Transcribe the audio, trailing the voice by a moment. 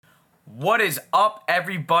What is up,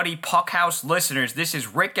 everybody, Puckhouse listeners? This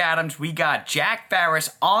is Rick Adams. We got Jack Farris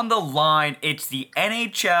on the line. It's the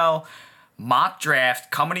NHL Mock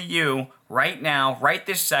Draft coming to you right now, right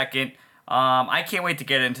this second. I can't wait to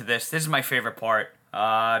get into this. This is my favorite part.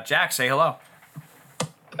 Jack, say hello.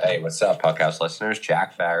 Hey, what's up, Puckhouse listeners?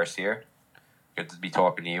 Jack Farris here. Good to be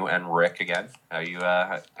talking to you and Rick again. How you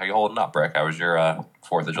holding up, Rick? How was your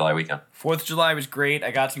 4th of July weekend? 4th of July was great.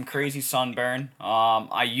 I got some crazy sunburn.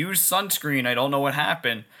 I used sunscreen. I don't know what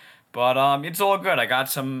happened, but it's all good. I got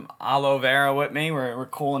some aloe vera with me. We're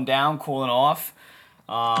cooling down, cooling off.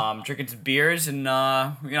 Drinking some beers, and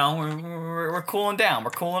we're cooling down.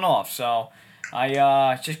 We're cooling off. So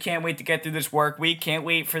I just can't wait to get through this work week. Can't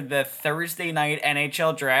wait for the Thursday night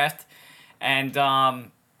NHL Draft, and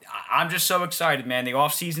I'm just so excited, man. The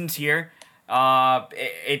off season's here.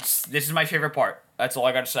 This is my favorite part. That's all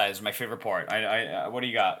I got to say. This is my favorite part. What do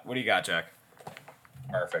you got? What do you got, Jack?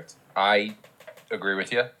 Perfect. I agree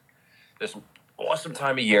with you. This awesome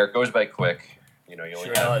time of year. It goes by quick. You only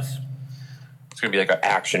sure does. It's going to be like an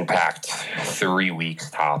action-packed 3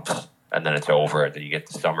 weeks tops, and then it's over. Then you get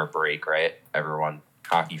the summer break, right? Everyone,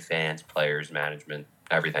 hockey fans, players, management,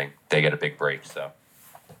 everything, they get a big break. So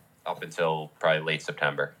up until probably late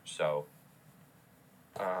September. So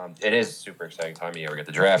it is a super exciting time of year. We got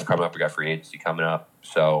the draft coming up. We got free agency coming up.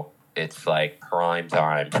 So it's like prime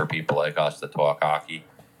time for people like us to talk hockey.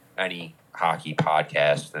 Any hockey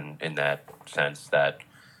podcast, and in that sense that,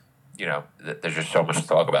 there's just so much to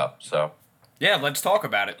talk about. So yeah, let's talk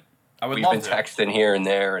about it. We've been texting here and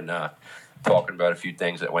there and talking about a few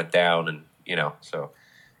things that went down, and so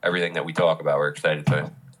everything that we talk about, we're excited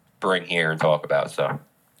to bring here and talk about. So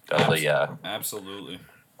definitely, absolutely.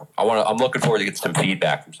 I'm looking forward to get some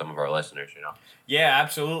feedback from some of our listeners. Yeah,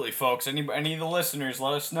 absolutely, folks. Any of the listeners,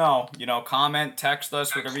 let us know. Comment, text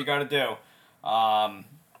us, whatever you got to do.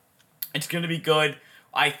 It's gonna be good.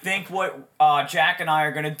 I think what Jack and I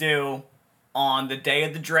are gonna do on the day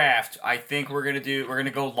of the draft, I think we're gonna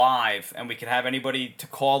go live, and we can have anybody to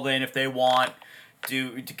call in if they want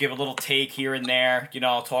to give a little take here and there.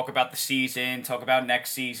 Talk about the season, talk about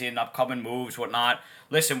next season, upcoming moves, whatnot.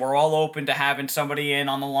 Listen, we're all open to having somebody in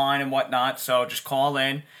on the line and whatnot. So just call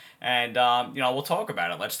in, and we'll talk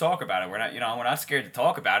about it. Let's talk about it. We're not scared to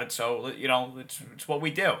talk about it. So it's what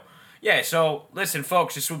we do. Yeah, so listen,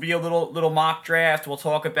 folks, this will be a little mock draft. We'll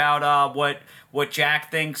talk about what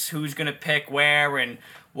Jack thinks, who's gonna pick where, and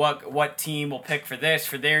what team will pick for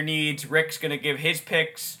their needs. Rick's gonna give his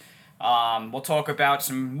picks. We'll talk about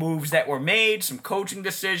some moves that were made, some coaching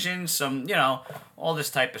decisions, some all this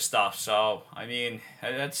type of stuff. So I mean,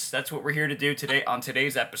 that's what we're here to do today on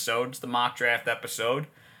today's episode. It's the mock draft episode,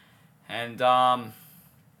 and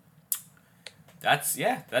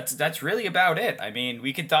that's really about it. I mean,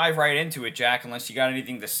 we could dive right into it, Jack, unless you got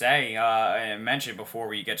anything to say and mention before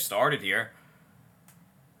we get started here.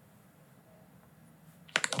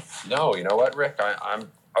 No, you know what, Rick?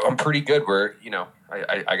 I'm pretty good.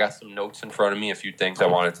 I got some notes in front of me, a few things I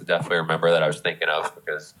wanted to definitely remember that I was thinking of,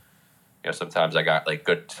 because sometimes I got like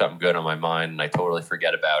something good on my mind and I totally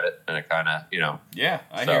forget about it, and it kind of Yeah,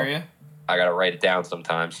 I hear you. I got to write it down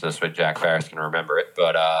sometimes so this way Jack Farris can remember it.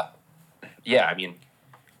 But yeah, I mean,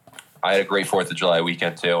 I had a great 4th of July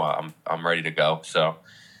weekend too. I'm ready to go. So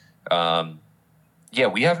yeah,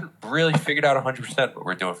 we haven't really figured out 100% what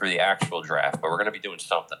we're doing for the actual draft, but we're going to be doing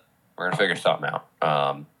something. We're going to figure something out.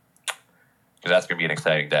 Because that's going to be an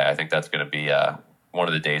exciting day. I think that's going to be one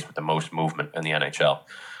of the days with the most movement in the NHL.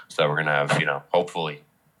 So we're going to have, hopefully,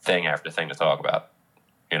 thing after thing to talk about,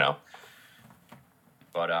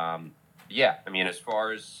 But, yeah, I mean, as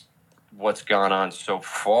far as what's gone on so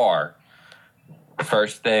far,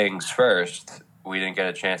 first things first, we didn't get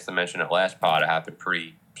a chance to mention it last pod. It happened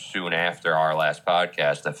pretty soon after our last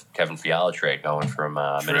podcast, the Kevin Fiala trade going from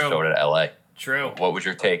Minnesota to LA. True. What was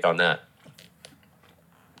your take on that?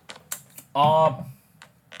 I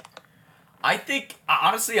think,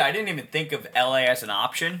 honestly, I didn't even think of LA as an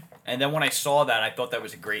option, and then when I saw that, I thought that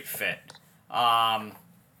was a great fit.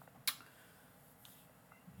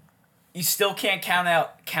 You still can't count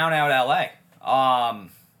out LA.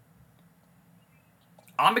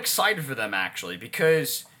 I'm excited for them, actually,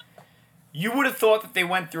 because you would have thought that they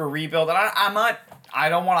went through a rebuild, and I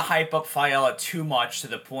don't want to hype up Fiala too much to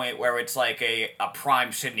the point where it's like a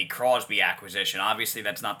prime Sidney Crosby acquisition. Obviously,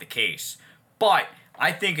 that's not the case. But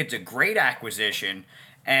I think it's a great acquisition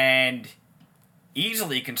and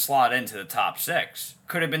easily can slot into the top 6.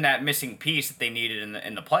 Could have been that missing piece that they needed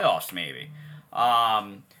in the playoffs, maybe.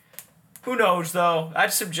 Who knows, though?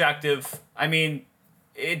 That's subjective. I mean,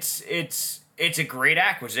 it's a great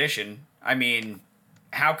acquisition. I mean,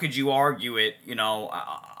 how could you argue it?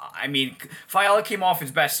 I mean, Fiala came off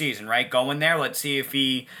his best season, right? Going there, let's see if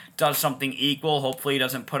he does something equal. Hopefully he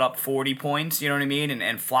doesn't put up 40 points, you know what I mean,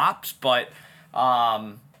 and flops. But,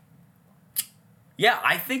 yeah,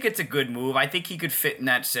 I think it's a good move. I think he could fit in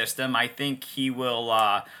that system. I think he will,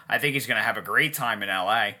 I think he's going to have a great time in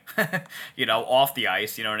LA, off the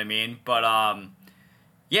ice, you know what I mean? But,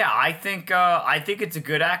 yeah, I think it's a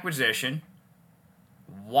good acquisition.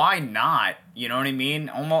 Why not? You know what I mean?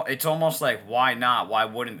 It's almost like, why not? Why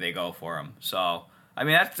wouldn't they go for him? So, I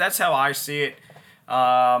mean, that's how I see it.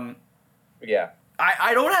 Yeah.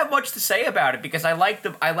 I don't have much to say about it because I like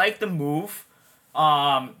the move.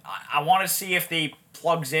 I want to see if they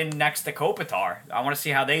plugs in next to Kopitar. I want to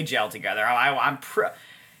see how they gel together. I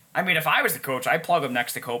mean, if I was the coach, I'd plug him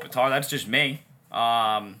next to Kopitar. That's just me.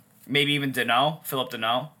 Maybe even Philip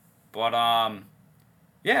Deneau. But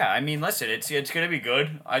yeah, I mean, listen, it's gonna be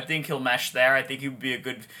good. I think he'll mesh there. I think he would be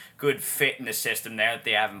a good fit in the system there that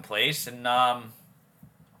they have in place, and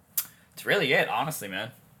it's really it, honestly,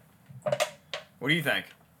 man. What do you think?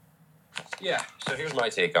 Yeah, so here's my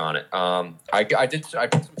take on it. I put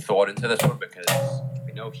some thought into this one because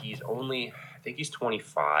I know I think he's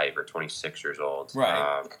 25 or 26 years old.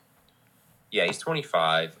 Right. Yeah, he's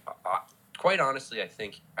 25. Quite honestly, I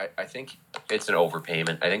think it's an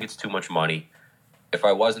overpayment. I think it's too much money. If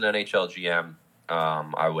I was an NHL GM,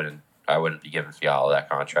 I wouldn't be giving Fiala that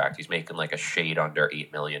contract. He's making like a shade under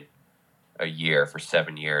 $8 million a year for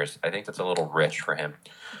 7 years. I think that's a little rich for him.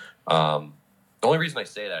 The only reason I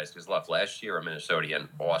say that is because last year in Minnesota he had an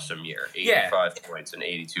awesome year, 85 points in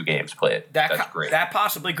 82 games played. That's great. That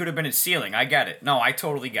possibly could have been his ceiling. I get it. No, I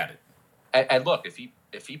totally get it. And look, if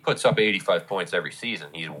he puts up 85 points every season,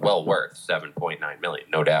 he's well worth $7.9 million,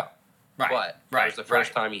 no doubt. Right. But that was the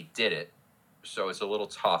first time he did it. So it's a little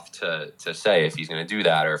tough to say if he's going to do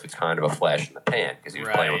that or if it's kind of a flash in the pan because he was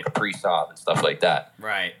playing with Kaprizov and stuff like that.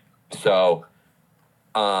 Right. So,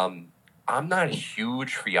 I'm not a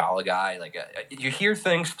huge Fiala guy. Like you hear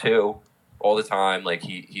things too all the time. Like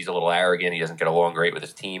he's a little arrogant. He doesn't get along great with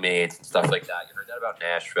his teammates and stuff like that. You heard that about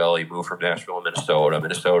Nashville. He moved from Nashville to Minnesota.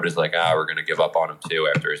 Minnesota's like, we're going to give up on him too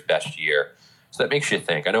after his best year. So that makes you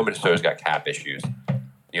think. I know Minnesota's got cap issues.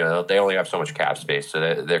 They only have so much cap space,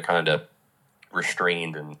 so they're kind of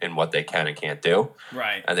restrained in what they can and can't do.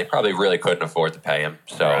 Right. And they probably really couldn't afford to pay him.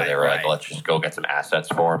 So they were like, let's just go get some assets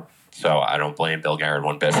for him. So I don't blame Bill Guerin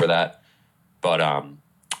one bit for that. But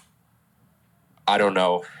I don't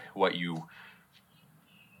know what you...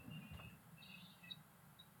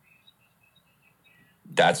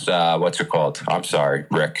 That's, what's it called? I'm sorry,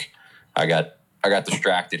 Rick. I got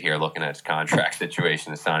distracted here looking at his contract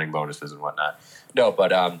situation, his signing bonuses and whatnot. No,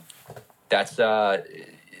 but that's...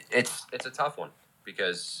 It's a tough one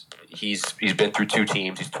because he's been through two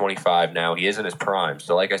teams. He's 25 now. He is in his prime.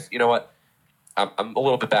 So, you know what? I'm a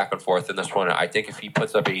little bit back and forth in this one. I think if he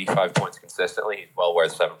puts up 85 points consistently, he's well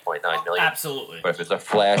worth $7.9 million. Absolutely. But if it's a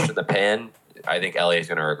flash in the pan, I think LA is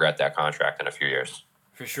going to regret that contract in a few years.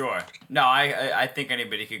 For sure. No, I think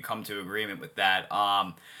anybody could come to agreement with that.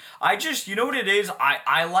 I just, you know what it is?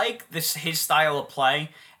 I like his style of play.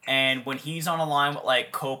 And when he's on a line with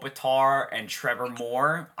like Kopitar and Trevor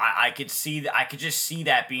Moore, I could just see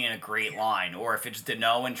that being a great line. Or if it's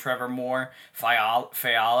Deneau and Trevor Moore,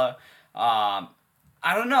 Fiala. I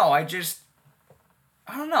don't know. I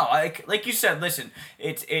don't know. Like you said, listen,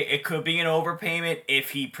 it could be an overpayment if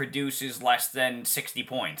he produces less than 60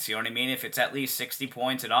 points. You know what I mean? If it's at least 60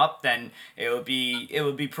 points and up, then it would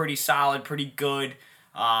be pretty solid, pretty good.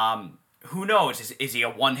 Who knows? Is he a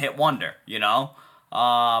one-hit wonder?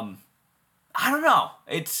 I don't know.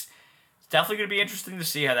 It's definitely going to be interesting to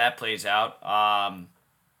see how that plays out.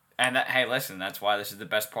 Hey, listen, that's why this is the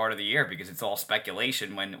best part of the year because it's all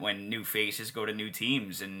speculation when new faces go to new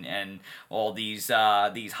teams and all these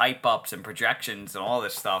hype ups and projections and all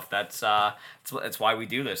this stuff. That's why we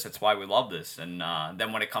do this. That's why we love this. And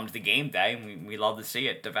then when it comes to game day, we love to see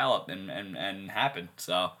it develop and happen.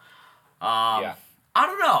 So, I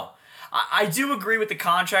don't know. I do agree with the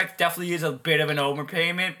contract. Definitely is a bit of an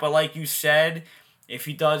overpayment, but like you said, if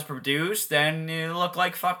he does produce, then you look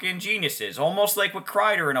like fucking geniuses. Almost like with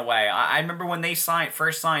Kreider in a way. I remember when they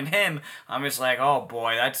first signed him, I'm just like, oh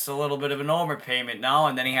boy, that's a little bit of an overpayment now.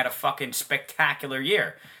 And then he had a fucking spectacular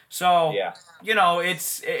year. So,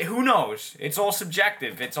 who knows? It's all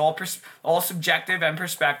subjective. It's all subjective and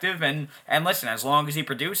perspective. And listen, as long as he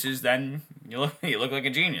produces, then you look like a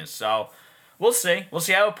genius. So, we'll see. We'll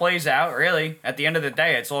see how it plays out, really. At the end of the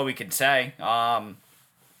day, it's all we can say.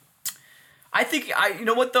 I think, you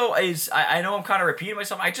know what, though, is I know I'm kind of repeating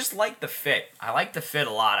myself. I just like the fit. I like the fit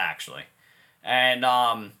a lot, actually. And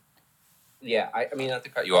Yeah, I mean, not to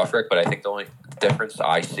cut you off, Rick, but I think the only difference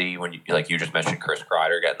I see when you just mentioned Chris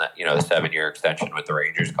Kreider getting that, the 7-year extension with the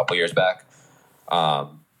Rangers a couple years back.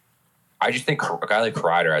 I just think a guy like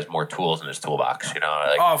Kreider has more tools in his toolbox.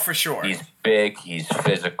 Oh, for sure. He's big, he's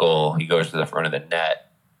physical, he goes to the front of the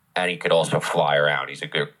net, and he could also fly around. He's a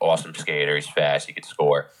good, awesome skater. He's fast. He could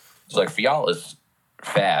score. So like Fiala's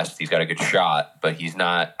fast. He's got a good shot, but he's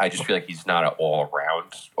not. I just feel like he's not an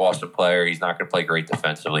all-around awesome player. He's not going to play great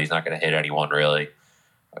defensively. He's not going to hit anyone really.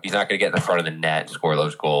 He's not going to get in the front of the net and score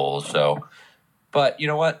those goals. So, but you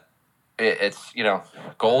know what? It's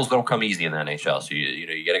goals don't come easy in the NHL. So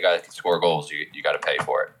you get a guy that can score goals, you got to pay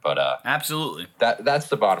for it. But absolutely, that's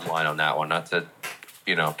the bottom line on that one. Not to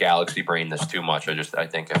galaxy brain this too much. I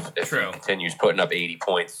think if he continues putting up 80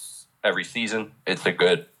 points every season, it's a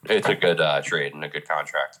good trade and a good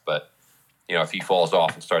contract. But if he falls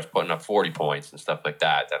off and starts putting up 40 points and stuff like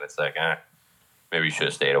that, then it's like maybe you should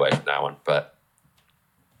have stayed away from that one. But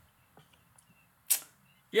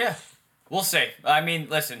yeah, we'll see. I mean,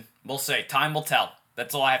 listen, we'll see. Time will tell.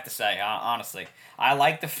 That's all I have to say. Honestly, I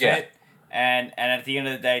like the fit, and at the end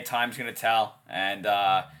of the day, time's gonna tell. And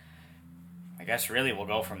I guess really we'll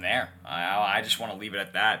go from there. I just want to leave it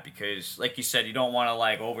at that because, like you said, you don't want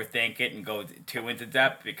to overthink it and go too into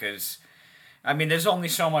depth because, I mean, there's only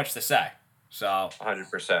so much to say. So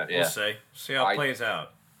 100%. Yeah, we'll see how it plays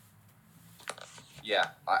out. Yeah,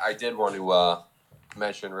 I did want to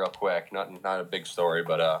mention real quick, not a big story,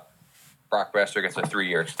 but Brock Besser gets a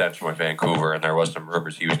 3-year extension with Vancouver, and there was some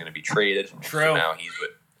rumors he was going to be traded. True. So now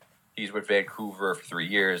he's with Vancouver for 3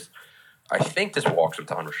 years. I think this walks him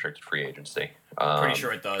to unrestricted free agency. Pretty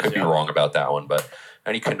sure it does. Could be wrong about that one, but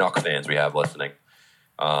any Canucks fans we have listening,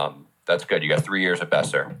 that's good. You got 3 years of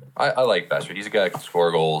Besser. I like Besser. He's a guy that can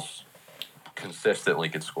score goals, consistently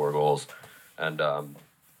can score goals, and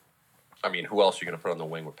I mean, who else are you going to put on the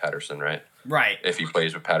wing with Pettersson, right? Right. If he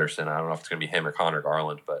plays with Pettersson, I don't know if it's going to be him or Connor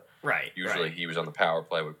Garland, but usually he was on the power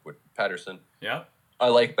play with Pettersson. Yeah. I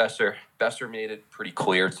like Besser. Besser made it pretty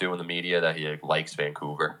clear, too, in the media that he likes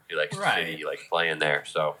Vancouver. He likes the city. He likes playing there.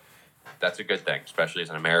 So that's a good thing, especially as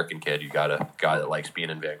an American kid. You got a guy that likes being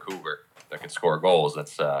in Vancouver that can score goals.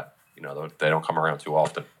 That's, they don't come around too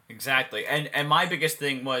often. Exactly. And my biggest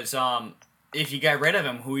thing was if you get rid of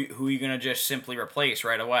him, who are you going to just simply replace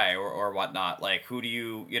right away or whatnot? Like, who do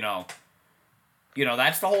you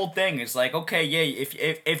that's the whole thing. It's like, okay, yeah,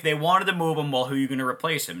 if they wanted to move him, well, who are you going to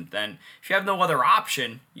replace him? Then if you have no other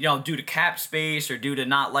option, due to cap space or due to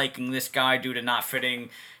not liking this guy, due to not fitting,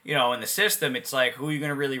 in the system, it's like, who are you going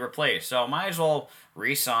to really replace? So might as well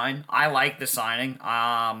re-sign. I like the signing.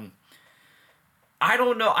 I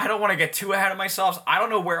don't know. I don't want to get too ahead of myself. I don't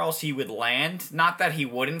know where else he would land. Not that he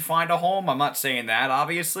wouldn't find a home. I'm not saying that,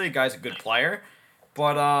 obviously. The guy's a good player.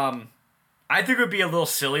 But I think it would be a little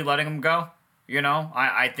silly letting him go.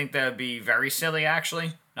 I think that would be very silly,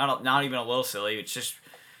 actually. Not even a little silly. It's just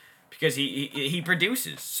because he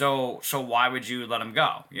produces. So why would you let him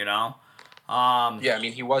go? Yeah, I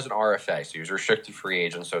mean, he was an RFA, so he was a restricted free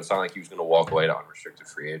agent. So it's not like he was going to walk away to unrestricted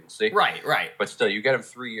free agency. Right. But still, you get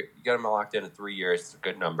him locked in 3 years. It's a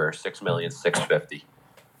good number, $6,650,000.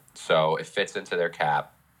 So it fits into their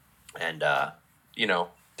cap, and they're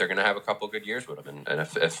going to have a couple good years with him. And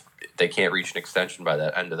if they can't reach an extension by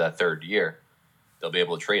the end of that third year, they'll be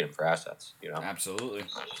able to trade him for assets, Absolutely.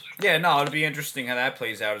 Yeah, no, it'll be interesting how that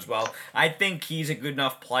plays out as well. I think he's a good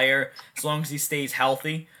enough player. As long as he stays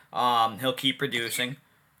healthy, he'll keep producing.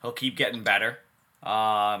 He'll keep getting better.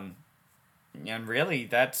 And really,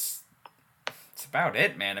 that's about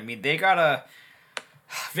it, man. I mean, they gotta...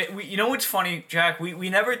 what's funny, Jack?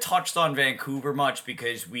 We never touched on Vancouver much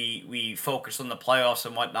because we focused on the playoffs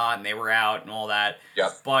and whatnot, and they were out and all that.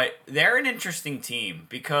 Yep. But they're an interesting team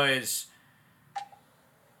because...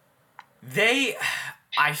 I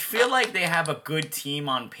feel like they have a good team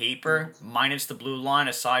on paper, minus the blue line,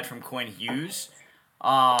 aside from Quinn Hughes.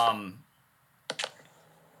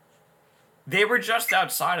 They were just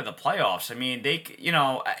outside of the playoffs. I mean,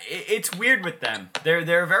 it's weird with them.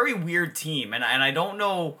 They're a very weird team, and I don't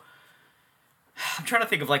know. I'm trying to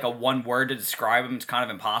think of a one word to describe them. It's kind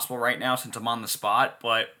of impossible right now since I'm on the spot,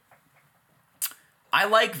 but I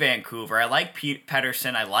like Vancouver. I like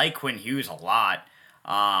Pettersson. I like Quinn Hughes a lot.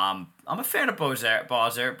 I'm a fan of Brock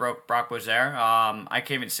Beauzère. I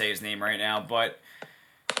can't even say his name right now, but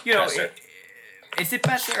is it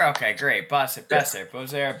Besser? Okay, great. Besser,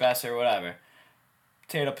 Beauzère, Besser, whatever.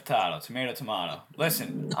 Potato, tomato.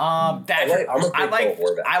 Listen, Thatcher.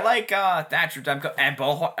 I like Thatcher Demko and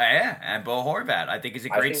Bo Horvat. I think he's a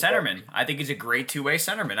great centerman. I think he's a great two-way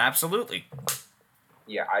centerman. Absolutely.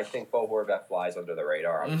 Yeah, I think Bo Horvat flies under the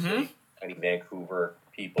radar. Obviously, any Vancouver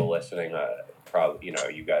people listening, probably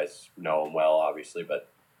you guys know him well, obviously, but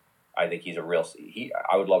I think he's a real.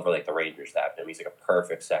 I would love for like the Rangers to have him. He's like a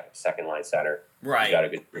perfect second line center. Right.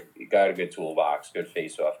 He got a good toolbox, good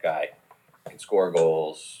face-off guy, can score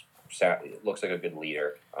goals. Looks like a good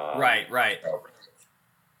leader. Right. So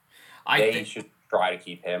they should try to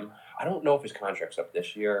keep him. I don't know if his contract's up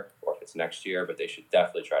this year or if it's next year, but they should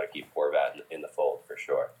definitely try to keep Horvat in the fold for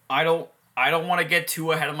sure. I don't want to get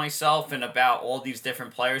too ahead of myself and about all these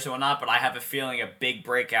different players and whatnot, but I have a feeling a big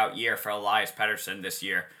breakout year for Elias Pettersson this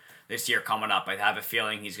year. This year coming up, I have a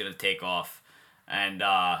feeling he's going to take off. And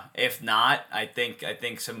if not, I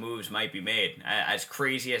think some moves might be made. As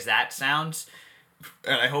crazy as that sounds,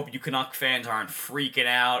 and I hope you Canuck fans aren't freaking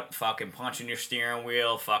out, fucking punching your steering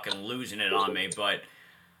wheel, fucking losing it on me, but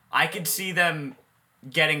I could see them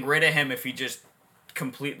getting rid of him if he just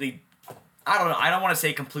completely, I don't want to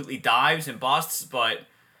say completely dives and busts, but,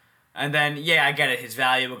 and then, yeah, I get it, his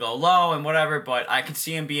value will go low and whatever, but I can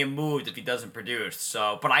see him being moved if he doesn't produce.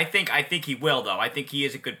 So, but I think he will, though. I think he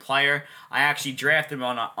is a good player. I actually drafted him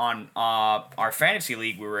on our fantasy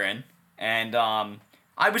league we were in, and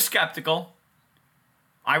I was skeptical.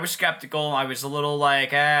 I was a little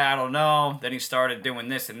like, I don't know. Then he started doing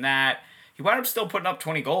this and that. He wound up still putting up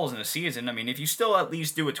 20 goals in a season. I mean, if you still at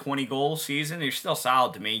least do a 20-goal season, you're still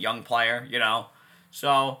solid to me, young player,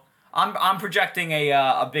 So I'm projecting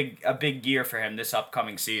a big year for him this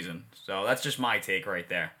upcoming season. So that's just my take right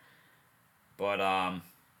there. But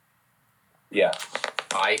yeah.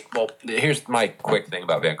 Here's my quick thing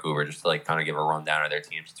about Vancouver, just to like kind of give a rundown of their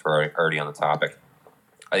teams since we're already on the topic.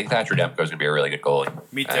 I think Thatcher Demko is going to be a really good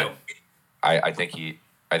goalie. Me too. I think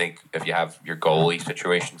if you have your goalie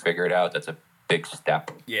situation figured out, that's a big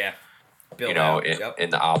step. Yeah. In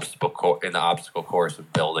the obstacle course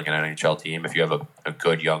of building an NHL team, if you have a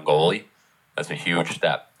good young goalie, that's a huge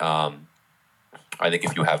step. I think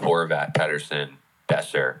if you have Horvat, Pettersson,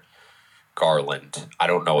 Besser, Garland, I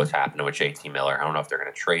don't know what's happening with JT Miller. I don't know if they're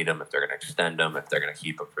going to trade him, if they're going to extend him, if they're going to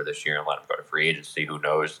keep him for this year and let him go to free agency. Who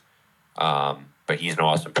knows? But he's an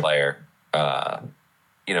awesome player.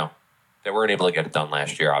 They weren't able to get it done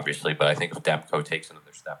last year, obviously, but I think if Demko takes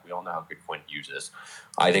another step, we all know how good Quinn Hughes is.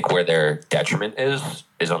 I think where their detriment is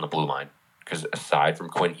on the blue line, because aside from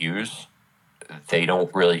Quinn Hughes, they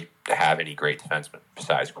don't really have any great defensemen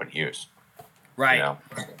besides Quinn Hughes. Right.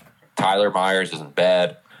 Tyler Myers isn't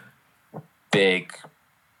bad. Big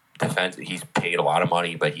defense. He's paid a lot of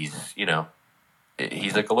money, but he's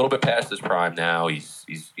like a little bit past his prime now. He's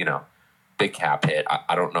big cap hit.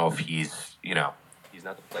 I don't know if he's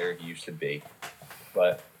not the player he used to be,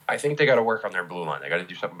 but I think they got to work on their blue line. They got to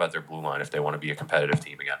do something about their blue line if they want to be a competitive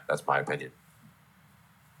team again. That's my opinion.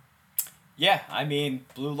 Yeah, I mean,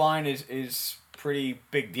 blue line is pretty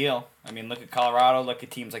big deal. I mean, look at Colorado, look at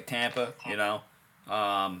teams like Tampa, it's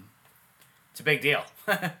a big deal.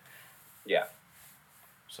 Yeah.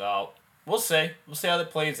 So, we'll see. We'll see how that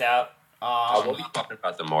plays out. We'll be talking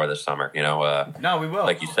about them more this summer. No, we will.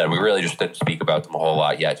 Like you said, we really just didn't speak about them a whole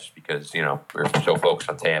lot yet, just because we're so focused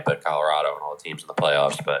on Tampa, and Colorado, and all the teams in the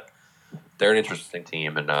playoffs. But they're an interesting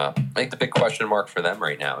team, and I think the big question mark for them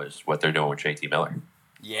right now is what they're doing with JT Miller.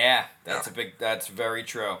 Yeah, that's very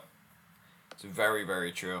true. It's very,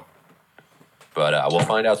 very true. But we'll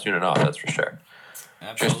find out soon enough. That's for sure.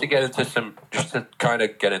 Absolutely. Just to kind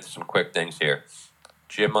of get into some quick things here.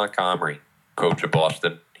 Jim Montgomery, coach of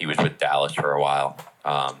Boston. He was with Dallas for a while.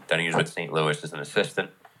 Then he was with St. Louis as an assistant.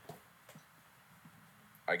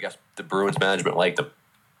 I guess the Bruins management liked him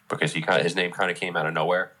because his name kind of came out of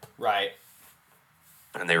nowhere. Right.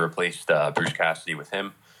 And they replaced Bruce Cassidy with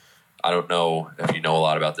him. I don't know if you know a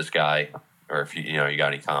lot about this guy or if you got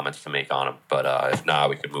any comments to make on him. But if not,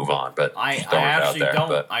 we could move on. But I actually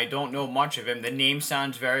don't. I don't know much of him. The name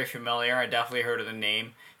sounds very familiar. I definitely heard of the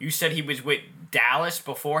name. You said he was with Dallas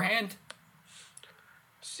beforehand?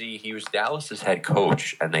 See, he was Dallas's head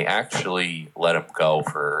coach, and they actually let him go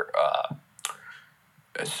for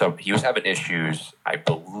he was having issues, I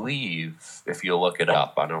believe, if you look it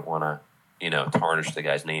up. I don't want to, tarnish the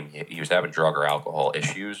guy's name. He was having drug or alcohol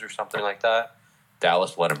issues or something like that.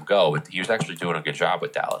 Dallas let him go. He was actually doing a good job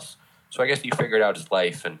with Dallas. So I guess he figured out his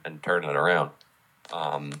life and turned it around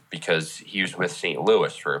because he was with St.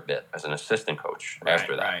 Louis for a bit as an assistant coach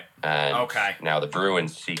after that. Right. And now the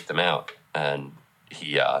Bruins seeked him out, and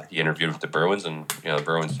he interviewed with the Bruins, and the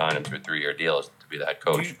Bruins signed him to a 3-year deal to be the head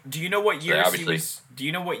coach. Do you know what years he was? Do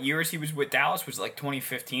you know what years he was with Dallas? Was it like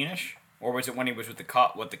 2015ish, or was it when he was with the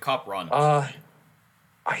Cup? What the Cup run? I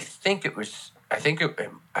think it was. I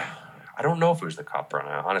don't know if it was the Cup run.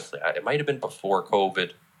 Honestly, it might have been before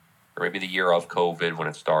COVID, or maybe the year of COVID when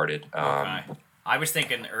it started. Okay. I was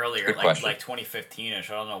thinking earlier, Good like question. 2015ish.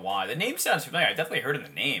 I don't know why. The name sounds familiar. I definitely heard of the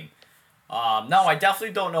name. No, I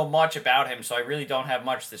definitely don't know much about him, so I really don't have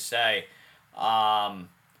much to say. I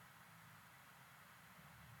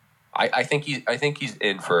think he's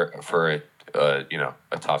in for a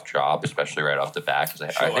tough job, especially right off the bat.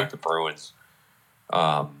 Because I think the Bruins,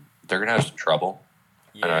 they're gonna have some trouble.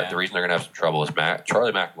 Yeah. And the reason they're gonna have some trouble is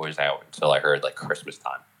Charlie McAvoy's out until I heard like Christmas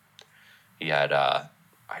time. He had I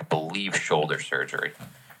believe shoulder surgery.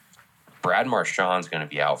 Brad Marchand's gonna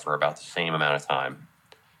be out for about the same amount of time.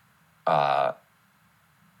 I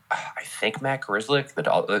think Matt Grzelcyk, the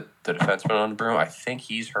defenseman on the Bruins, I think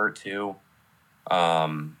he's hurt too.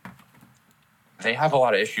 They have a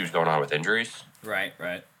lot of issues going on with injuries. Right.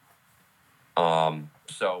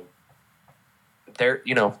 So they're,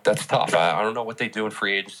 that's tough. I don't know what they do in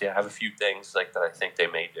free agency. I have a few things like that I think they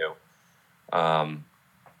may do,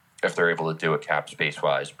 if they're able to do it cap space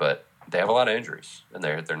wise. But they have a lot of injuries, and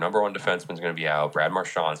their number one defenseman is going to be out. Brad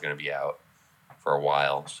Marchand's going to be out for a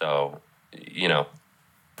while. So,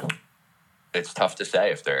 it's tough to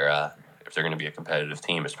say if they're going to be a competitive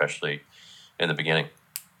team, especially in the beginning.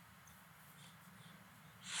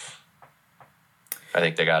 I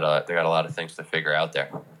think they got a lot of things to figure out there.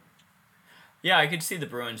 Yeah, I could see the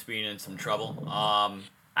Bruins being in some trouble. I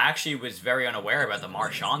actually was very unaware about the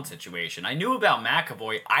Marchand situation. I knew about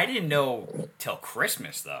McAvoy. I didn't know till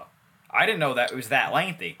Christmas, though. I didn't know that it was that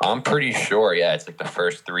lengthy. I'm pretty sure, yeah, it's like the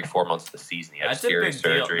first 3-4 months of the season. He had serious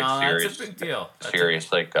surgery. That's a big deal. That's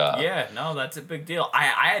a big deal.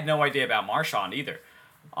 I had no idea about Marchand either.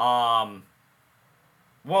 Well,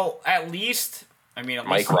 at least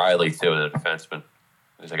Mike Riley too, the defenseman.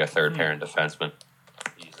 He's like a third pairing defenseman.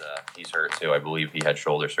 He's hurt too. I believe he had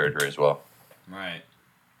shoulder surgery as well. Right.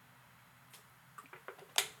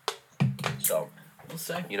 So we'll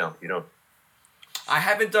say. You don't. I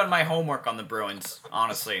haven't done my homework on the Bruins,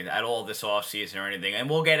 honestly, at all this offseason or anything, and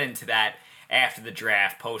we'll get into that after the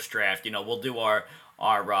draft, post-draft. We'll do our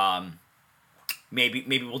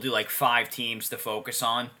maybe we'll do like 5 teams to focus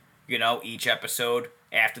on, each episode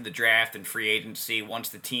after the draft and free agency. Once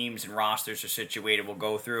the teams and rosters are situated, we'll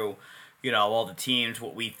go through, all the teams,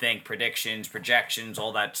 what we think, predictions, projections,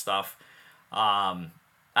 all that stuff.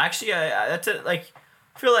 Actually, that's it. Like,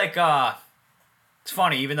 I feel like it's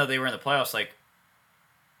funny, even though they were in the playoffs, like,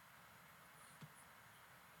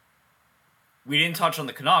 we didn't touch on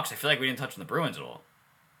the Canucks. I feel like we didn't touch on the Bruins at all.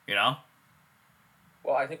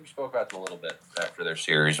 Well, I think we spoke about them a little bit after their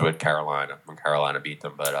series with Carolina, when Carolina beat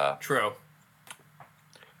them. But true.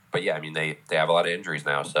 But yeah, they have a lot of injuries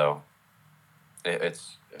now, so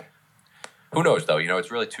it's who knows though.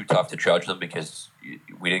 It's really too tough to judge them because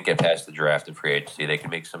we didn't get past the draft and free agency. They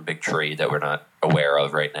can make some big trade that we're not aware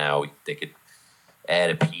of right now. They could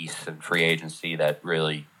add a piece in free agency that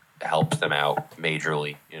really helps them out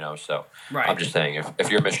majorly, So right. I'm just saying,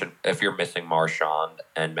 if you're missing Marchand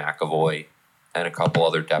and McAvoy and a couple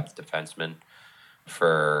other depth defensemen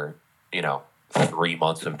for 3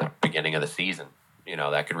 months of the beginning of the season,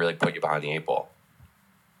 that could really put you behind the 8 ball.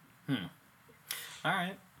 All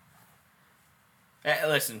right.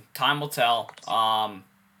 Listen, time will tell.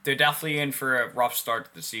 They're definitely in for a rough start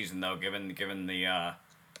to the season, though, given the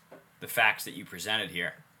facts that you presented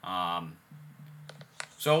here.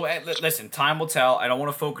 So, listen, time will tell. I don't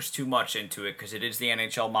want to focus too much into it because it is the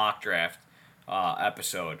NHL Mock Draft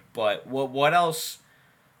episode. But what else?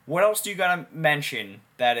 What else do you got to mention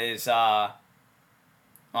that is? I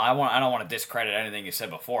don't want to discredit anything you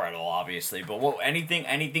said before at all, obviously. But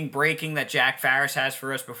anything breaking that Jack Farris has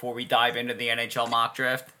for us before we dive into the NHL Mock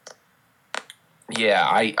Draft? Yeah,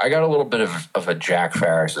 I got a little bit of a Jack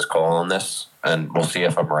Farris's call on this, and we'll see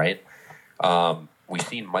if I'm right. We've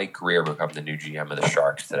seen Mike Greer become the new GM of the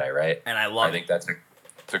Sharks today, right? And I think that's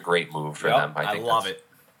a great move for them. I love it.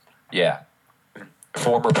 Yeah.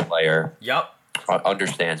 Former player. Yep.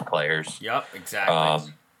 Understands players. Yep,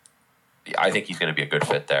 exactly. I think he's going to be a good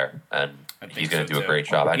fit there, and he's going to do a great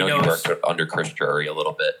job. I know he worked under Chris Drury a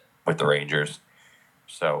little bit with the Rangers.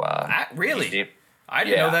 So really? I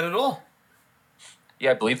didn't know that at all.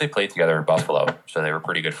 Yeah, I believe they played together in Buffalo, so they were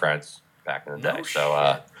pretty good friends back in the day.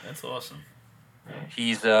 So that's awesome.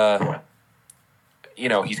 He's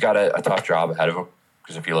he's got a tough job ahead of him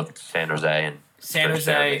because if you look at San Jose,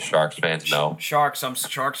 Sharks fans know. Sharks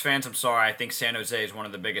fans, I'm sorry. I think San Jose is one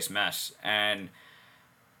of the biggest mess. And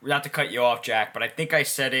not to cut you off, Jack, but I think I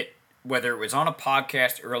said it, whether it was on a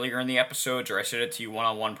podcast earlier in the episodes or I said it to you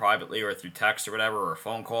one-on-one privately or through text or whatever or a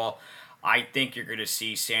phone call, I think you're going to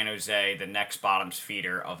see San Jose the next bottoms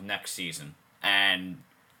feeder of next season. And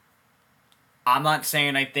I'm not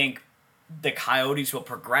saying I think the Coyotes will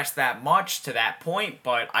progress that much to that point,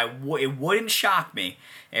 but it wouldn't shock me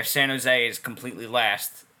if San Jose is completely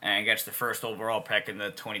last and gets the first overall pick in the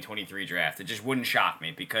 2023 draft. It just wouldn't shock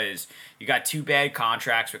me because you got two bad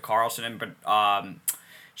contracts with Carlson and Brent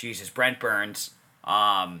Burns.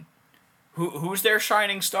 Who's their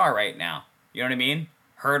shining star right now? You know what I mean?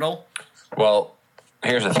 Hurdle. Well,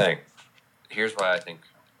 here's the thing. Here's why I think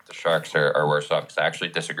the Sharks are worse off. Because I actually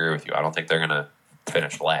disagree with you. I don't think they're gonna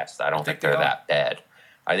finish last. I don't think they're that bad.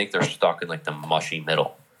 I think they're stuck in like the mushy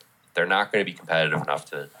middle. They're not going to be competitive enough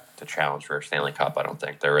to challenge for a Stanley Cup. I don't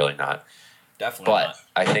think they're really not. Definitely but not.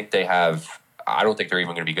 I think they have. I don't think they're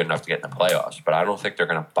even going to be good enough to get in the playoffs. But I don't think they're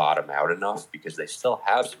going to bottom out enough because they still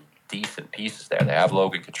have some decent pieces there. They have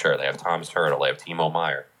Logan Couture. They have Thomas Hurdle. They have Timo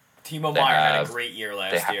Meier. Timo Meier had a great year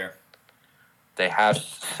last year. They have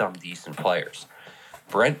some decent players.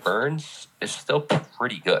 Brent Burns is still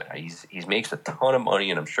pretty good. He makes a ton of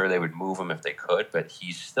money, and I'm sure they would move him if they could, but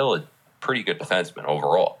he's still a pretty good defenseman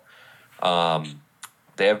overall.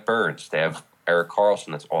 They have Burns. They have Erik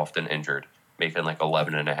Karlsson that's often injured, making like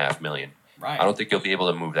 $11.5 million. Right. I don't think you'll be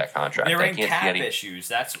able to move that contract. There ain't cap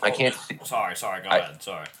issues. I can't see. Sorry. Go ahead.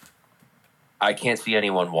 Sorry. I can't see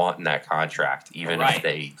anyone wanting that contract, even if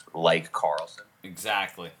they like Karlsson.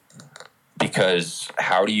 Exactly. Because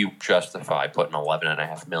how do you justify putting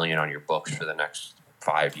 $11.5 million on your books for the next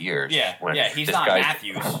 5 years? Yeah, he's not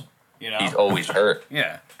Matthews. You know, he's always hurt.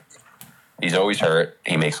 Yeah, he's always hurt.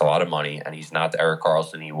 He makes a lot of money, and he's not the Erik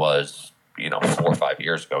Karlsson he was, 4 or 5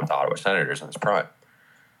 years ago with the Ottawa Senators in his prime.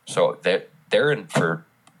 So they're in for,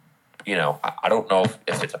 I don't know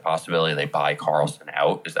if it's a possibility they buy Karlsson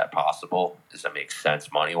out. Is that possible? Does that make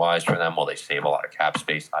sense money wise for them? Will they save a lot of cap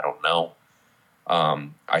space? I don't know.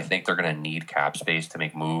 I think they're going to need cap space to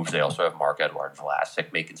make moves. They also have Marc-Edouard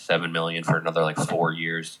Vlasic making $7 million for another 4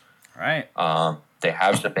 years. Right. They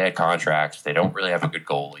have some bad contracts. They don't really have a good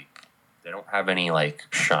goalie. They don't have any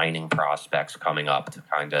shining prospects coming up to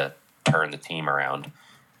kind of turn the team around.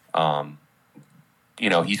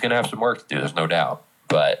 He's going to have some work to do. There's no doubt,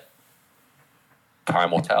 but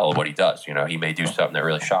time will tell what he does. He may do something that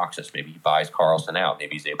really shocks us. Maybe he buys Karlsson out.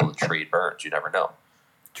 Maybe he's able to trade Burns. You never know.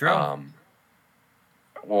 True.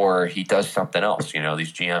 Or he does something else.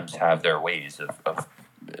 These GMs have their ways of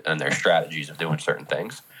and their strategies of doing certain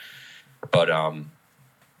things. But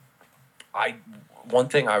one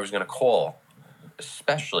thing I was going to call,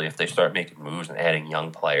 especially if they start making moves and adding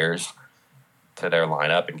young players to their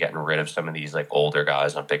lineup and getting rid of some of these older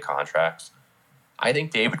guys on big contracts, I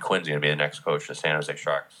think David Quinn's going to be the next coach of the San Jose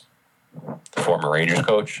Sharks. The former Rangers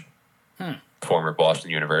coach. Former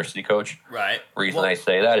Boston University coach. Right. Reason I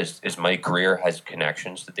say that is Mike Greer has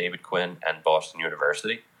connections to David Quinn and Boston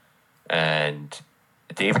University. And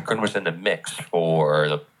David Quinn was in the mix for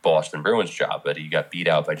the Boston Bruins job, but he got beat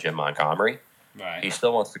out by Jim Montgomery. Right. He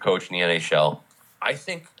still wants to coach in the NHL. I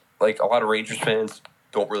think, a lot of Rangers fans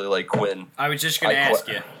don't really like Quinn. I was just going to ask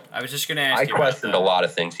you. I questioned a lot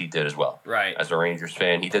of things he did as well. Right. As a Rangers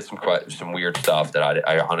fan, he did some weird stuff that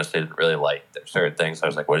I honestly didn't really like. There's certain things I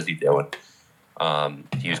was like, what is he doing?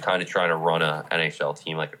 He was kind of trying to run a NHL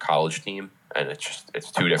team like a college team, and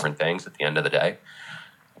it's two different things at the end of the day.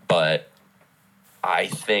 But I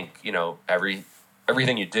think,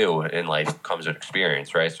 everything you do in life comes with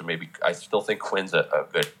experience, right? So maybe I still think Quinn's a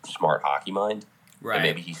good, smart hockey mind. Right. And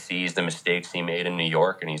maybe he sees the mistakes he made in New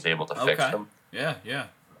York and he's able to fix them. Yeah.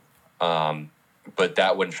 But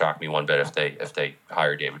that wouldn't shock me one bit if they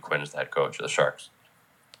hire David Quinn as the head coach of the Sharks.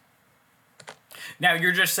 Now,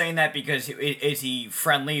 you're just saying that because is he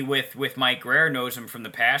friendly with Mike Greer, knows him from the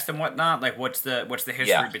past and whatnot? What's the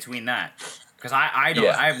history between that? Because I don't,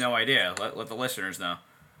 I have no idea. Let the listeners know.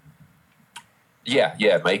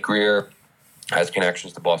 Yeah. Mike Greer has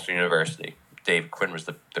connections to Boston University. David Quinn was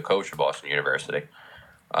the coach of Boston University.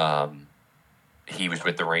 He was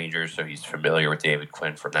with the Rangers, so he's familiar with David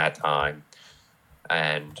Quinn from that time.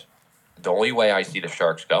 And the only way I see the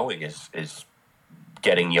Sharks going is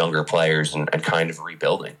getting younger players and kind of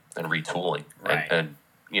rebuilding and retooling. Right. And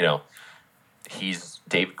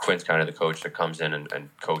David Quinn's kind of the coach that comes in and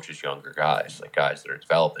coaches younger guys, guys that are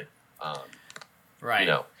developing. Right.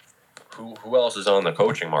 Who else is on the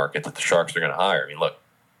coaching market that the Sharks are going to hire? I mean, look,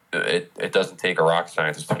 it doesn't take a rocket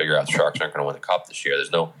scientist to figure out the Sharks aren't going to win the Cup this year.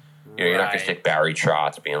 There's no, you're not going to take Barry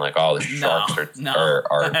Trotz being like, oh, the Sharks are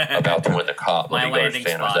about to win the Cup. Let me go to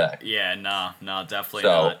San Jose. Yeah, no, definitely so,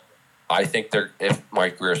 not. I think if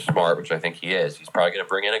Mike Greer's smart, which I think he is, he's probably going to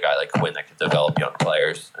bring in a guy like Quinn that can develop young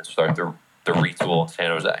players and start the retool in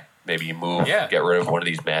San Jose. Maybe you get rid of one of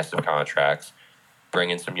these massive contracts, bring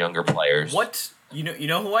in some younger players. You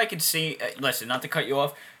know who I could see. Listen, not to cut you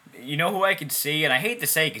off. You know who I could see, and I hate to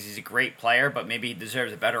say because he's a great player, but maybe he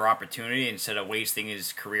deserves a better opportunity instead of wasting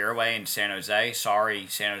his career away in San Jose. Sorry,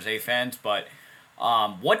 San Jose fans, but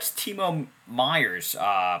what's Timo Meyer's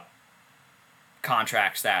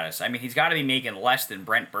contract status? I mean, he's got to be making less than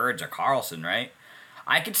Brent Burns or Carlson, right?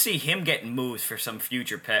 I could see him getting moved for some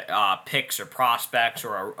future picks or prospects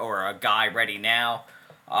or a guy ready now.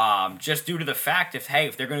 Just due to the fact if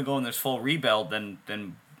they're going to go in this full rebuild,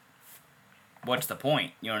 then what's the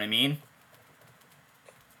point? You know what I mean?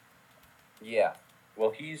 Yeah.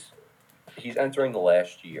 Well, he's entering the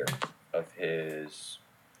last year of his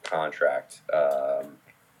contract,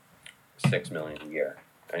 $6 million a year,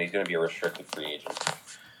 and he's going to be a restricted free agent.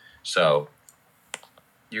 So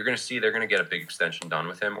you're going to see they're going to get a big extension done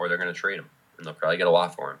with him, or they're going to trade him, and they'll probably get a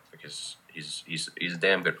lot for him because he's a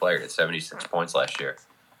damn good player. He had 76 points last year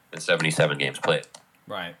in 77 games played.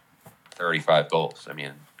 Right. 35 goals. I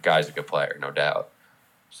mean, guy's a good player, no doubt.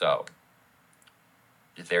 So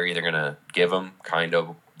they're either going to give him kind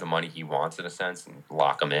of the money he wants in a sense and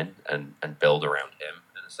lock him in and build around him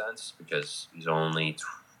in a sense because he's only,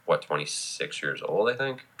 26 years old, I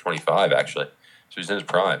think? 25, actually. So he's in his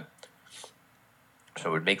prime. So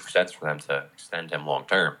it would make sense for them to extend him long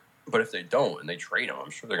term. But if they don't and they trade him,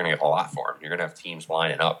 I'm sure they're going to get a lot for him. You're going to have teams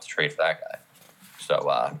lining up to trade for that guy.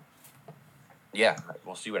 So, yeah,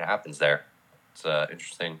 we'll see what happens there. It's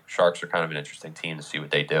interesting. Sharks are kind of an interesting team to see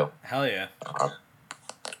what they do. Hell yeah.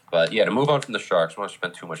 But, yeah, to move on from the Sharks, we won't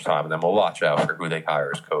spend too much time on them. We'll watch out for who they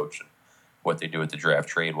hire as coach and what they do at the draft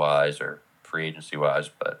trade-wise or free agency-wise.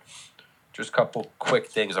 But just a couple quick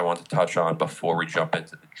things I want to touch on before we jump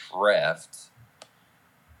into the draft.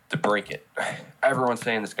 DeBrincat. Everyone's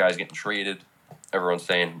saying this guy's getting traded. Everyone's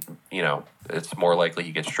saying, it's more likely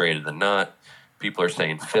he gets traded than not. People are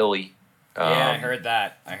saying Philly. Yeah, I heard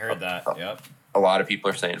that. Yep. A lot of people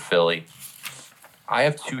are saying Philly. I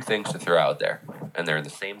have two things to throw out there, and they're in the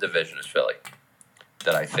same division as Philly,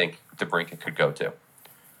 that I think DeBrincat could go to.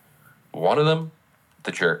 One of them,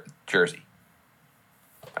 the Jersey.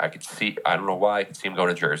 I don't know why I could see him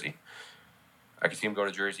going to Jersey. I could see him going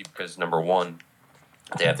to Jersey because, number one,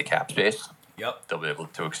 they have the cap space. Yep. They'll be able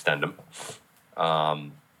to extend him.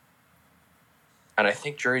 And I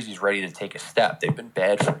think Jersey's ready to take a step. They've been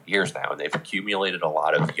bad for years now, and they've accumulated a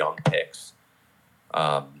lot of young picks,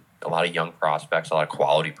 a lot of young prospects, a lot of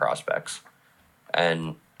quality prospects.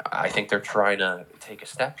 And I think they're trying to take a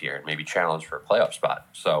step here and maybe challenge for a playoff spot.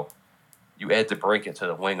 So you add DeBrincat to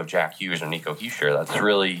the wing of Jack Hughes or Nico Hischier, that's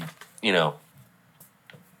really,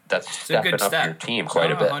 that's stepping up your team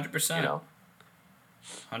quite a bit. 100%.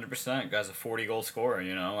 100%. Guy's a 40-goal scorer,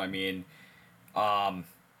 I mean, I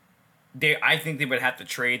think they would have to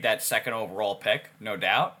trade that second overall pick, no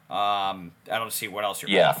doubt. I don't see what else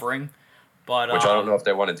you're offering. But which I don't know if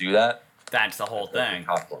they want to do that. That's the whole thing.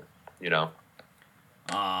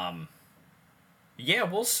 Yeah,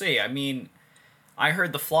 we'll see. I mean, I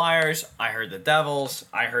heard the Flyers. I heard the Devils.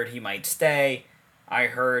 I heard he might stay. I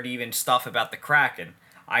heard even stuff about the Kraken.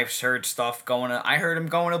 I've heard stuff I heard him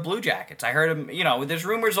going to Blue Jackets. I heard him, there's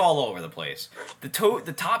rumors all over the place. The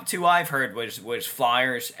top two I've heard was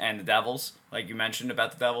Flyers and the Devils, like you mentioned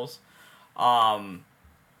about the Devils. I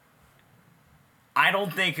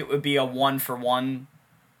don't think it would be a 1-for-1,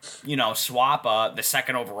 swap, the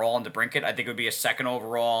second overall into DeBrincat. I think it would be a second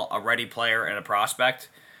overall, a ready player, and a prospect.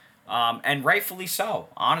 And rightfully so,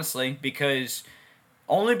 honestly, because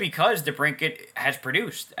DeBrincat has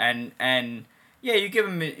produced. And yeah, you give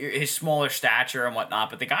him his smaller stature and whatnot,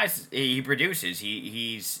 but the guy's he produces.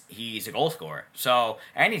 He's a goal scorer. So,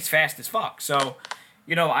 and he's fast as fuck. So,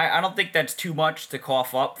 I don't think that's too much to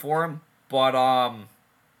cough up for him. But I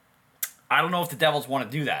don't know if the Devils want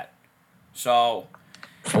to do that. So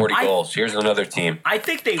 40 goals. Here's another team. I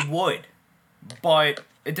think they would, but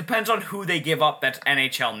it depends on who they give up that's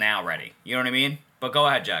NHL now ready. You know what I mean? But go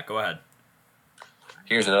ahead, Jack. Go ahead.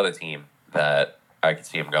 Here's another team that I could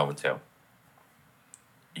see him going to.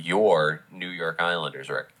 Your New York Islanders,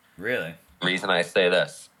 Rick. Really? The reason I say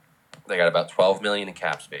this, they got about $12 million in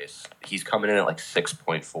cap space. He's coming in at like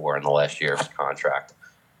 6.4 in the last year of his contract.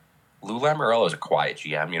 Lou Lamoriello is a quiet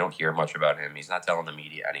GM. You don't hear much about him. He's not telling the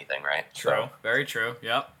media anything, right? True. So, very true.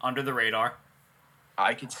 Yep. Under the radar.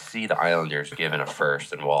 I could see the Islanders giving a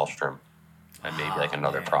first in Wallstrom and maybe like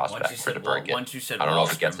another prospect for DeBrincat. Once you said I don't know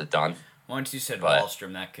if it gets it done. Once you said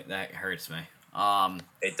Wallstrom, that hurts me.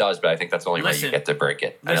 It does, but I think that's the only way you get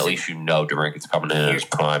DeBrincat. And at least DeBrincat's coming in his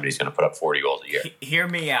prime and he's going to put up 40 goals a year. Hear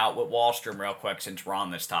me out with Wallstrom real quick since we're on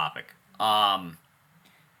this topic. I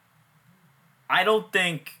don't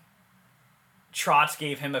think Trotz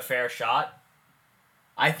gave him a fair shot.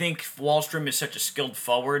 I think Wahlstrom is such a skilled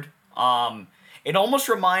forward. It almost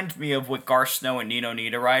reminds me of what Garth Snow and Nino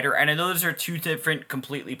Niederreiter, and I know those are two different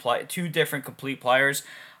complete players.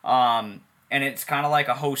 And it's kind of like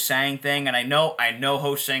a Ho-Sang thing, and I know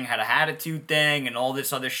Ho-Sang had a attitude thing and all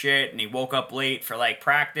this other shit, and he woke up late for like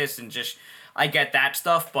practice and just I get that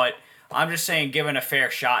stuff, but I'm just saying, given a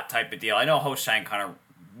fair shot type of deal. I know Ho-Sang kind of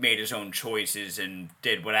made his own choices and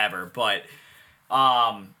did whatever, but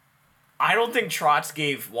I don't think Trotz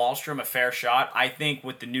gave Wahlstrom a fair shot. I think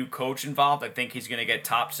with the new coach involved, I think he's going to get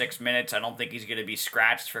top 6 minutes. I don't think he's going to be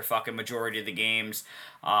scratched for fucking majority of the games.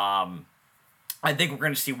 I think we're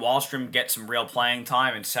going to see Wahlstrom get some real playing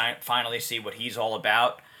time and finally see what he's all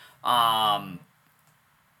about.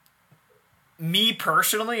 Me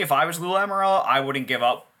personally, if I was Lou Lamoriello, I wouldn't give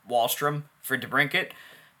up Wahlstrom for DeBrincat.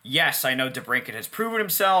 Yes, I know DeBrincat has proven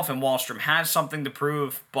himself and Wahlstrom has something to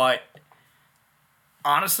prove, but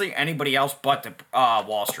honestly, anybody else but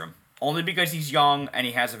Wahlstrom. Only because he's young and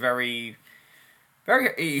he has a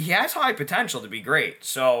he has high potential to be great.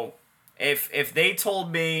 So if they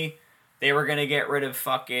told me they were gonna get rid of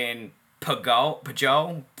fucking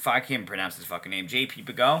Pajot, if I can't pronounce his fucking name, JP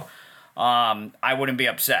Pajot, I wouldn't be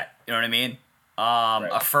upset. You know what I mean? Right.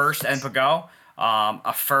 A first and Pajot.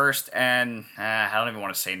 A first and I don't even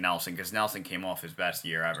want to say Nelson because Nelson came off his best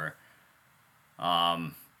year ever.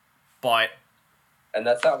 But. And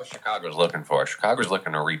that's not what Chicago's looking for. Chicago's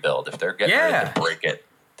looking to rebuild. If they're getting ready to break it,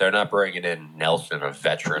 they're not bringing in Nelson, a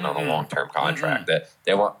veteran, on a long-term contract.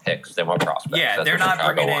 They want picks. They want prospects. Yeah, that's they're not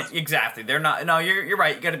Chicago bringing wants. in exactly. They're not. No, you're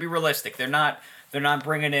right. You got to be realistic. They're not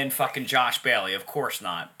bringing in fucking Josh Bailey. Of course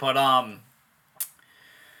not. But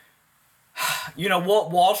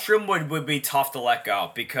Wahlstrom would be tough to let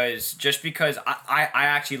go because I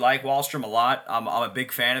actually like Wahlstrom a lot. I'm a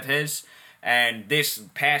big fan of his. And this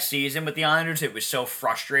past season with the Islanders, it was so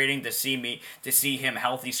frustrating to see him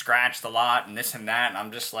healthy scratched a lot and this and that. And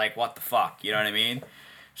I'm just like, what the fuck? You know what I mean?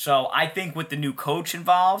 So I think with the new coach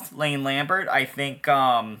involved, Lane Lambert, I think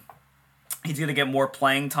he's going to get more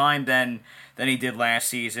playing time than he did last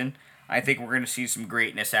season. I think we're going to see some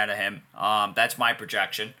greatness out of him. That's my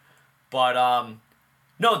projection. But,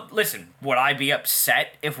 no, listen, would I be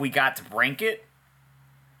upset if we got to DeBrincat?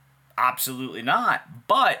 Absolutely not.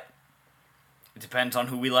 But it depends on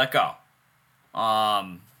who we let go.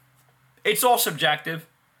 It's all subjective.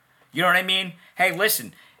 You know what I mean? Hey,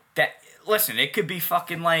 listen, it could be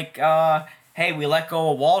fucking like, hey, we let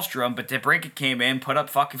go of Wahlstrom, but DeBrincat came in, put up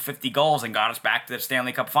fucking 50 goals, and got us back to the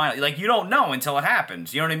Stanley Cup final. Like, you don't know until it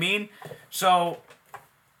happens. You know what I mean? So,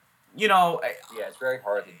 yeah, it's very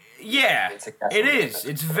hard to. Yeah, it is.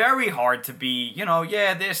 It's very hard to be,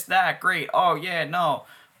 this, that, great. Oh, yeah, no.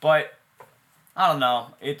 But, I don't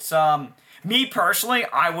know. It's, me personally,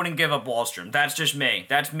 I wouldn't give up Wahlstrom. That's just me.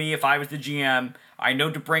 That's me if I was the GM. I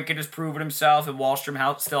know DeBrincat has proven himself, and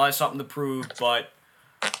Wahlstrom still has something to prove, but,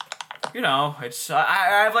 it's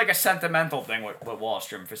I have like a sentimental thing with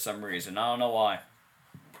Wahlstrom for some reason. I don't know why.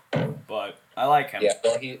 But I like him. Yeah,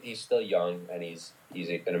 well, he's still young, and he's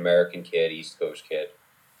an American kid, East Coast kid.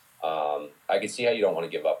 I can see how you don't want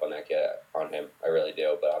to give up on that kid, on him. I really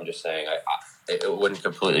do, but I'm just saying, it wouldn't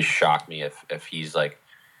completely shock me if he's like,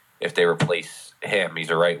 if they replace him, he's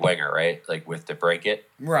a right winger, right? Like with DeBrincat,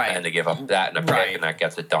 right? And they give up that and a pick, and that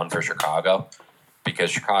gets it done for Chicago,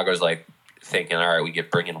 because Chicago's like thinking, all right, we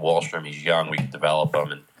get bring in Wahlstrom, he's young, we can develop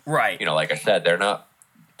him, and like I said, they're not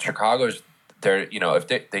Chicago's. They're if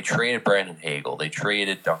they traded Brandon Hagel, they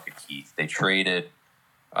traded Duncan Keith, they traded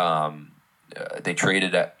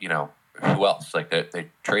who else? Like they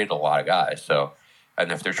traded a lot of guys. So,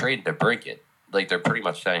 and if they're trading DeBrincat, like they're pretty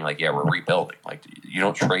much saying like, yeah, we're rebuilding. Like you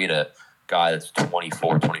don't trade a guy that's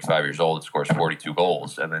 24, 25 years old that scores 42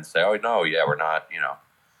 goals and then say, oh no, yeah, we're not.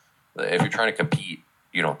 If you're trying to compete,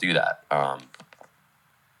 you don't do that.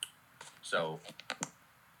 So,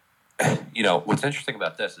 what's interesting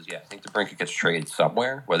about this is, I think DeBrincat gets traded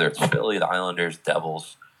somewhere, whether it's Philly, the Islanders,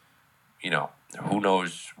 Devils, who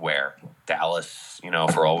knows where, Dallas,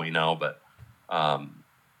 for all we know, but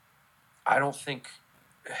I don't think.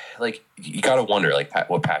 Like, you got to wonder, like,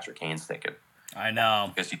 what Patrick Kane's thinking. I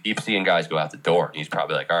know. Because you keep seeing guys go out the door, and he's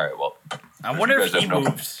probably like, all right, well. I wonder if he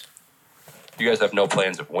moves. If you guys have no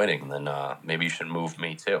plans of winning, then maybe you should move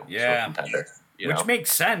me, too. Yeah. Which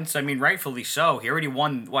makes sense. I mean, rightfully so. He already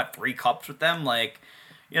won, 3 cups with them? Like,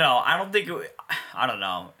 I don't think I don't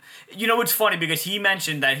know. It's funny because he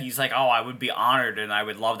mentioned that he's like, oh, I would be honored and I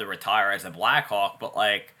would love to retire as a Blackhawk, but,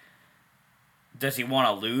 like, does he want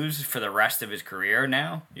to lose for the rest of his career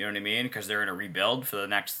now? You know what I mean? Because they're in a rebuild for the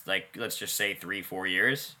next, like, let's just say 3-4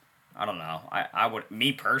 years. I don't know. I would,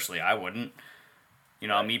 me personally, I wouldn't. you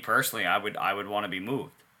know, me personally, I would want to be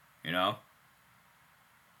moved. You know.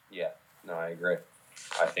 Yeah. No, I agree.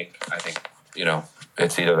 I think you know,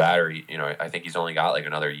 it's either that or you know, I think he's only got like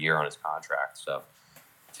another year on his contract, so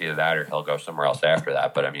it's either that or he'll go somewhere else after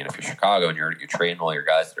that. But I mean, if you're Chicago and you're trading all your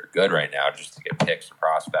guys that are good right now just to get picks and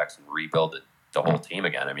prospects and rebuild the whole team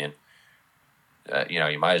again, I mean, you know,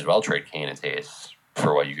 you might as well trade Kane and Taves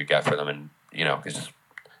for what you could get for them, and you know, because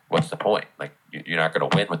what's the point? Like, you're not going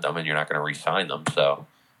to win with them, and you're not going to re-sign them. So,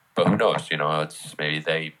 but who knows? You know, it's maybe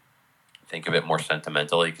they think of it more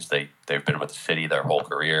sentimentally because they've been with the city their whole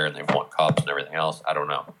career and they've won cups and everything else. I don't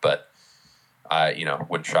know, but you know,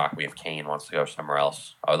 wouldn't shock me if Kane wants to go somewhere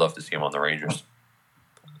else. I would love to see him on the Rangers.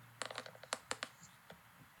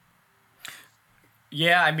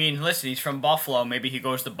 Yeah, I mean, listen, he's from Buffalo. Maybe he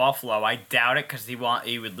goes to Buffalo. I doubt it because he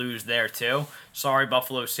would lose there too. Sorry,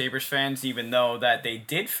 Buffalo Sabres fans, even though that they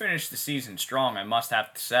did finish the season strong, I must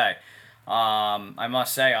have to say. I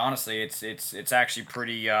must say, honestly, it's actually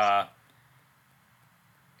pretty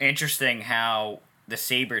interesting how the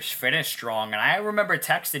Sabres finished strong. And I remember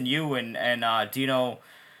texting you and Dino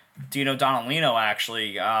Donalino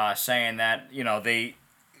actually saying that, you know, they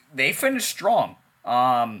finished strong.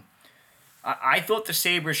 I thought the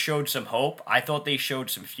Sabres showed some hope. I thought they showed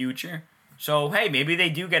some future. So, hey, maybe they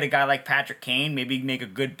do get a guy like Patrick Kane, maybe make a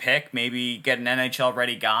good pick, maybe get an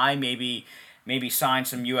NHL-ready guy, maybe sign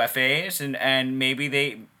some UFAs, and maybe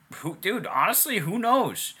they... honestly, who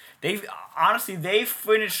knows? They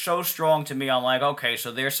finished so strong to me. I'm like, okay,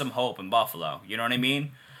 so there's some hope in Buffalo. You know what I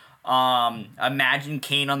mean? Imagine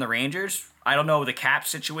Kane on the Rangers. I don't know the cap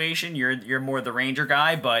situation. You're more the Ranger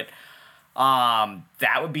guy, but...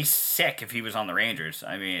 that would be sick if he was on the Rangers.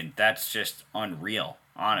 I mean, that's just unreal,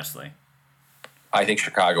 honestly. I think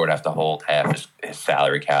Chicago would have to hold half his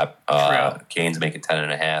salary cap. Kane's making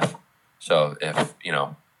 10.5. So if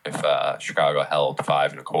Chicago held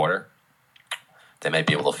 5.25, they might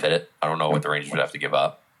be able to fit it. I don't know what the Rangers would have to give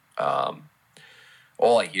up.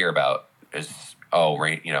 All I hear about is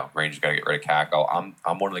Rangers got to get rid of Kako.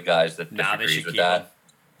 I'm one of the guys that disagrees with that.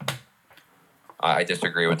 I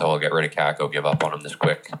disagree with the whole get rid of Kako, give up on him this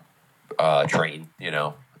quick train. You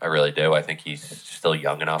know, I really do. I think he's still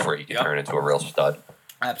young enough where he can turn into a real stud.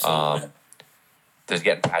 Absolutely. Does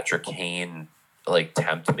getting Patrick Kane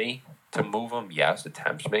tempt me to move him? Yes, it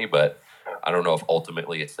tempts me, but I don't know if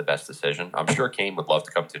ultimately it's the best decision. I'm sure Kane would love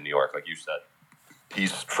to come to New York, like you said.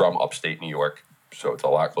 He's from upstate New York, so it's a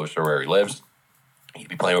lot closer to where he lives. He'd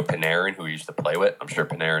be playing with Panarin, who he used to play with. I'm sure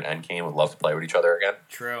Panarin and Kane would love to play with each other again.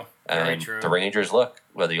 True. Very true. The Rangers, look,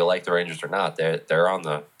 whether you like the Rangers or not, they're on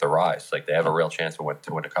the rise. Like, they have a real chance to win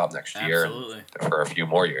a cup next year. Absolutely. And for a few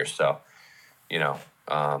more years. So, you know,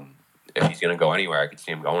 if he's going to go anywhere, I could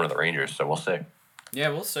see him going to the Rangers. So we'll see. Yeah,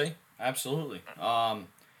 we'll see. Absolutely.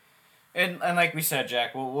 And like we said,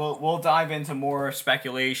 Jack, we'll dive into more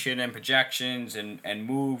speculation and projections and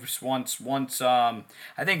moves once I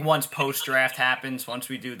think once post draft happens, once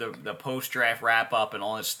we do the post draft wrap up and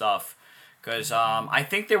all this stuff, because I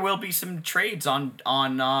think there will be some trades on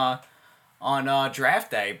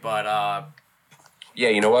draft day, but yeah,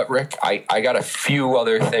 you know what, Rick, I got a few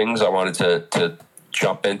other things I wanted to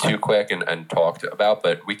jump into quick and talk about,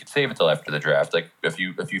 but we could save it till after the draft. Like, if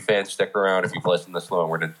you fans stick around, if you've listened this long,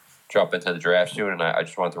 we're gonna jump into the draft soon, and I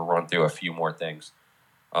just wanted to run through a few more things.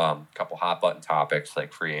 A couple hot button topics,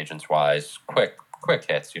 like free agents wise, quick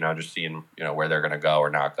hits, just seeing, where they're going to go or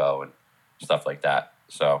not go and stuff like that.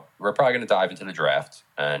 So we're probably going to dive into the draft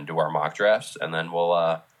and do our mock drafts, and then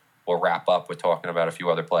we'll wrap up with talking about a few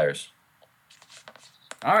other players.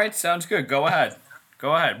 All right, sounds good. Go ahead.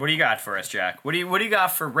 What do you got for us, Jack? What do you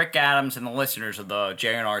got for Rick Adams and the listeners of the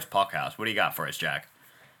JNR's Puck House? What do you got for us, Jack?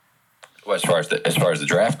 Well, as far as the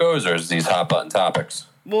draft goes, or is these hot button topics?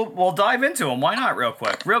 We'll dive into them. Why not? Real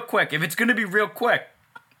quick. If it's going to be real quick,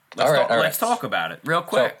 let's talk about it real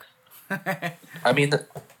quick. So, I mean,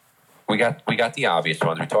 we got the obvious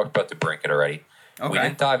ones. We talked about the Brinket already. Okay. We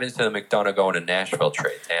didn't dive into the McDonough going to Nashville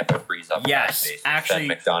trade. Tampa frees up. Yes, actually,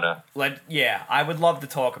 McDonough. I would love to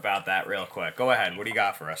talk about that real quick. Go ahead. What do you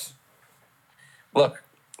got for us? Look,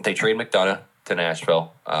 they trade McDonough to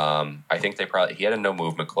Nashville. I think he had a no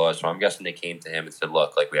movement clause, so I'm guessing they came to him and said,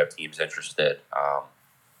 look, we have teams interested.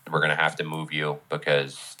 We're going to have to move you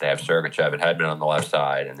because they have Sergachev and Hedman on the left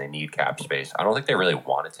side and they need cap space. I don't think they really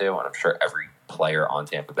wanted to, and I'm sure every player on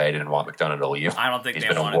Tampa Bay didn't want McDonough to leave. I don't think he's they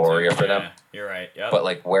been a warrior for them. You're right. Yep.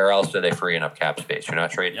 But where else are they freeing up cap space? You're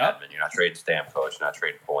not trading Hedman. You're not trading Stamkos. You're not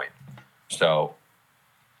trading Point. So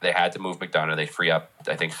they had to move McDonough. They free up,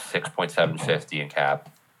 I think, $6.750 in cap.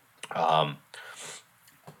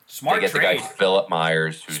 Smart they get trade. The guy Philip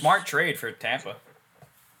Myers. Smart trade for Tampa.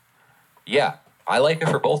 Yeah, I like it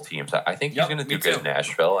for both teams. I think he's going to do good in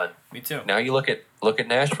Nashville. And me too. Now you look at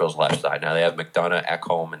Nashville's left side. Now they have McDonough,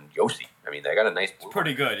 Ekholm, and Yossi. I mean, they got a nice. It's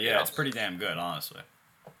pretty good. Yeah, it's pretty damn good, honestly.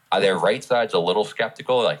 Their right side's a little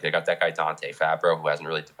skeptical. Like they got that guy Dante Fabro who hasn't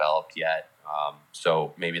really developed yet.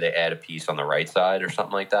 So maybe they add a piece on the right side or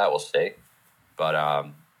something like that. We'll see.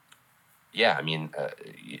 But yeah, I mean,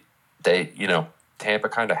 Tampa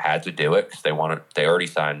kind of had to do it because they already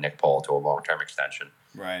signed Nick Paul to a long-term extension.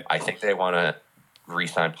 Right. I think they want to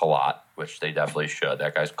re-sign Palat, which they definitely should.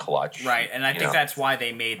 That guy's clutch. Right, and I think that's why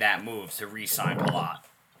they made that move to re-sign Palat.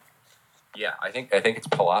 Yeah, I think it's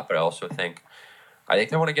Palat, but I also think they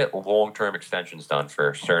want to get long-term extensions done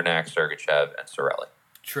for Cernak, Sergachev, and Cirelli.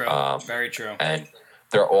 True. Very true. And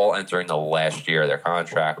they're all entering the last year of their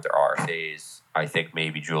contract, their RFAs. I think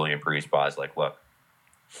maybe Julian Priestbaugh is like, look,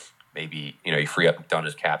 maybe you free up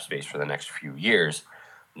McDonough's cap space for the next few years.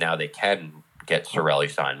 Now they can get Cirelli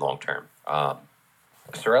signed long-term.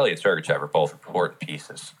 Cirelli and Sergachev are both important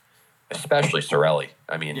pieces, especially Cirelli.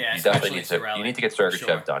 I mean, you definitely need to get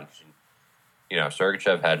Sergachev done.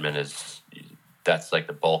 Sergachev Hedman that's like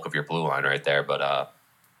the bulk of your blue line right there, but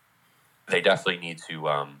they definitely need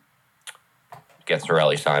to get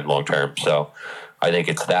Cirelli signed long term. So I think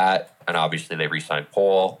it's that, and obviously they re-signed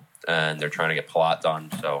Paul, and they're trying to get Palat done.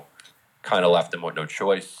 So kind of left them with no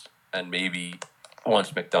choice. And maybe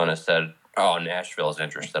once McDonough said, "Oh, Nashville's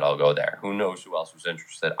interested, I'll go there." Who knows who else was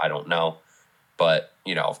interested? I don't know. But,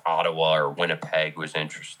 if Ottawa or Winnipeg was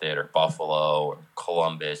interested, or Buffalo or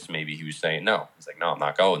Columbus, maybe he was saying no. He's like, no, I'm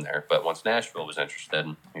not going there. But once Nashville was interested,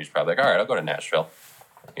 he was probably like, all right, I'll go to Nashville.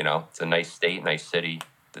 It's a nice state, nice city.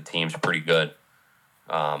 The team's pretty good.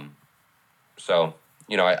 So,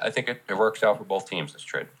 I think it works out for both teams, this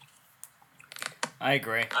trade. I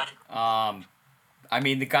agree. I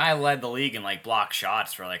mean, the guy led the league in, block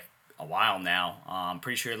shots for, a while now. I'm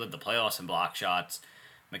pretty sure he led the playoffs in block shots,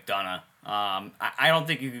 McDonough. I don't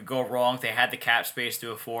think you could go wrong if they had the cap space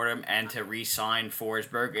to afford him and to re-sign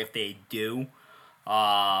Forsberg if they do.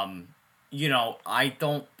 I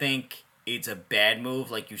don't think it's a bad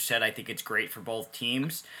move. Like you said, I think it's great for both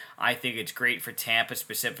teams. I think it's great for Tampa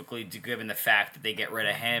specifically, given the fact that they get rid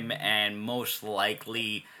of him and most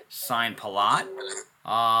likely sign Palat.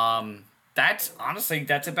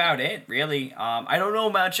 That's about it, really. I don't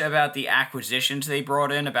know much about the acquisitions they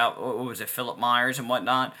brought in, about, what was it, Philip Myers and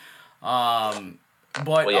whatnot.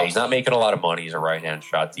 But he's not making a lot of money. He's a right-hand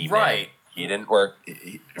shot D-man. Right. He didn't work.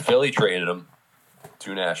 Philly traded him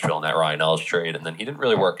to Nashville in that Ryan Ellis trade, and then he didn't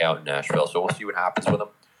really work out in Nashville. So we'll see what happens with him.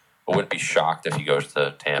 I wouldn't be shocked if he goes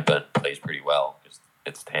to Tampa and plays pretty well, because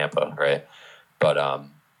it's Tampa, right? But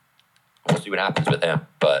we'll see what happens with him.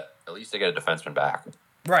 But at least they get a defenseman back.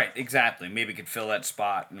 Right, exactly. Maybe could fill that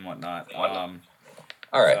spot and whatnot. All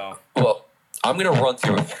right. Well, I'm going to run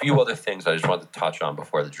through a few other things I just wanted to touch on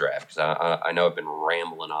before the draft, because I know I've been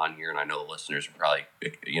rambling on here, and I know the listeners are probably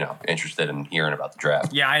interested in hearing about the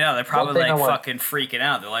draft. Yeah, I know. They're probably fucking freaking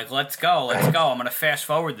out. They're like, let's go. I'm going to fast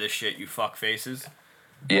forward this shit, you fuck faces.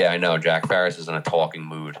 Yeah, I know. Jack Farris is in a talking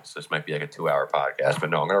mood, so this might be like a 2-hour podcast.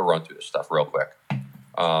 But no, I'm going to run through this stuff real quick.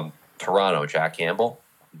 Toronto, Jack Campbell,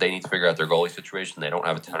 they need to figure out their goalie situation. They don't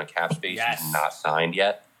have a ton of cap space. Yes. He's not signed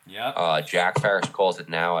yet. Yeah. Jack Farris calls it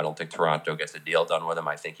now. I don't think Toronto gets a deal done with him.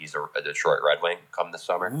 I think he's a Detroit Red Wing come this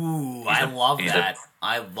summer. Ooh, I love that.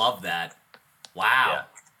 I love that. Wow. Yeah.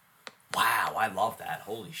 Wow, I love that.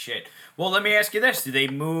 Holy shit. Well, let me ask you this. Do they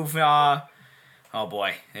move... oh,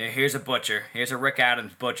 boy. Here's a butcher. Here's a Rick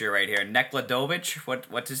Adams butcher right here. Nekladovich?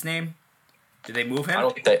 What's his name? Did they move him? I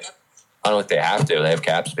don't think they have to. They have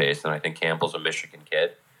cap space, and I think Campbell's a Michigan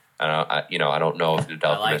kid. I don't know if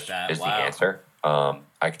Nedeljkovic is the answer.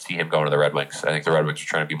 I could see him going to the Red Wings. I think the Red Wings are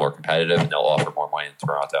trying to be more competitive, and they'll offer more money in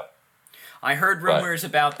Toronto. I heard rumors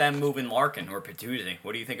about them moving Larkin or Patuzzi.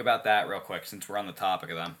 What do you think about that, real quick, since we're on the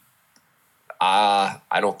topic of them?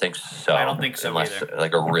 I don't think so. I don't think so unless, either.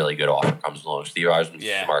 Like, a really good offer comes along. Steve Eisman's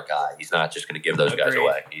a smart guy. He's not just going to give those guys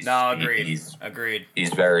away. Agreed. Agreed.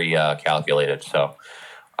 He's very calculated. So,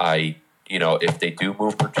 if they do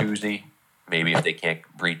move Bertuzzi, maybe if they can't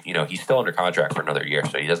he's still under contract for another year,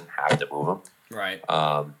 so he doesn't have to move him. Right.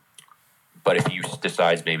 But if he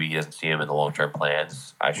decides maybe he doesn't see him in the long-term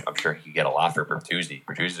plans, I'm sure he could get a lot for Bertuzzi.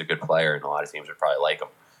 Bertuzzi's a good player, and a lot of teams would probably like him.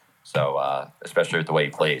 So, especially with the way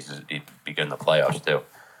he plays, he'd be good in the playoffs too.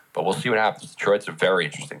 But we'll see what happens. Detroit's a very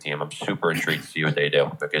interesting team. I'm super intrigued to see what they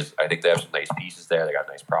do, because I think they have some nice pieces there. They got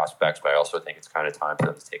nice prospects, but I also think it's kind of time for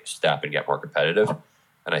them to take a step and get more competitive.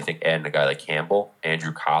 And I think adding a guy like Campbell,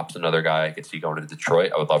 Andrew Kopp's another guy I could see going to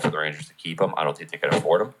Detroit. I would love for the Rangers to keep him. I don't think they can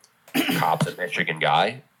afford him. Kopp's a Michigan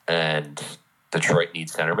guy, and Detroit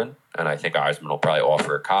needs centerman, and I think Eisman will probably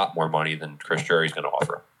offer a cop more money than Chris Drury's going to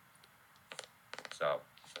offer. So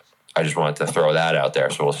I just wanted to throw that out there,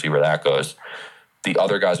 so we'll see where that goes. The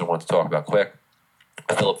other guys I want to talk about quick,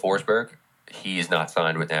 Philip Forsberg. He's not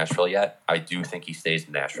signed with Nashville yet. I do think he stays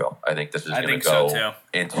in Nashville. I think this is going to go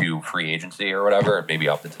into free agency or whatever, maybe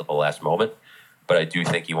up until the last moment. But I do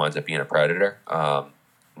think he winds up being a Predator.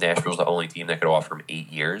 Nashville's the only team that could offer him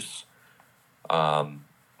 8 years.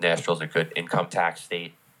 Nashville's a good income tax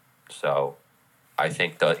state, so I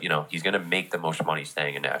think that he's going to make the most money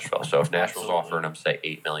staying in Nashville. So if Nashville's offering him say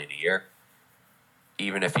 $8 million a year,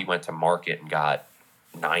 even if he went to market and got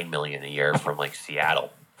 $9 million a year from like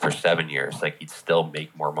Seattle for 7 years, like he'd still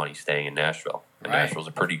make more money staying in Nashville. And Nashville's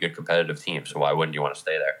a pretty good competitive team, so why wouldn't you want to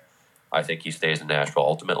stay there? I think he stays in Nashville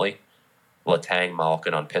ultimately. Letang,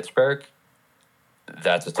 Malkin on Pittsburgh,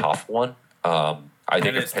 that's a tough one. I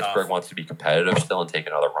think if Pittsburgh wants to be competitive still and take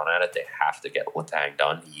another run at it, they have to get Letang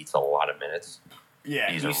done. He eats a lot of minutes.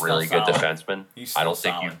 Yeah, he's a really good defenseman. I don't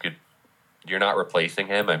think you could. You're not replacing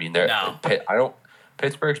him. I mean,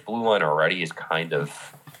 Pittsburgh's blue line already is kind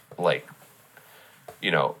of like,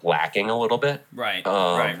 lacking a little bit. Right.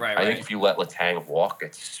 I think if you let Letang walk,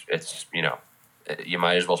 it's you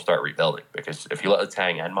might as well start rebuilding, because if you let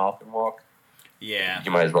Letang and Malkin walk, you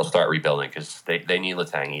might as well start rebuilding, because they need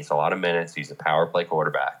Letang. He eats a lot of minutes. He's a power play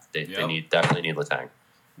quarterback. They definitely need Letang.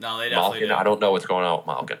 No, they definitely Malkin, do. I don't know what's going on with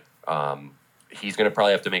Malkin. He's going to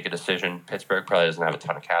probably have to make a decision. Pittsburgh probably doesn't have a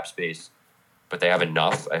ton of cap space, but they have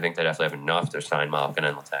enough. I think they definitely have enough to sign Malkin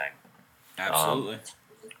and Letang. Absolutely.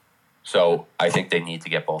 So I think they need to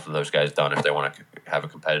get both of those guys done if they want to have a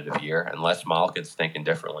competitive year. Unless Malkin's thinking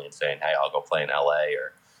differently and saying, "Hey, I'll go play in LA,"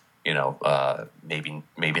 or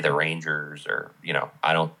maybe the Rangers, or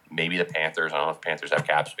maybe the Panthers. I don't know if Panthers have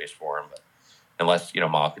cap space for him, but unless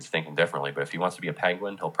Malkin's thinking differently. But if he wants to be a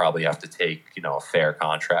Penguin, he'll probably have to take a fair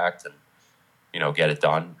contract and get it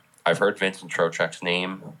done. I've heard Vincent Trocheck's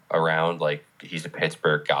name around, like he's a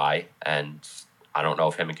Pittsburgh guy, and I don't know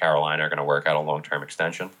if him and Carolina are going to work out a long-term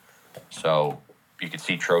extension. So you could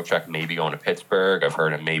see Trocheck maybe going to Pittsburgh. I've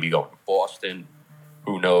heard him maybe going to Boston.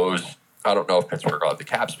 Who knows? I don't know if Pittsburgh will have the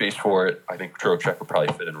cap space for it. I think Trocheck would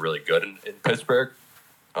probably fit in really good in Pittsburgh.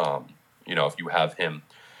 If you have him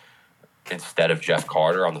instead of Jeff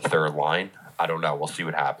Carter on the third line, I don't know. We'll see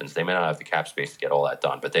what happens. They may not have the cap space to get all that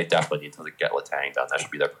done, but they definitely need to get Letang done. That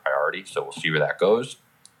should be their priority, so we'll see where that goes.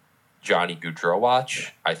 Johnny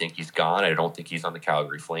Gaudreau, I think he's gone. I don't think he's on the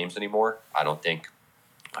Calgary Flames anymore. I think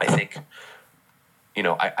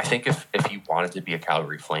if he wanted to be a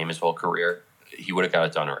Calgary Flame his whole career, he would have got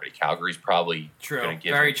it done already. Calgary's probably going to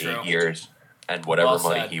give him 8 years and whatever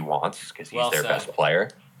money he wants, because he's their best player.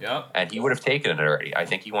 Yep. And he would have taken it already. I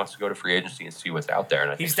think he wants to go to free agency and see what's out there.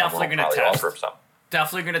 And he's definitely going to test.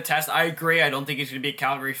 Definitely going to test. I agree. I don't think he's going to be a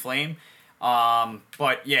Calgary Flame.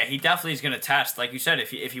 But yeah, he definitely is going to test. Like you said, if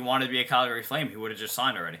he wanted to be a Calgary Flame, he would have just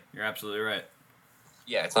signed already. You're absolutely right.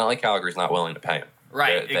 Yeah, it's not like Calgary's not willing to pay him.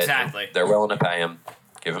 Right, exactly. They're willing to pay him,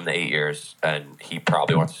 give him the 8 years, and he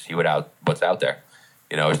probably wants to see what's out there.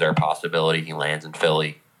 Is there a possibility he lands in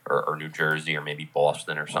Philly or New Jersey or maybe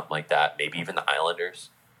Boston or something like that? Maybe even the Islanders.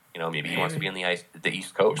 Maybe he wants to be in the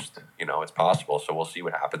East Coast. It's possible. So we'll see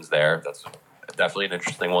what happens there. That's definitely an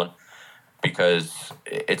interesting one, because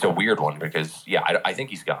it's a weird one. Because I think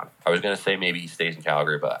he's gone. I was going to say maybe he stays in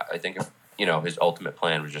Calgary, but I think if his ultimate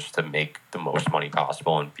plan was just to make the most money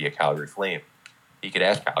possible and be a Calgary Flame, he could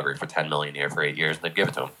ask Calgary for $10 million a year for 8 years, and they'd give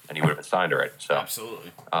it to him, and he would have been signed already. So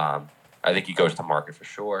absolutely. I think he goes to market for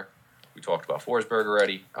sure. We talked about Forsberg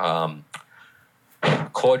already.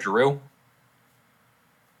 Claude Giroux.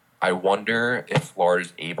 I wonder if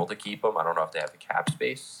Florida's able to keep him. I don't know if they have the cap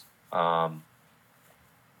space.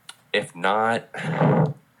 If not,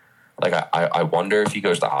 I wonder if he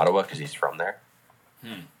goes to Ottawa, because he's from there.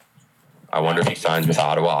 I wonder if he signs with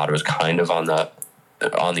Ottawa. Ottawa's kind of on the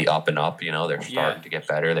up and up. They're starting to get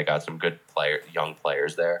better. They got some good young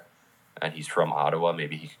players there, and he's from Ottawa.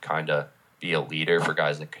 Maybe he could kind of be a leader for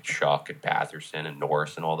guys like Kachuk and Batherson and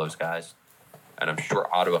Norris and all those guys. And I'm sure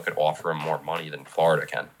Ottawa could offer him more money than Florida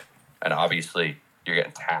can. And obviously, you're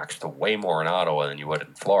getting taxed way more in Ottawa than you would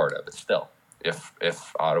in Florida. But still, if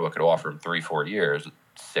Ottawa could offer him 3-4 years,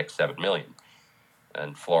 $6-7 million,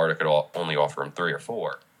 and Florida could only offer him 3 or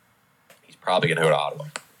 4, he's probably going to go to Ottawa.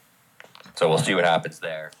 So we'll see what happens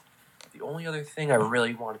there. The only other thing I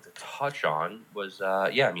really wanted to touch on was,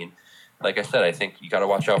 like I said, I think you got to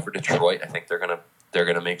watch out for Detroit. I think they're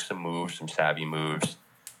gonna make some moves, some savvy moves.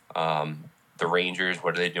 The Rangers,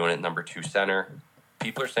 what are they doing at number 2 center?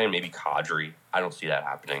 People are saying maybe Kadri. I don't see that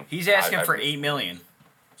happening. He's asking for $8 million.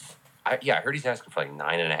 I heard he's asking for like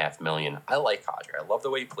 $9.5 million. I like Kadri. I love the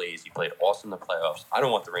way he plays. He played awesome in the playoffs. I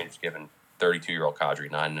don't want the Rangers giving 32-year-old Kadri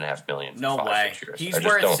 $9.5 million. No way. He's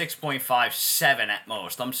worth 6.57 at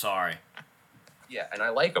most. I'm sorry. Yeah, and I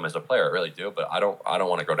like him as a player, I really do. But I don't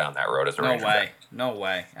want to go down that road as a Ranger. No way. No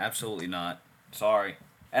way. Absolutely not. Sorry.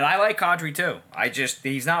 And I like Kadri too.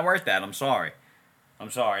 He's not worth that. I'm sorry.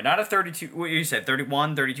 Not a 32. What you said?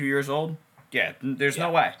 31, 32 years old. Yeah. There's no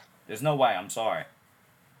way. There's no way. I'm sorry.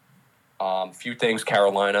 Few things,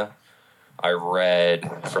 Carolina. I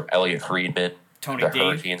read from Elliot Friedman. Tony the D.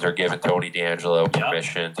 Hurricanes are giving Tony D'Angelo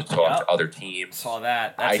permission to talk to other teams. Saw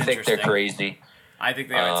that. That's I think they're crazy. I think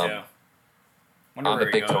they are too. I'm a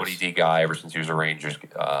big Tony D guy ever since he was a Rangers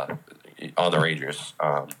on the Rangers.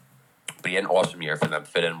 But he had an awesome year for them,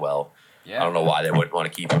 fit in well. Yeah. I don't know why they wouldn't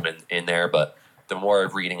want to keep him in there, but the more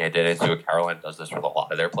reading I did into it, Carolina does this with a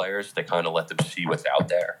lot of their players. They kind of let them see what's out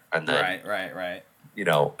there, and then right. You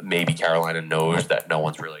know, maybe Carolina knows that no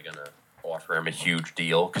one's really going to offer him a huge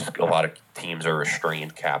deal because a lot of teams are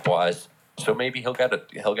restrained cap wise. So maybe he'll get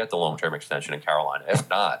the long term extension in Carolina. If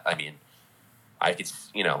not, I mean, I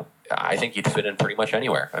think he'd fit in pretty much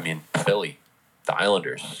anywhere. I mean, Philly, the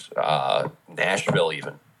Islanders, Nashville,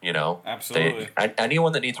 even. You know, absolutely.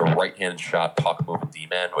 Anyone that needs a right-handed shot, puck moving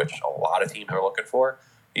D-man, which a lot of teams are looking for,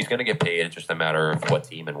 he's going to get paid. It's just a matter of what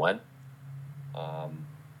team and when.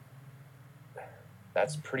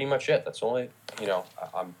 That's pretty much it. That's only,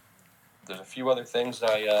 there's a few other things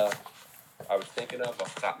I was thinking of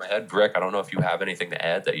off the top of my head. Rick, I don't know if you have anything to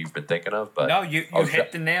add that you've been thinking of, but no, you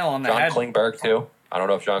hit the nail on the head. John Klingberg too. I don't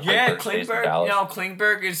know if John Klingberg stays in Dallas. No,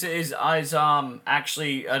 Klingberg is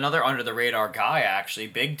actually another under the radar guy. Actually,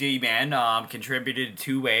 big D man, contributed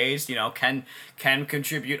 2 ways. You know, can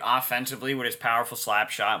contribute offensively with his powerful slap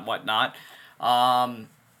shot and whatnot.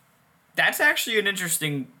 That's actually an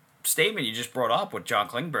interesting statement you just brought up with John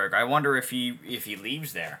Klingberg. I wonder if he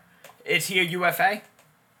leaves there. Is he a UFA?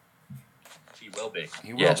 He will be.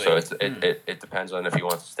 Yeah, so it depends on if he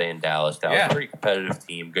wants to stay in Dallas. Dallas is a pretty competitive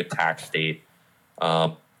team, good tax state.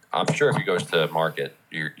 I'm sure if he goes to market,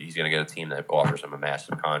 he's going to get a team that offers him a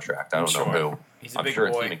massive contract. I don't know who. I'm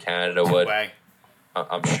sure boy. A team in Canada would.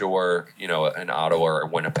 I'm sure, an Ottawa or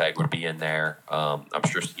Winnipeg would be in there. I'm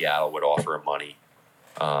sure Seattle would offer him money.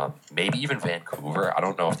 Maybe even Vancouver. I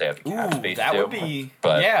don't know if they have the cap space. That would be.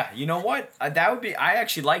 But yeah, you know what? That would be. I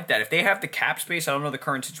actually like that. If they have the cap space, I don't know the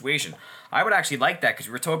current situation. I would actually like that because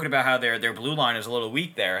we were talking about how their blue line is a little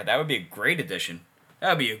weak there. That would be a great addition. That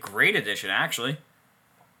would be a great addition, actually.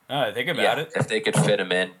 Think about it. If they could fit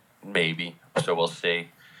him in, maybe. So we'll see.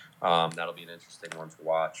 That'll be an interesting one to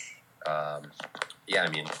watch. I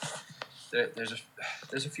mean,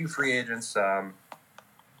 there's a few free agents that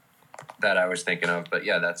I was thinking of, but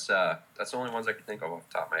yeah, that's the only ones I can think of off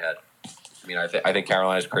the top of my head. I mean, I think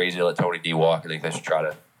Carolina's crazy to let Tony D walk. I think they should try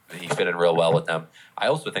to. He fit in real well with them. I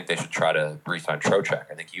also think they should try to re-sign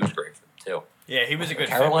Trocheck. I think he was great for them too. Yeah, he was a good.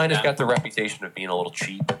 Carolina's got the reputation of being a little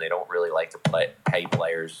cheap, and they don't really like to pay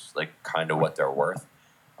players like kind of what they're worth.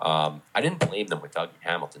 I didn't blame them with Dougie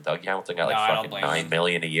Hamilton. Dougie Hamilton got fucking $9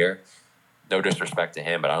 million a year. No disrespect to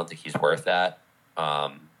him, but I don't think he's worth that.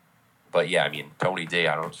 But yeah, I mean, Tony D,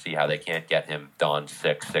 I don't see how they can't get him done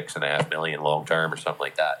 $6.5 million long term or something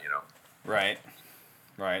like that. Right.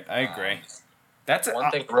 I agree. That's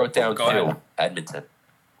one thing I wrote down too. Edmonton.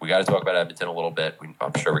 We got to talk about Edmonton a little bit.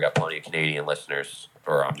 I'm sure we got plenty of Canadian listeners,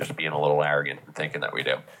 or I'm just being a little arrogant and thinking that we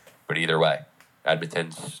do. But either way,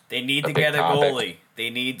 Edmonton's. They need to get a goalie. They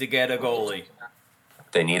need a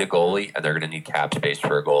goalie, and they're going to need cap space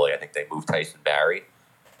for a goalie. I think they moved Tyson Barrie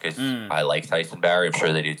because I like Tyson Barrie. I'm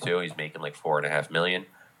sure they do too. He's making like $4.5 million.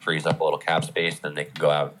 Frees up a little cap space, then they can go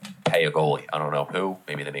out and pay a goalie. I don't know who.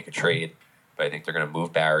 Maybe they make a trade. But I think they're going to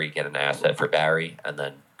move Barrie, get an asset for Barrie, and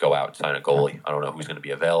then go out and sign a goalie. I don't know who's going to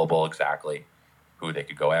be available exactly, who they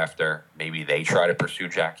could go after. Maybe they try to pursue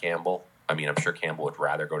Jack Campbell. I mean, I'm sure Campbell would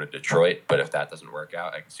rather go to Detroit, but if that doesn't work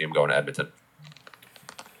out, I can see him going to Edmonton.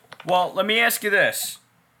 Well, let me ask you this.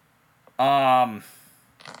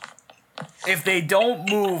 If they don't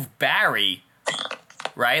move Barrie,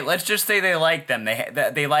 right? Let's just say they like them.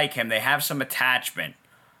 They like him. They have some attachment.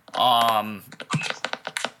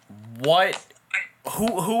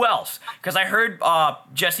 Who else? Because I heard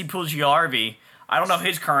Jesse Puljujarvi. I don't know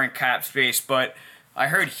his current cap space, but I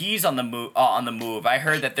heard he's on the move. I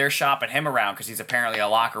heard that they're shopping him around because he's apparently a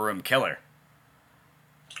locker room killer.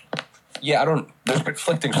 Yeah, there's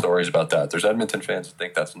conflicting stories about that. There's Edmonton fans that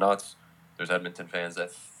think that's nuts. There's Edmonton fans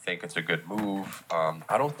that think it's a good move.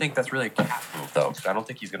 I don't think that's really a cap move, though, because I don't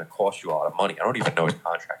think he's going to cost you a lot of money. I don't even know his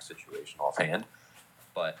contract situation offhand,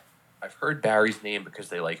 but I've heard Barry's name because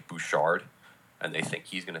they like Bouchard. and they think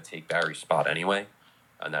he's going to take Barry's spot anyway,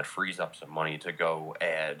 and that frees up some money to go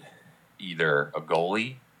add either a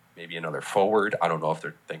goalie, maybe another forward. I don't know if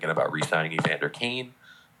they're thinking about re-signing Evander Kane.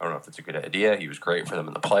 I don't know if it's a good idea. He was great for them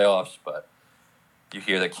in the playoffs, but you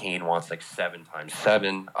hear that Kane wants like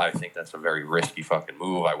 7x7. I think that's a very risky fucking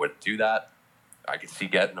move. I wouldn't do that. I could see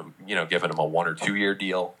getting him, giving him a 1 or 2 year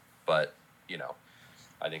deal, but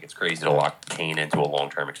I think it's crazy to lock Kane into a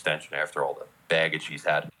long-term extension after all the baggage he's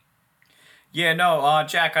had. Yeah, no,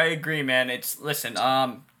 Jack, I agree, man. I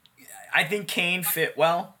think Kane fit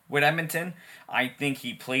well with Edmonton. I think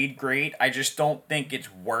he played great. I just don't think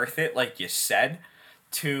it's worth it, like you said,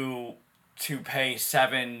 to pay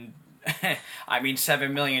 $7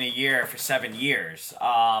 million a year for 7 years.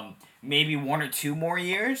 Maybe 1 or 2 more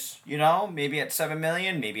years, maybe at $7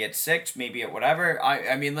 million, maybe at 6, maybe at whatever.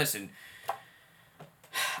 I mean, listen,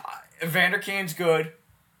 Evander Kane's good.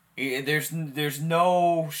 There's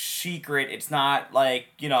no secret. It's not like,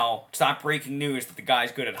 it's not breaking news that the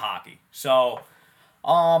guy's good at hockey. So,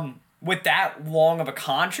 with that long of a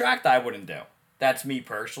contract, I wouldn't do. That's me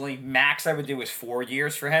personally. Max I would do is 4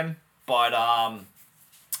 years for him. But, I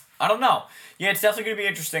don't know. Yeah, it's definitely going to be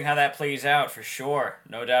interesting how that plays out for sure.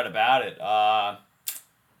 No doubt about it.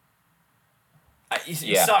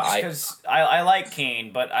 It sucks because I like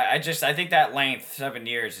Kane, but I think that length, 7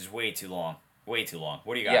 years, is way too long. Way too long.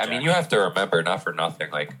 What do you got? Yeah, Jack? I mean, you have to remember, not for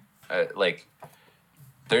nothing, like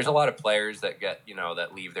there's a lot of players that get,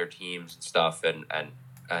 that leave their teams and stuff, and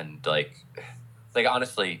like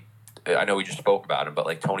honestly, I know we just spoke about him, but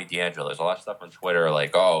like Tony DeAngelo, there's a lot of stuff on Twitter,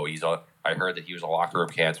 like, oh, I heard that he was a locker room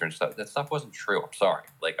cancer and stuff. That stuff wasn't true. I'm sorry.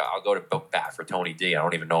 Like, I'll go to bat for Tony D. I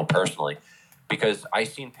don't even know him personally, because I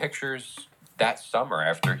seen pictures that summer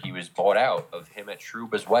after he was bought out of him at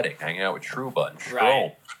Trouba's wedding, hanging out with Trouba and Strome.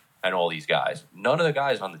 Right. And all these guys. None of the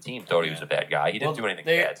guys on the team thought he was a bad guy. He didn't do anything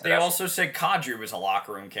bad. They also said Kadri was a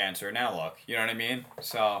locker room cancer. Now look, you know what I mean?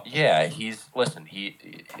 So yeah, the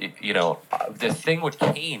thing with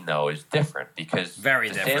Kane though is different because very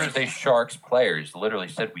different. San Jose Sharks players literally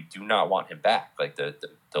said we do not want him back. Like the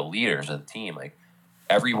leaders of the team, like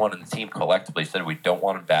everyone in the team collectively said we don't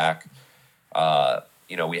want him back.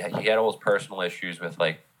 He had all his personal issues with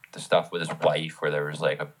like the stuff with his wife where there was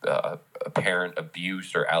like a apparent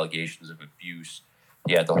abuse or allegations of abuse.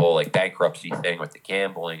 He had the whole like bankruptcy thing with the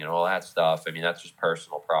gambling and all that stuff. I mean, that's just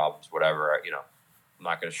personal problems, whatever. I'm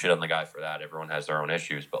not going to shit on the guy for that. Everyone has their own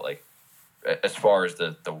issues, but like as far as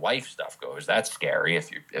the wife stuff goes, that's scary.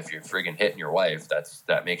 If you're friggin' hitting your wife,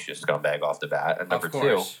 that makes you a scumbag off the bat. And number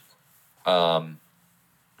two,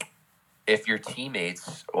 if your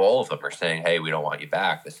teammates, all of them are saying, "Hey, we don't want you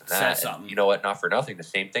back," this and that, and you know what? Not for nothing, the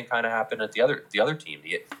same thing kind of happened at the other team.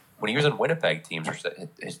 When he was in Winnipeg,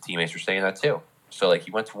 his teammates were saying that too. So like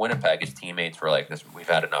he went to Winnipeg, his teammates were like, "This, we've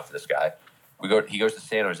had enough of this guy." He goes to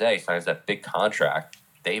San Jose, signs that big contract.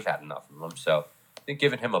 They've had enough of him. So I think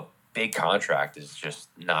giving him a big contract is just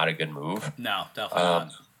not a good move. No,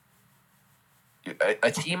 definitely not.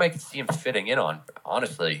 A team I could see him fitting in on,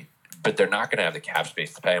 honestly, but they're not going to have the cap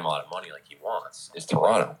space to pay him a lot of money like he wants, is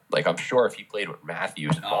Toronto. Like, I'm sure if he played with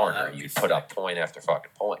Matthews and Marner, he'd put up point after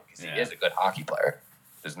fucking point because he is a good hockey player.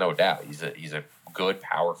 There's no doubt. He's a good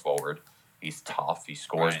power forward. He's tough. He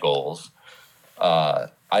scores goals. I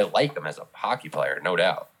like him as a hockey player, no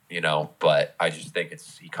doubt. But I just think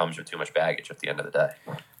he comes with too much baggage at the end of the day.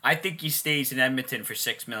 I think he stays in Edmonton for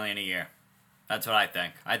 $6 million a year. That's what I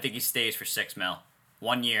think. I think he stays for $6 million.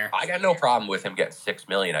 1 year. I got no problem with him getting $6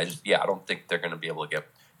 million. I don't think they're going to be able to get.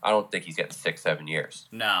 I don't think he's getting 6-7 years.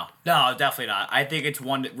 No, definitely not. I think it's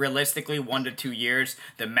realistically 1 to 2 years.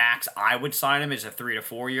 The max I would sign him is a 3 to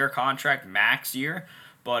 4 year contract, max year.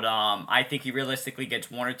 But I think he realistically gets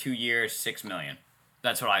 1 or 2 years, $6 million.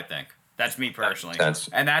 That's what I think. That's me personally,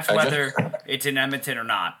 and that's whether it's in Edmonton or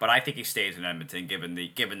not. But I think he stays in Edmonton, given the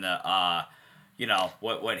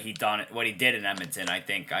what he did in Edmonton. I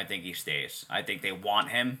think he stays. I think they want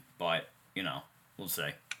him, but we'll see.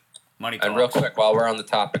 Money talks. And real quick, while we're on the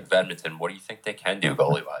topic of Edmonton, what do you think they can do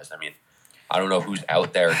goalie wise? I mean, I don't know who's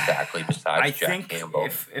out there exactly besides Jack Campbell.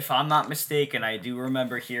 If I'm not mistaken, I do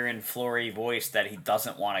remember hearing Fleury voice that he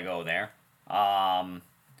doesn't want to go there. If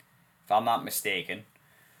I'm not mistaken.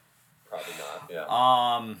 Probably not. Yeah.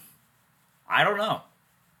 I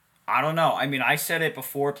don't know. I mean, I said it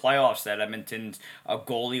before playoffs that Edmonton's a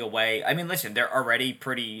goalie away. I mean, listen, they're already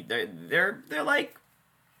pretty. They're like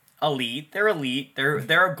elite. They're elite. They're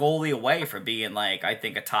a goalie away from being like I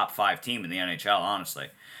think a top 5 team in the NHL. Honestly,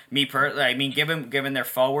 I mean, given their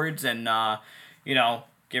forwards and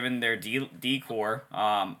given their decor,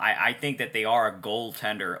 I think that they are a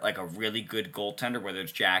goaltender, like a really good goaltender. Whether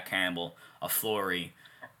it's Jack Campbell, a Fleury,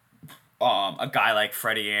 a guy like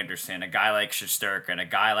Freddie Anderson, a guy like Shesterkin, a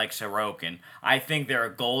guy like Sorokin. I think they're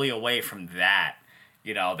a goalie away from that,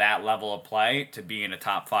 that level of play to be in a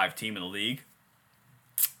top 5 team in the league.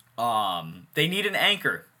 They need an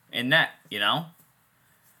anchor in net,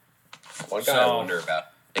 One guy I wonder about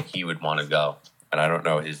if he would want to go, and I don't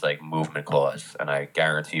know his movement clause, and I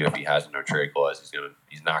guarantee you if he has no trade clause,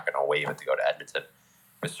 he's not gonna waive it to go to Edmonton.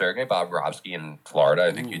 But Sergei Bobrovsky in Florida,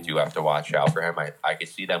 I think you do have to watch out for him. I could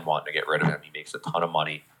see them wanting to get rid of him. He makes a ton of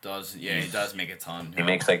money. He does make a ton. He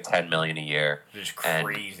makes like $10 million a year. Just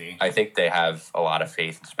crazy. And I think they have a lot of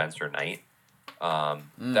faith in Spencer Knight.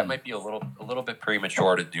 That might be a little bit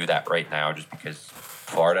premature to do that right now, just because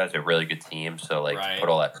Florida has a really good team. So to put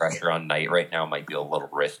all that pressure on Knight right now might be a little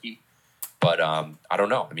risky. But I don't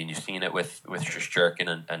know. I mean, you've seen it with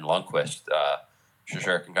Shesterkin and Lundqvist.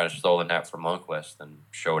 Shesterkin kind of stole the net from Lundqvist and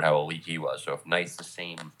showed how elite he was. So if Knight's the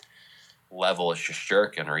same level as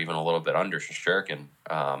Shesterkin or even a little bit under Shesterkin,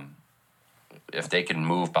 if they can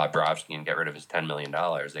move Bobrovsky and get rid of his $10 million,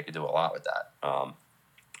 they could do a lot with that.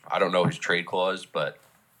 I don't know his trade clause, but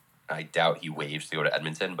I doubt he waives to go to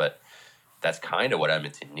Edmonton. But that's kind of what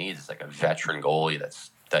Edmonton needs. It's like a veteran goalie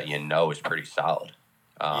that is pretty solid.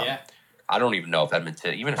 I don't even know if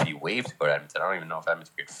Edmonton, even if he waived to go to Edmonton, I don't even know if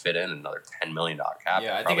Edmonton could fit in another $10 million cap.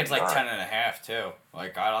 Yeah, I think it's like 10.5 too. I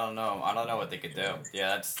don't know. I don't know what they could do. Yeah,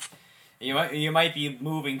 that's you might be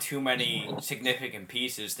moving too many significant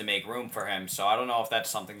pieces to make room for him. So I don't know if that's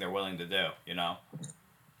something they're willing to do.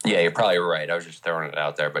 Yeah, you're probably right. I was just throwing it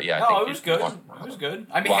out there, but yeah. It was good. It was good.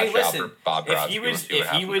 I mean, hey, listen.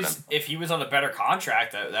 If he was on a better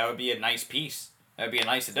contract, that would be a nice piece. That would be a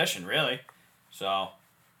nice addition, really. So,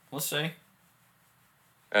 we'll see.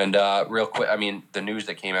 And real quick, I mean, the news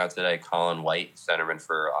that came out today: Colin White, centerman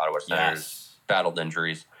for Ottawa Senators, battled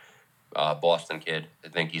injuries. Boston kid. I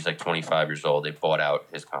think he's like 25 years old. They bought out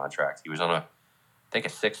his contract. He was on a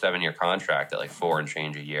 6-7 year contract at like $4 and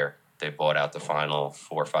change a year. They bought out the final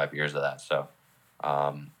 4 or 5 years of that. So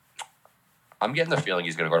I'm getting the feeling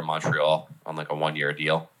he's going to go to Montreal on like a 1-year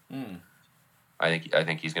deal. I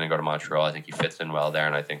think he's going to go to Montreal. I think he fits in well there,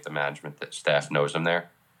 and I think the management staff knows him there.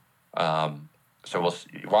 So we'll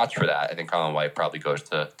watch for that. I think Colin White probably goes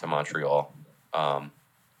to Montreal. I'm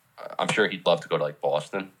sure he'd love to go to like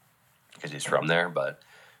Boston because he's from there, but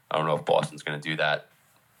I don't know if Boston's going to do that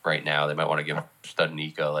right now. They might want to give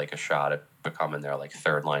Studnicka like a shot at becoming their like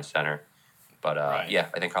third line center. But yeah,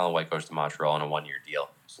 I think Colin White goes to Montreal on a 1-year deal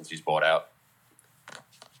since he's bought out.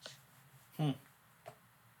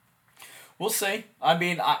 We'll see. I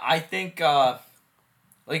mean, I think,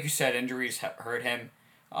 like you said, injuries hurt him.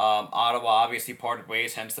 Ottawa obviously parted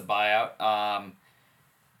ways, hence the buyout.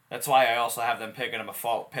 That's why I also have them picking him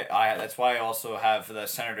that's why I also have the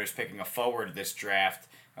Senators picking a forward this draft,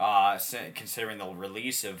 considering the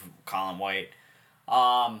release of Colin White.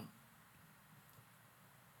 I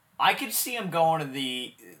could see him going to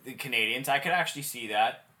the Canadiens. I could actually see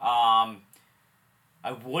that. I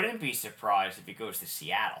wouldn't be surprised if he goes to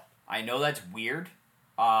Seattle. I know that's weird.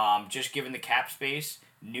 Just given the cap space,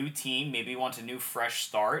 new team, maybe he wants a new fresh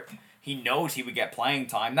start. He knows he would get playing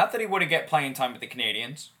time. Not that he wouldn't get playing time with the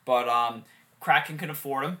Canadiens, but Kraken can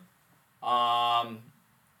afford him. I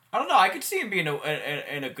don't know. I could see him being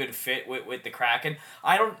in a good fit with the Kraken.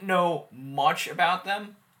 I don't know much about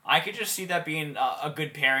them. I could just see that being a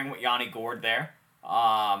good pairing with Yanni Gourde there.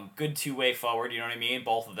 Good two-way forward, you know what I mean?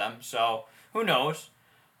 Both of them. So, who knows?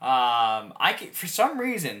 For some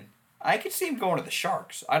reason, I could see him going to the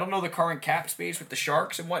Sharks. I don't know the current cap space with the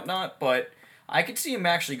Sharks and whatnot, but I could see him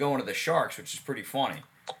actually going to the Sharks, which is pretty funny.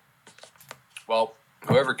 Well,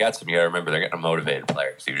 whoever gets him, you got to remember they're getting a motivated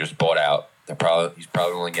player. So he was just bought out. He's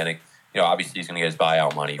probably only getting, obviously he's going to get his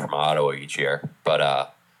buyout money from Ottawa each year,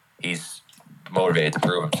 but he's motivated to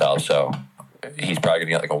prove himself. So he's probably going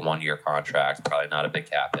to get like a 1-year contract, probably not a big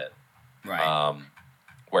cap hit. Right.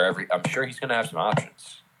 I'm sure he's going to have some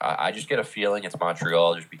options. I just get a feeling it's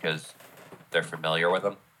Montreal just because they're familiar with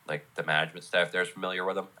him. Like the management staff there is familiar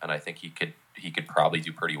with him, and I think he could probably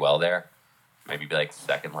do pretty well there. Maybe be like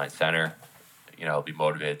second line center. He'll be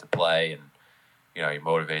motivated to play, and you're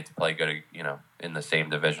motivated to play good. In the same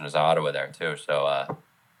division as Ottawa there too. So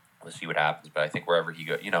let's see what happens. But I think wherever he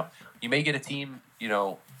goes, you may get a team,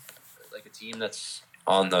 like a team that's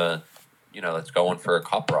on the, that's going for a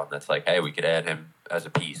cup run. That's like, hey, we could add him as a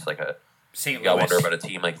piece, like a. St. Louis. I wonder about a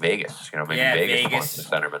team like Vegas. Maybe Vegas wants the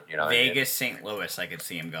centerman. Vegas, St. Louis, I could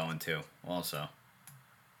see him going to also.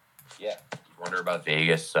 Yeah, wonder about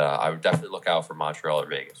Vegas. I would definitely look out for Montreal or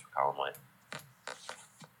Vegas for Colin White.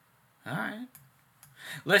 All right.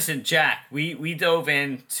 Listen, Jack, we dove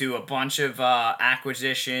into a bunch of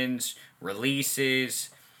acquisitions, releases.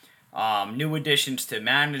 new additions to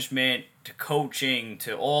management, to coaching,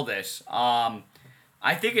 to all this.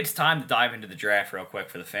 I think it's time to dive into the draft real quick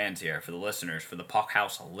for the fans here, for the listeners, for the Puck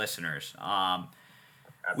House listeners.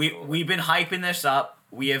 We've been hyping this up.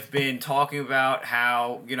 We have been talking about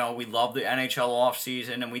how, we love the NHL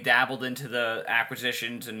offseason, and we dabbled into the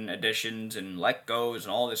acquisitions and additions and let goes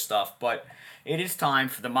and all this stuff. But it is time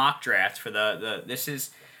for the mock draft. This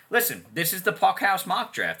is the Puck House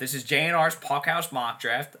mock draft. This is JNR's Puck House mock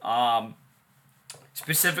draft.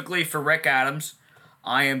 Specifically for Rick Adams,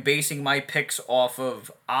 I am basing my picks off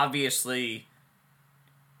of, obviously,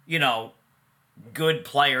 good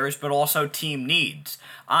players, but also team needs.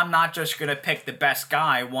 I'm not just going to pick the best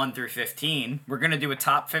guy 1 through 15. We're going to do a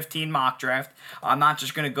top 15 mock draft. I'm not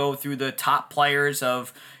just going to go through the top players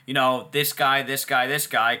of, this guy,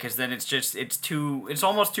 because then it's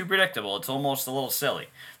almost too predictable. It's almost a little silly.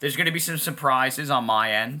 There's going to be some surprises on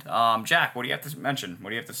my end. Jack, what do you have to mention? What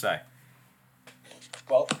do you have to say?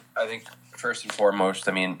 Well, I think first and foremost,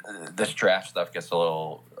 this draft stuff gets a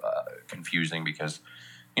little confusing because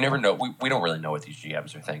you never know. We don't really know what these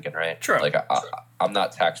GMs are thinking, right? True. Like, I'm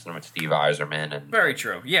not texting them with Steve Yzerman and... Very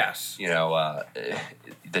true, yes. The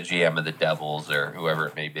GM of the Devils or whoever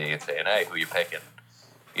it may be and saying, hey, who you picking?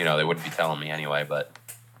 They wouldn't be telling me anyway, but,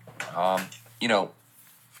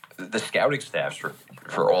 the scouting staffs for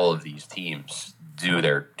all of these teams do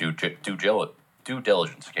their due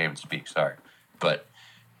diligence. I can't even speak, sorry. But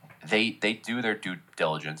they do their due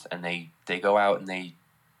diligence, and they go out and they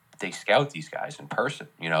scout these guys in person,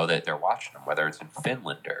 that they're watching them, whether it's in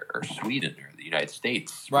Finland or Sweden or the United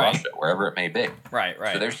States, right. Russia, wherever it may be. Right.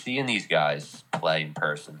 So they're seeing these guys play in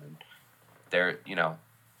person, and they're,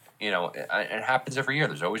 it happens every year.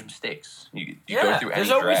 There's always mistakes. You go through any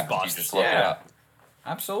draft, busts. You just look it up.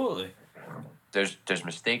 Absolutely. There's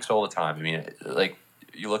mistakes all the time. Like,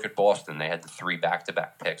 you look at Boston, they had the 3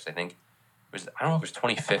 back-to-back picks. I think I don't know if it was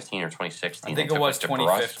 2015 or 2016. I think it was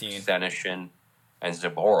 2015. Senyshyn, and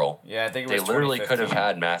Zaboral. Yeah, I think it was 2015. They literally could have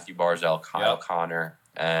had Matthew Barzal, Kyle Connor,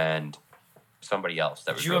 and somebody else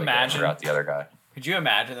that was really good throughout the other guy. Could you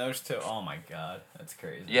imagine those two? Oh, my God. That's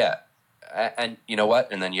crazy. Yeah. And you know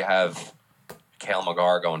what? And then you have Cale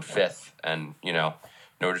Makar going 5th, and, no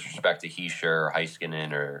disrespect to Hischier or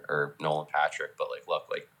Heiskanen or Nolan Patrick, but,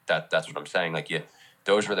 that's what I'm saying.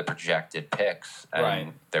 Those were the projected picks,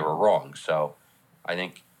 and they were wrong. So I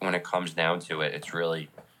think when it comes down to it, it's really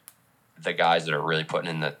the guys that are really putting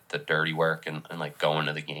in the dirty work and going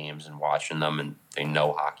to the games and watching them, and they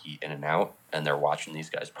know hockey in and out, and they're watching these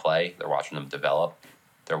guys play. They're watching them develop.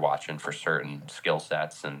 They're watching for certain skill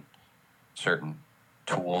sets and certain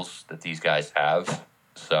tools that these guys have.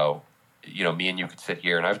 So, me and you could sit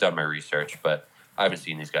here, and I've done my research, but I haven't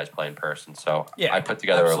seen these guys play in person. So I put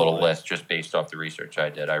together a little list just based off the research I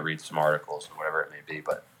did. I read some articles and whatever it may be.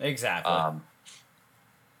 But exactly.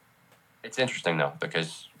 It's interesting, though,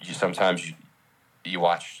 because sometimes you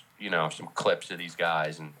watch, some clips of these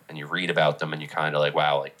guys and you read about them and you kind of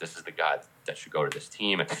wow, this is the guy that should go to this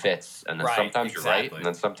team. It fits. And then sometimes you're right. And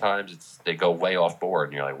then sometimes they go way off board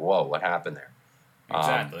and you're like, whoa, what happened there?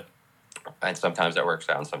 Exactly. And sometimes that works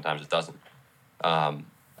out and sometimes it doesn't.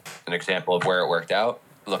 An example of where it worked out,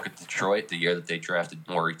 look at Detroit, the year that they drafted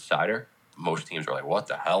Moritz Seider. Most teams were like, what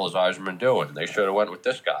the hell is Yzerman doing? They should have went with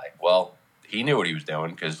this guy. Well, he knew what he was doing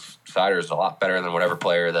because Seider is a lot better than whatever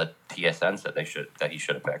player that TSN said he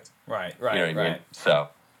should have picked. Right. You know what I mean? So,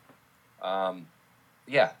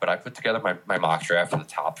 but I put together my mock draft for the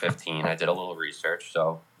top 15. I did a little research,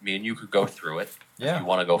 so me and you could go through it. Yeah. If you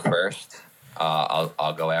want to go first,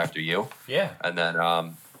 I'll go after you. Yeah. And then,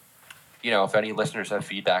 if any listeners have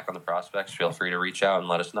feedback on the prospects, feel free to reach out and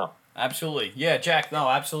let us know. Absolutely. Yeah, Jack, no,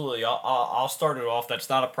 absolutely. I'll start it off. That's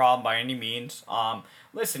not a problem by any means.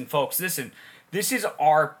 Listen, folks, this is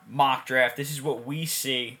our mock draft. This is what we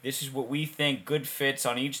see. This is what we think good fits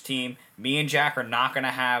on each team. Me and Jack are not going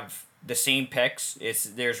to have the same picks.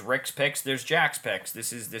 There's Rick's picks, there's Jack's picks.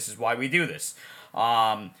 This is why we do this.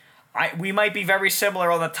 We might be very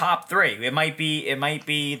similar on the top 3. It might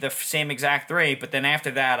be the same exact 3, but then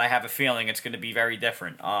after that, I have a feeling it's going to be very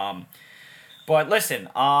different. But listen,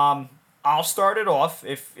 I'll start it off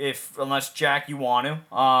if unless Jack you want to.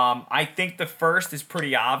 I think the first is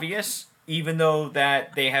pretty obvious, even though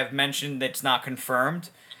that they have mentioned it's not confirmed.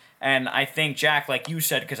 And I think Jack, like you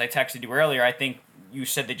said, because I texted you earlier, I think you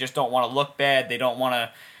said they just don't want to look bad. They don't want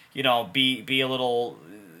to, be a little,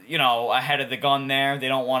 ahead of the gun there. They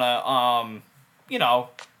don't want to,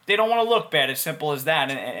 they don't want to look bad. As simple as that.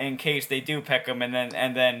 In case they do pick him, and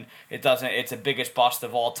then it doesn't. It's the biggest bust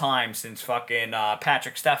of all time since fucking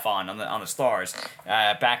Patrick Stefan on the Stars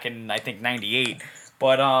back in I think '98.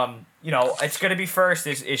 But it's going to be first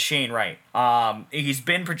is Shane Wright. He's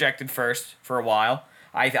been projected first for a while.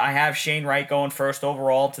 I have Shane Wright going first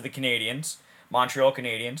overall to the Canadiens, Montreal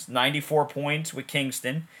Canadiens. 94 points with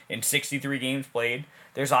Kingston in 63 games played.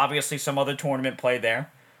 There's obviously some other tournament play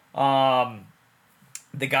there.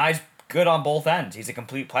 The guy's good on both ends. He's a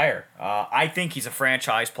complete player. I think he's a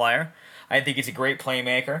franchise player. I think he's a great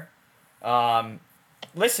playmaker.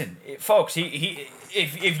 Listen, folks,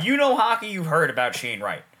 if you know hockey, you've heard about Shane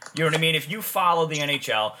Wright. You know what I mean? If you follow the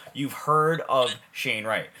NHL, you've heard of Shane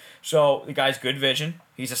Wright. So the guy's good vision.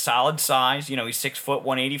 He's a solid size. He's 6 foot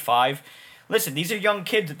 185. Listen, these are young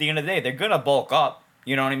kids at the end of the day. They're gonna bulk up.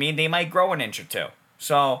 You know what I mean? They might grow an inch or two.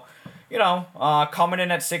 So, coming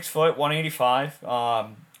in at 6 foot 185,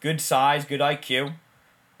 good size, good IQ,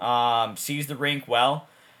 sees the rink well.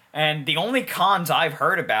 And the only cons I've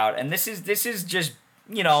heard about, and this is just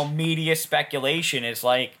media speculation, is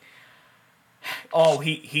like, oh,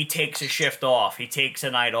 he takes a shift off, he takes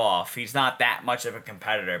a night off, he's not that much of a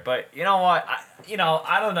competitor. But you know what,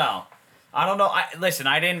 I don't know. Listen,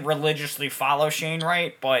 I didn't religiously follow Shane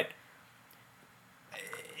Wright, but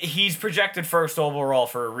he's projected first overall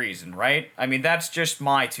for a reason, right? I mean, that's just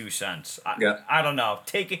my 2 cents. I don't know.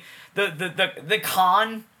 Taking the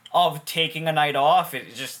con of taking a night off,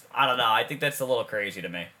 it's just, I don't know. I think that's a little crazy to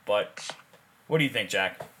me. But what do you think,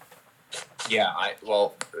 Jack? Yeah,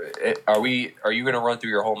 are you going to run through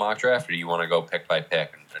your whole mock draft, or do you want to go pick by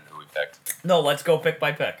pick and who we picked? No, let's go pick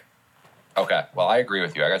by pick. Okay, well, I agree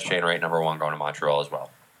with you. I got Shane Wright number 1 going to Montreal as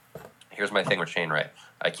well. Here's my thing with Shane Wright.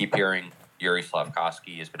 I keep hearing Yuri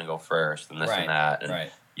Slavkovsky is going to go first and this and that.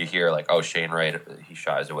 And you hear like, oh, Shane Wright, he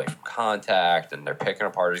shies away from contact and they're picking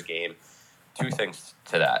apart his game. 2 things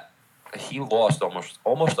to that. He lost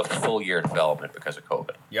almost a full year of development because of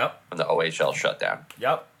COVID. Yep. When the OHL shut down.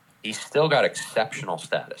 Yep. He's still got exceptional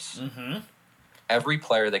status. Mm-hmm. Every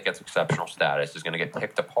player that gets exceptional status is going to get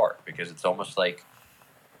picked apart because it's almost like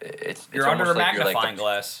you're under a magnifying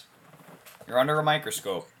glass. You're under a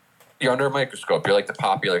microscope. You're under a microscope. You're like the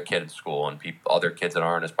popular kid in school, and other kids that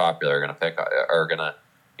aren't as popular are gonna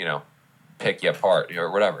pick you apart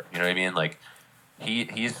or whatever. You know what I mean? Like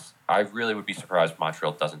he's. I really would be surprised if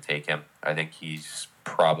Montreal doesn't take him. I think he's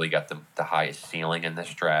probably got the highest ceiling in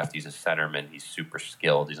this draft. He's a centerman. He's super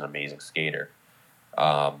skilled. He's an amazing skater.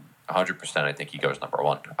 100%. I think he goes number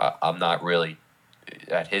 1. I'm not really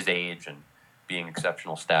at his age and being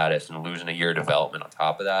exceptional status and losing a year of development on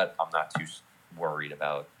top of that. I'm not too worried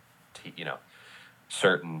about.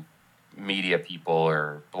 Certain media people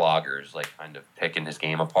or bloggers like kind of picking his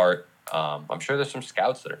game apart. I'm sure there's some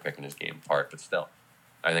scouts that are picking his game apart, but still,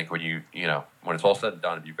 I think when when it's all said and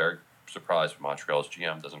done, I'd be very surprised if Montreal's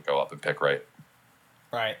GM doesn't go up and pick Wright.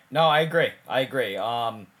 Right. No, I agree.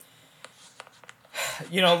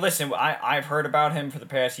 Listen, I've heard about him for the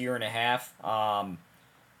past year and a half.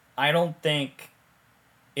 I don't think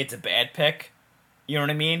it's a bad pick. You know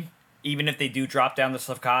what I mean? Even if they do drop down to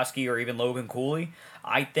Slavkovsky or even Logan Cooley,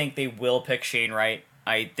 I think they will pick Shane Wright.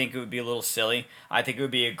 I think it would be a little silly. I think it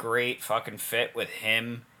would be a great fucking fit with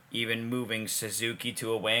him even moving Suzuki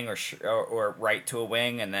to a wing or Wright to a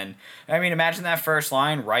wing. And then, I mean, imagine that first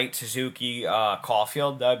line, Wright, Suzuki,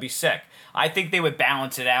 Caulfield. That would be sick. I think they would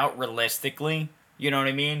balance it out realistically. You know what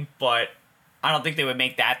I mean? But I don't think they would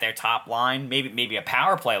make that their top line. Maybe a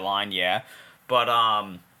power play line, yeah. But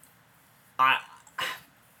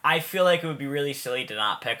I feel like it would be really silly to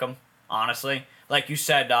not pick him, honestly. Like you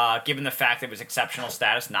said, given the fact that it was exceptional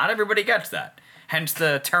status, not everybody gets that. Hence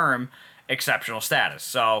the term exceptional status.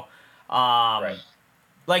 So, right.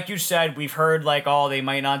 Like you said, we've heard like, oh, they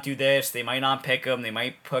might not do this, they might not pick him, they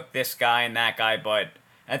might pick this guy and that guy, but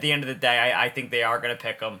at the end of the day, I think they are going to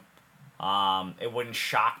pick him. It wouldn't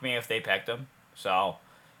shock me if they picked him. So,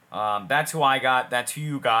 that's who I got. That's who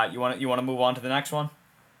you got. You want to move on to the next one?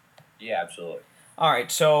 Yeah, absolutely. All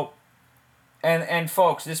right, so, and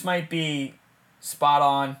folks, this might be spot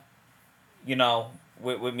on,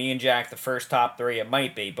 with me and Jack, the first top 3, it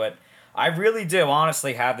might be, but I really do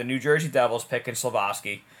honestly have the New Jersey Devils picking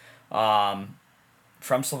Slavkovsky, from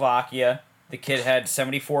Slovakia. The kid had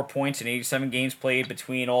 74 points in 87 games played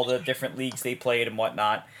between all the different leagues they played and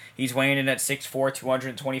whatnot. He's weighing in at 6'4",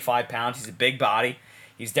 225 pounds. He's a big body.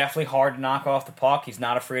 He's definitely hard to knock off the puck. He's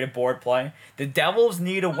not afraid of board play. The Devils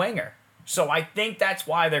need a winger. So I think that's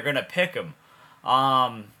why they're going to pick him.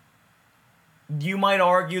 You might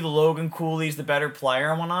argue the Logan Cooley's the better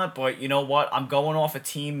player and whatnot, but you know what? I'm going off of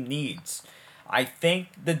team needs. I think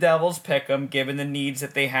the Devils pick him, given the needs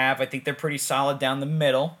that they have. I think they're pretty solid down the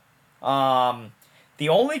middle. The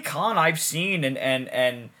only con I've seen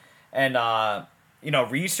and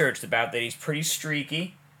researched about that, he's pretty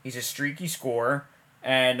streaky. He's a streaky scorer.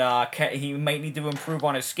 and he might need to improve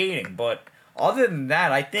on his skating. But other than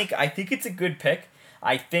that, I think it's a good pick.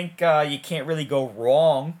 I think you can't really go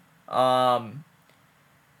wrong.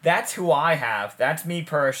 That's who I have. That's me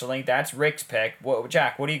personally. That's Rick's pick.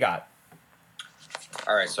 Jack, what do you got?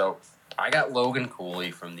 All right, so I got Logan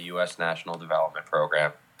Cooley from the U.S. National Development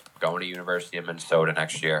Program, going to University of Minnesota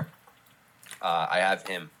next year. I have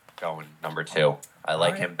him going number 2. I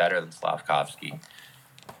like him better than Slavkovsky.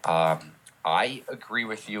 I agree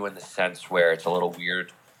with you in the sense where it's a little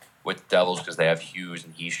weird with Devils because they have Hughes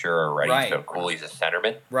and Heischer already, Right. so Cooley's a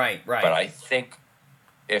centerman. Right. But I think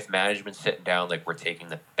if management's sitting down, like we're taking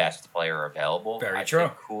the best player available, Very I true.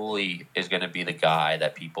 think Cooley is going to be the guy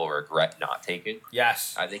that people regret not taking.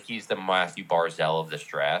 Yes. I think he's the Matthew Barzal of this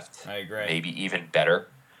draft. I agree. Maybe even better.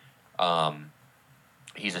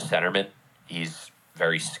 He's a centerman. He's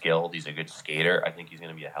very skilled. He's a good skater. I think he's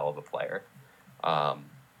going to be a hell of a player.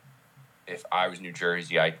 If I was New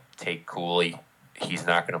Jersey, I'd take Cooley. He's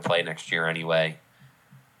not going to play next year anyway,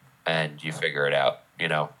 and you figure it out.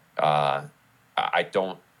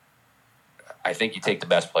 I think you take the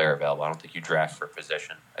best player available. I don't think you draft for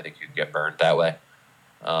position. I think you get burned that way.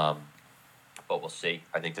 But we'll see.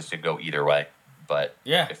 I think this could go either way. But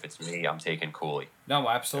Yeah. if it's me, I'm taking Cooley. No,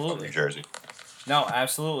 absolutely. From New Jersey. No,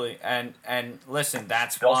 absolutely. And listen,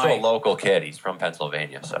 that's He's also why. a local kid. He's from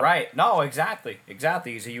Pennsylvania. So. Right. No, exactly.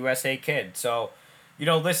 He's a USA kid. So,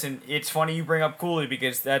 listen, it's funny you bring up Cooley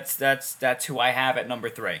because that's who I have at number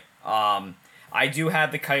 3. I do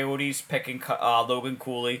have the Coyotes picking Logan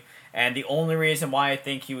Cooley, and the only reason why I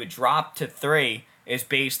think he would drop to 3 is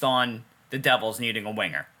based on the Devils needing a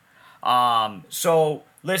winger. So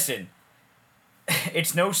listen,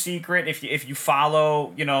 it's no secret if you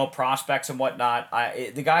follow prospects and whatnot.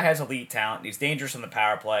 The guy has elite talent. He's dangerous on the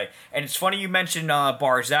power play, and it's funny you mentioned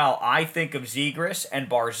Barzal. I think of Zegras and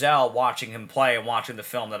Barzal watching him play and watching the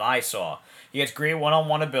film that I saw. He has great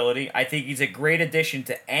one-on-one ability. I think he's a great addition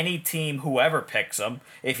to any team, whoever picks him,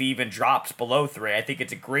 if he even drops below 3. I think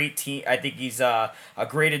it's a great team. I think he's a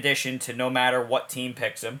great addition to no matter what team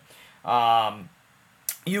picks him.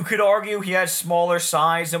 You could argue he has smaller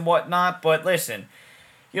size and whatnot, but listen,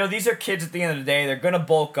 these are kids at the end of the day. They're going to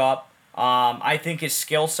bulk up. I think his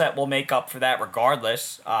skill set will make up for that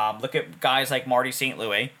regardless. Look at guys like Marty St.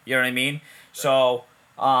 Louis. You know what I mean? So,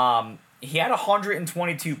 he had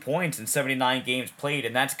 122 points in 79 games played,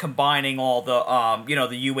 and that's combining all the,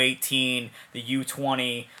 the U18, the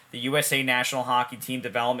U20, the USA National Hockey Team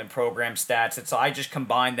Development Program stats. So I just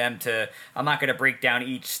combined them to, I'm not going to break down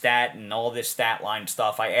each stat and all this stat line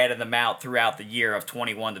stuff. I added them out throughout the year of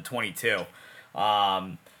 21 to 22.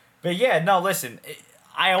 But yeah, no, listen,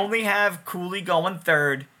 I only have Cooley going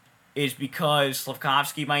 3rd is because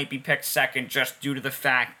Slavkovsky might be picked 2nd just due to the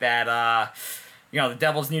fact that, the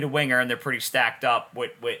Devils need a winger, and they're pretty stacked up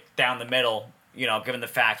with down the middle, given the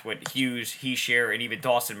fact with Hughes, Heischer, and even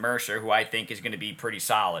Dawson Mercer, who I think is going to be pretty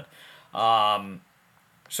solid.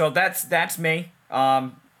 So that's me.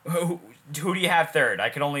 Who do you have 3rd? I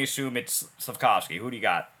can only assume it's Slavkovsky. Who do you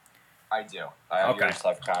got? I do. I have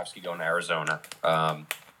Slavkovsky going to Arizona.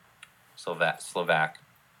 Slovakian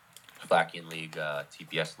League,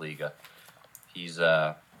 TPS Liga.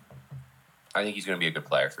 I think he's going to be a good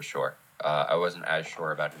player for sure. I wasn't as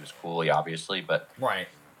sure about him as Cooley, obviously, but right.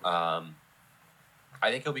 I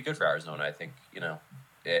think he'll be good for Arizona. I think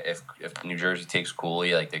if New Jersey takes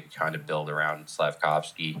Cooley, like they can kind of build around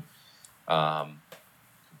Slavkovsky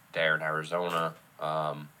there in Arizona.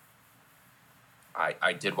 I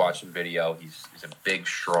did watch some video. He's a big,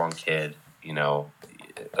 strong kid.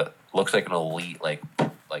 Looks like an elite like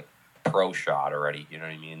pro shot already. You know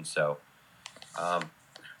what I mean? So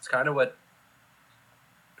it's kind of what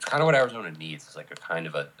Arizona needs is like a kind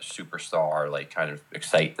of a superstar, like kind of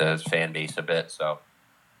excite the fan base a bit. So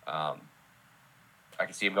I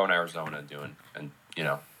can see him going to Arizona and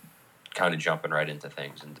kind of jumping right into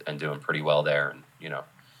things and doing pretty well there. And,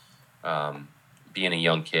 being a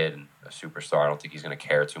young kid and a superstar, I don't think he's going to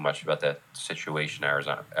care too much about the situation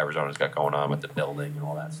Arizona's got going on with the building and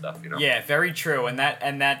all that stuff. Yeah, very true. And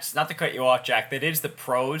that's not to cut you off, Jack. That is the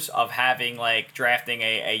pros of having drafting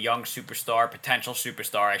a young superstar, potential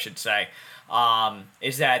superstar, I should say.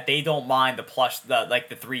 Is that they don't mind the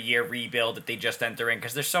 3-year rebuild that they just enter in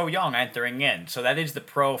because they're so young entering in. So that is the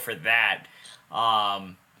pro for that.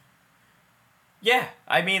 Yeah,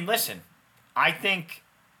 I mean, listen,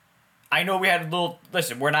 I know we had a little...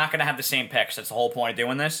 Listen, we're not going to have the same picks. That's the whole point of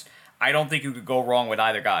doing this. I don't think you could go wrong with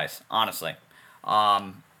either guys, honestly.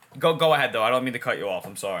 Go ahead, though. I don't mean to cut you off.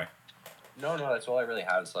 I'm sorry. No, that's all I really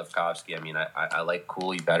have is Slavkovsky. I mean, I like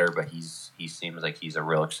Cooley better, but he seems like he's a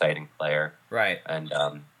real exciting player. Right. And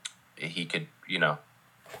he could,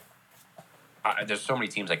 there's so many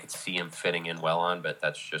teams I could see him fitting in well on, but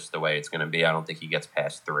that's just the way it's going to be. I don't think he gets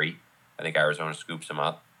past 3. I think Arizona scoops him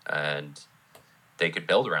up, and they could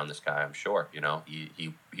build around this guy, I'm sure.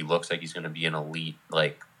 He looks like he's going to be an elite,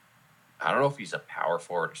 like, I don't know if he's a power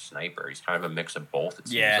forward or sniper. He's kind of a mix of both, it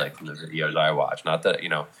seems like, from the videos I watch. Not that,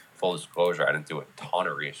 full disclosure, I didn't do a ton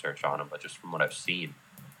of research on him, but just from what I've seen,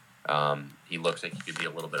 he looks like he could be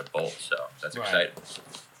a little bit of both, so that's exciting.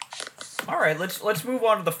 All right, let's move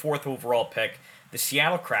on to the 4th overall pick, the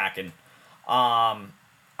Seattle Kraken.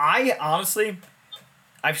 I honestly,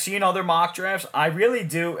 I've seen other mock drafts. I really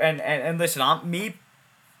do, and listen, me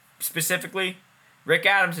specifically, Rick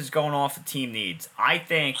Adams is going off the team needs. I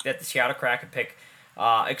think that the Seattle Kraken pick,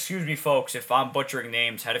 excuse me, folks, if I'm butchering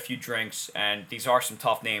names, had a few drinks, and these are some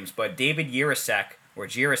tough names, but David Jirasek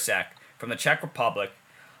from the Czech Republic.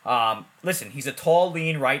 Listen, he's a tall,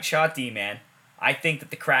 lean, right shot D-man. I think that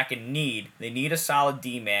the Kraken need a solid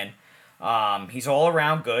D-man. He's all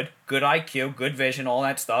around good IQ, good vision, all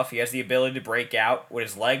that stuff. He has the ability to break out with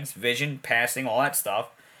his legs, vision, passing, all that stuff.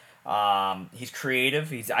 He's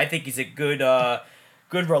creative. I think he's a good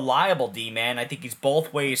reliable D-man. I think he's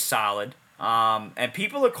both ways solid. And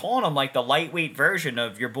people are calling him like the lightweight version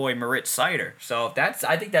of your boy Moritz Seider. So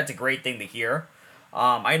I think that's a great thing to hear.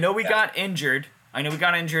 I know he got injured. I in his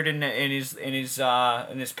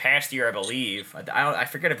past year, I believe. I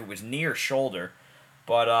forget if it was knee or shoulder,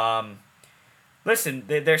 but listen,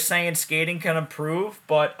 they're saying skating can improve,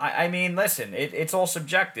 but I mean, listen, it's all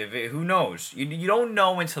subjective. Who knows? You don't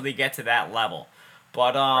know until they get to that level.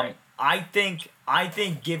 But Right. I think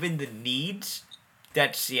given the needs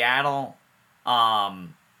that Seattle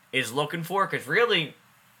is looking for, because really,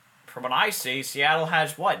 from what I see, Seattle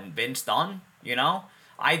has Vince Dunn,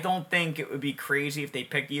 I don't think it would be crazy if they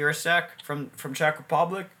picked Jirasek from Czech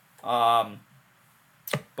Republic. But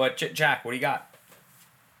Jack, what do you got?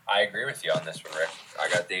 I agree with you on this one, Rick. I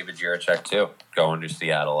got David Jirasek, too, going to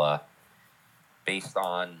Seattle. Based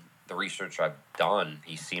on the research I've done,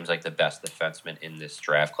 he seems like the best defenseman in this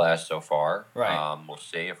draft class so far. Right. We'll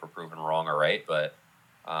see if we're proven wrong or right, but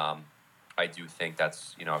I do think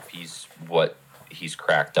that's, if he's what he's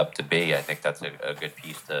cracked up to be, I think that's a good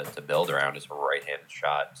piece to build around as a right-handed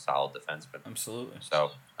shot, solid defenseman. Absolutely.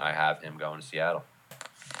 So I have him going to Seattle.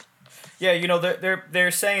 Yeah,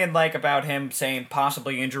 they're saying like about him saying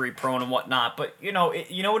possibly injury prone and whatnot, but you know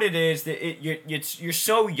what it is that you're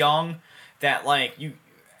so young that like you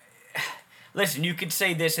listen, you could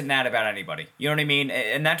say this and that about anybody. You know what I mean?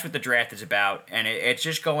 And that's what the draft is about, and it's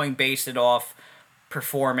just going based it off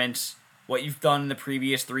performance, what you've done in the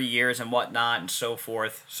previous 3 years and whatnot and so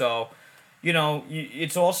forth. So,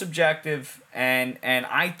 it's all subjective, and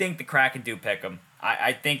I think the Kraken do pick him.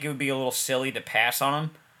 I think it would be a little silly to pass on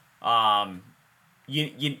him.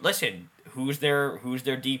 You listen, who's their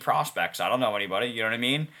D prospects? I don't know anybody, you know what I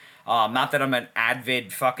mean? Not that I'm an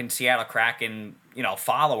avid fucking Seattle Kraken,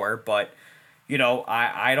 follower, but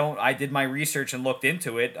I did my research and looked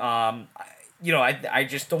into it. I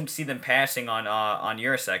just don't see them passing on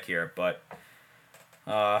Jirasek here, but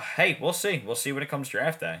hey, we'll see. We'll see when it comes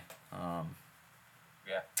draft day.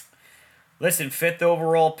 Yeah. Listen, 5th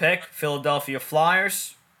overall pick, Philadelphia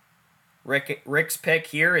Flyers. Rick's pick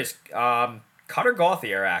here is Cutter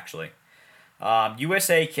Gauthier, actually.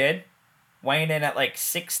 USA kid, weighing in at like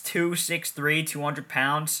 6'2", 6'3", 200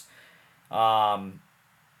 pounds. From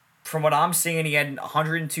what I'm seeing, he had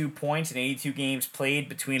 102 points in 82 games played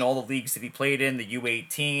between all the leagues that he played in, the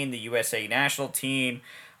U18, the USA national team,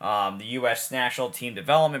 the U.S. national team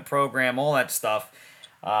development program, all that stuff.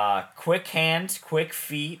 Quick hands, quick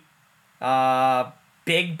feet,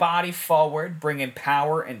 big body forward, bringing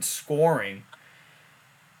power and scoring.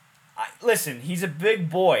 Listen, he's a big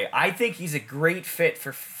boy. I think he's a great fit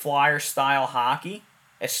for Flyer-style hockey,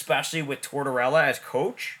 especially with Tortorella as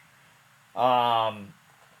coach.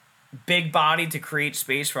 Big body to create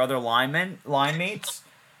space for other line mates.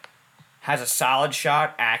 Has a solid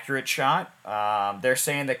shot, accurate shot. They're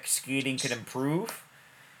saying that skating could improve.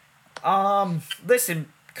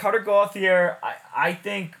 Listen, Cutter Gauthier, I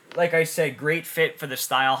think, like I said, great fit for the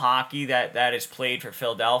style hockey that is played for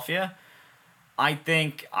Philadelphia. I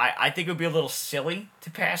think it would be a little silly to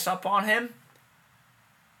pass up on him,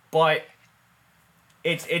 but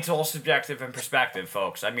it's all subjective and perspective,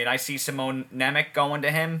 folks. I mean, I see Simone Nemec going to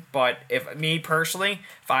him, but if I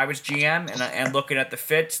was GM and looking at the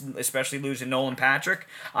fits, especially losing Nolan Patrick,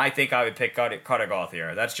 I think I would pick Cutter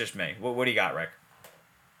Gauthier. That's just me. What do you got, Rick?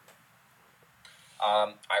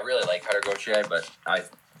 I really like Cutter Gauthier, but I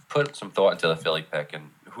put some thought into the Philly pick, and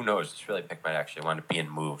who knows, this Philly pick might actually wind up being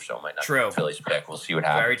moved, so it might not be Philly's pick. We'll see what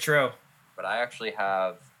happens. Very true. But I actually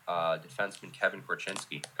have defenseman Kevin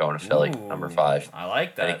Korchinski going to Philly, number 5. I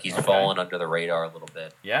like that. I think he's fallen under the radar a little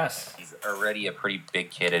bit. Yes. He's already a pretty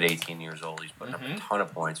big kid at 18 years old. He's putting up a ton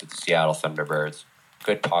of points with the Seattle Thunderbirds.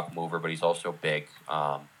 Good puck mover, but he's also big.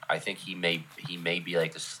 I think he may be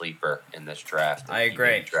like the sleeper in this draft. I agree.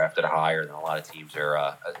 He may be drafted higher than a lot of teams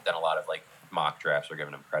are, than a lot of like mock drafts are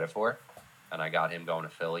giving him credit for. And I got him going to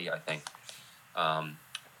Philly. I think, a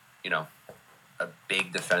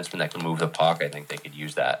big defenseman that can move the puck. I think they could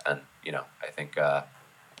use that, and I think I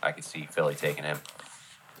could see Philly taking him.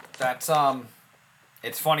 That's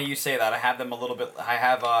It's funny you say that. I have them a little bit. I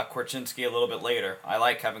have Korchinski a little bit later. I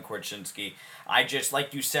like Kevin Korchinski. I just,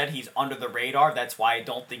 like you said, he's under the radar. That's why I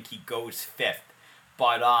don't think he goes 5th.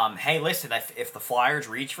 But hey, listen, if the Flyers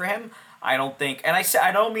reach for him, I don't think, and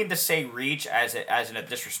I don't mean to say reach as in a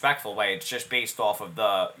disrespectful way. It's just based off of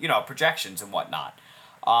the projections and whatnot.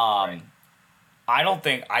 Right. I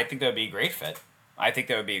think that would be a great fit. I think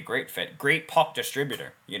that would be a great fit. Great puck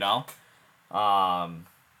distributor.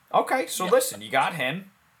 Okay, so listen, you got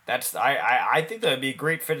him. That's I think that would be a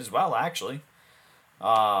great fit as well, actually.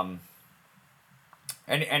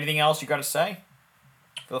 Anything else you got to say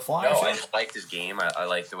for the Flyers? No, I just liked his game. I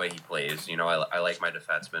like the way he plays. I like my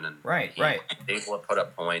defenseman, and right. He's able to put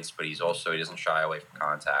up points, but he doesn't shy away from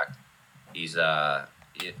contact. He's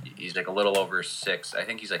like a little over 6. I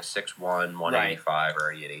think he's like 6'1", 185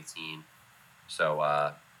 already at 18. So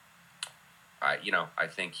I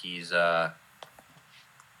think he's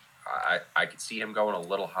I could see him going a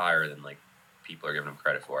little higher than like people are giving him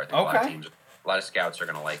credit for. I think a lot of scouts are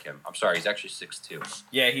going to like him. I'm sorry, he's actually 6'2".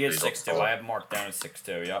 Yeah, he is 6'2". I have him marked down as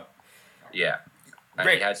 6'2". Yep. Yeah. And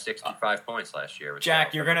he had 65 points last year.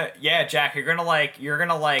 Jack, you're gonna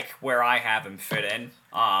like where I have him fit in.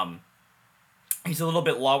 He's a little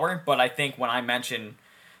bit lower, but I think when I mention,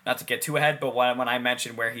 not to get too ahead, but when I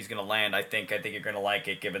mention where he's gonna land, I think you're gonna like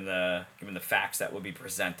it given the facts that will be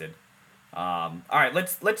presented. All right,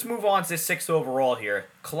 let's move on to this 6th overall here.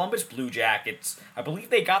 Columbus Blue Jackets. I believe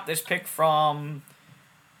they got this pick from.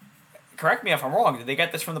 Correct me if I'm wrong. Did they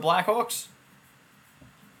get this from the Blackhawks?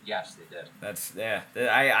 Yes, they did. That's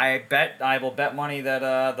I will bet money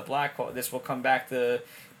that this will come back to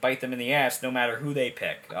bite them in the ass no matter who they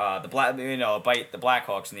pick. Bite the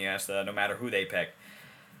Blackhawks in the ass no matter who they pick.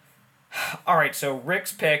 All right, so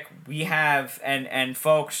Rick's pick, we have, and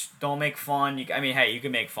folks, don't make fun. You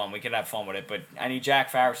can make fun. We can have fun with it, but I need Jack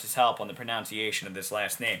Farris's help on the pronunciation of this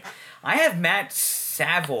last name. I have Matt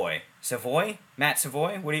Savoy. Savoy? Matt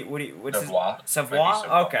Savoy? What's Savoy. His? Savoy?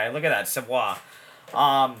 Okay, look at that, Savoy.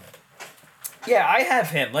 Yeah, I have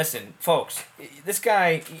him. Listen, folks, this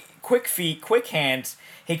guy, quick feet, quick hands.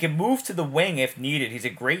 He can move to the wing if needed. He's a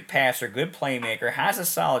great passer, good playmaker, has a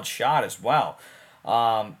solid shot as well.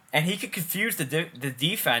 And he could confuse the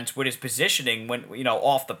defense with his positioning when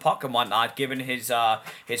off the puck and whatnot, given his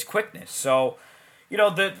quickness. So,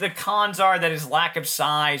 the cons are that his lack of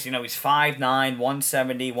size. He's 5'9",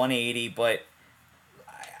 170, 180, but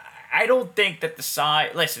I don't think that the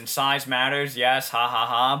size. Listen, size matters, yes,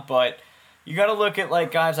 but you got to look at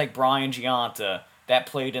like guys like Brian Giunta that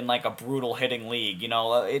played in like a brutal hitting league.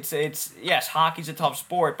 It's yes, hockey's a tough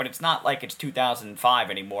sport, but it's not like it's 2005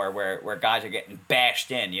 anymore where guys are getting bashed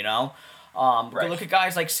in. Right. Look at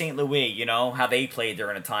guys like St. Louis. How they played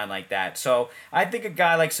during a time like that. So I think a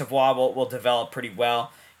guy like Savoy will develop pretty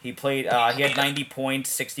well. He played. He had 90 points,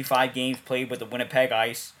 65 games played with the Winnipeg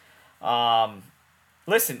Ice.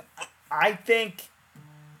 Listen, I think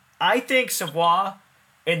Savoy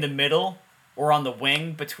in the middle or on the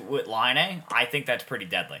wing with Laine, I think that's pretty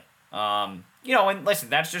deadly. And listen,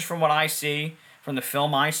 that's just from what I see from the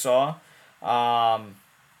film I saw.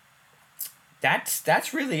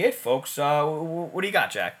 That's really it, folks. What do you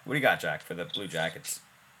got, Jack? What do you got, Jack, for the Blue Jackets?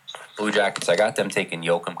 Blue Jackets, I got them taking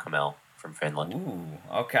Joakim Kamel from Finland. Ooh,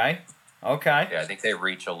 okay. Yeah, I think they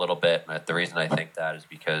reach a little bit. The reason I think that is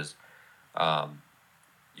because Jarmo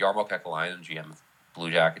Kekalainen, GM of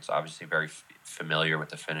Blue Jackets, obviously very familiar with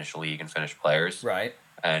the Finnish league and Finnish players. Right.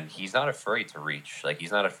 And he's not afraid to reach. Like,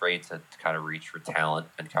 he's not afraid to kind of reach for talent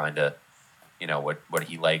and kind of, what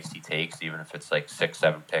he likes, he takes, even if it's like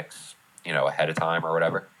 6-7 picks, ahead of time or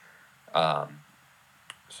whatever.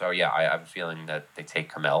 So, yeah, I have a feeling that they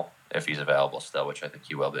take Kamel if he's available still, which I think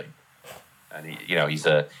he will be. And, he's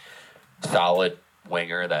a solid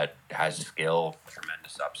winger that has skill,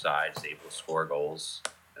 tremendous upside, is able to score goals,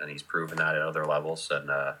 and he's proven that at other levels. And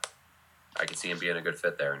I can see him being a good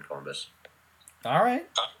fit there in Columbus. All right.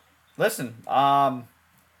 Listen, I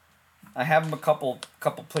have him a couple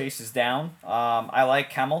places down. I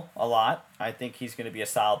like Kemmel a lot. I think he's going to be a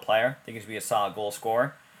solid player. I think he's going to be a solid goal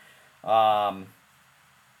scorer.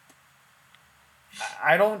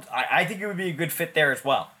 I think it would be a good fit there as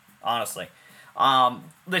well, honestly.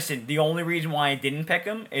 Listen, the only reason why I didn't pick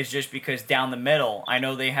him is just because down the middle, I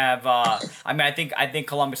know they have. I think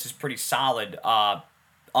Columbus is pretty solid on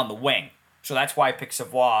the wing, so that's why I picked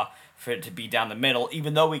Savoie for it to be down the middle,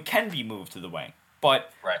 even though he can be moved to the wing.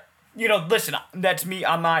 But Right. listen, that's me.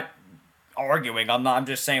 I'm not arguing. I'm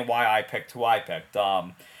just saying why I picked who I picked.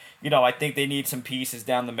 I think they need some pieces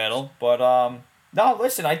down the middle, but no,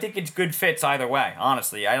 listen, I think it's good fits either way.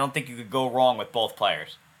 Honestly, I don't think you could go wrong with both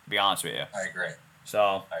players. To be honest with you. I agree.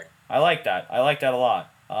 So I like that. I like that a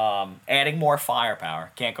lot. Adding more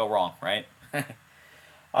firepower, can't go wrong, right?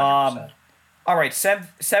 100%. All right,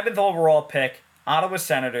 seventh overall pick, Ottawa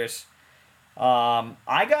Senators.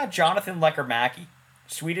 I got Jonathan Lecker-Mackey,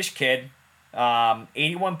 Swedish kid,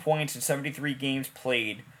 81 points in 73 games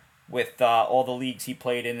played with all the leagues he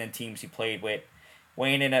played in and teams he played with.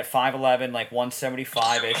 Weighing in at 5'11", like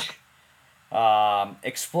 175-ish.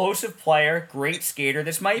 Explosive player, great skater.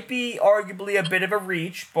 This might be arguably a bit of a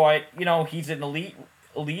reach, but, he's an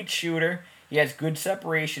elite shooter. He has good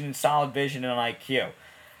separation and solid vision and IQ.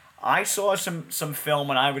 I saw some film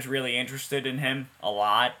and I was really interested in him a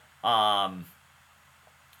lot. I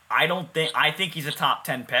think he's a top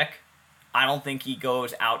 10 pick. I don't think he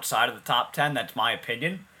goes outside of the top 10. That's my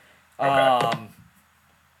opinion. Okay.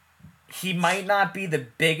 He might not be the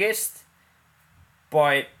biggest,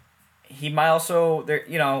 but he might also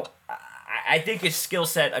I think his skill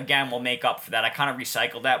set again will make up for that. I kind of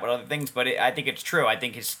recycled that with other things, but I think it's true. I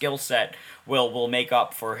think his skill set will make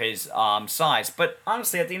up for his size. But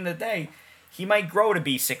honestly, at the end of the day, he might grow to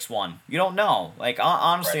be 6'1". You don't know. Like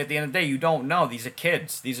honestly, Right. at the end of the day, you don't know. These are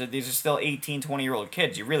kids. These are still 18, 20-year-old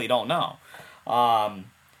kids. You really don't know.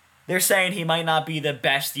 They're saying he might not be the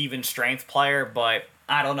best even strength player, but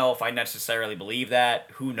I don't know if I necessarily believe that.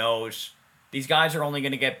 Who knows? These guys are only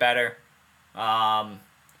going to get better.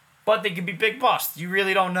 But they could be big busts. You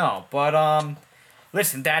really don't know. But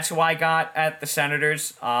listen, that's who I got at the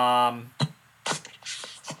Senators.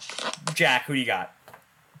 Jack, who do you got?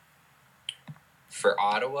 For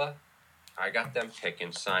Ottawa, I got them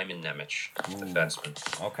picking Simon Nemec, defenseman.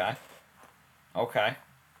 Okay.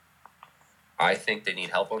 I think they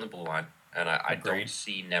need help on the blue line, and I Agreed. don't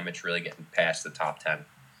see Nemec really getting past the top 10.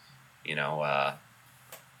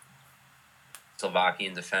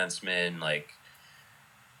 Slovakian defenseman, like,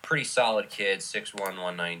 pretty solid kid, 6'1",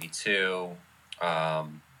 192.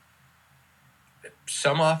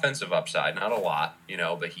 Some offensive upside, not a lot,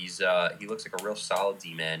 but he looks like a real solid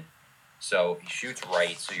D-man. So he shoots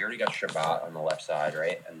right, so you already got Shabbat on the left side,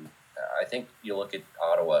 right? And I think you look at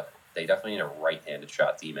Ottawa, they definitely need a right-handed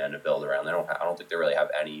shot D-man to build around. I don't think they really have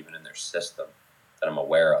any even in their system that I'm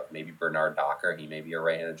aware of. Maybe Bernard Docker, he may be a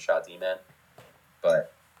right-handed shot D-man.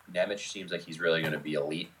 But Nemec seems like he's really going to be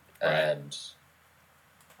elite, and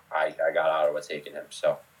I got Ottawa taking him.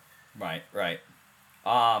 So Right.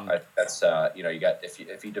 that's you got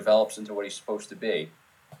if he develops into what he's supposed to be,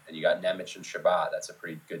 and you got Nemec and Shabbat, that's a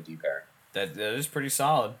pretty good D pairing. That is pretty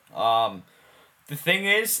solid. The thing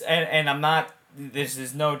is, and I'm not. This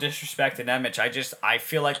is no disrespect to Nemec. I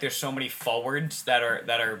feel like there's so many forwards that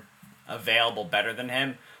are available better than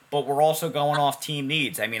him. But we're also going off team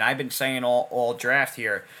needs. I mean, I've been saying all draft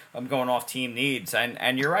here, I'm going off team needs,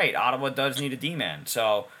 and you're right. Ottawa does need a D-man.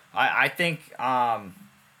 So I think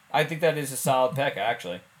that is a solid pick.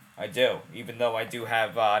 Actually, I do. Even though I do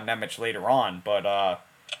have Nemec later on, but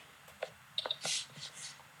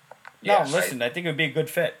listen. I think it would be a good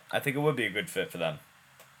fit. I think it would be a good fit for them.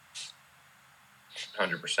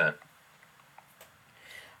 100%.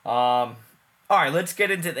 All right, let's get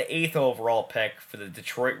into the 8th overall pick for the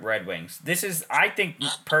Detroit Red Wings. This is, I think,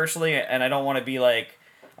 personally, and I don't want to be like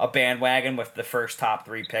a bandwagon with the first top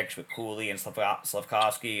 3 picks with Cooley and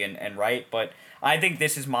Slafkovsky and Wright, but I think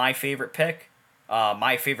this is my favorite pick,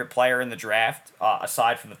 my favorite player in the draft,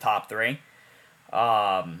 aside from the top 3.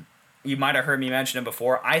 You might have heard me mention him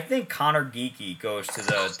before. I think Connor Geekie goes to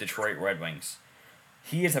the Detroit Red Wings.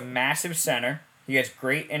 He is a massive center. He has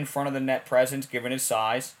great in front of the net presence given his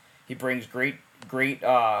size. He brings great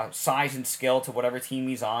size and skill to whatever team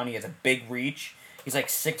he's on. He has a big reach. He's like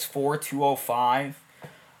 6'4", 205.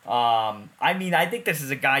 I think this is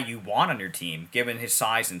a guy you want on your team, given his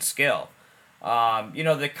size and skill.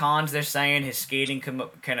 The cons they're saying, his skating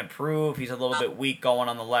can improve. He's a little bit weak going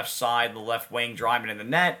on the left side, the left wing, driving in the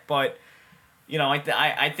net. But,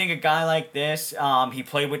 I think a guy like this, he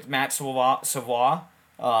played with Matt Savoie.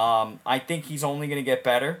 I think he's only going to get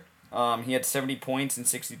better. He had 70 points in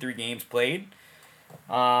 63 games played.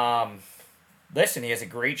 Listen, he has a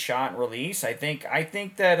great shot and release. I think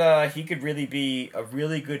that he could really be a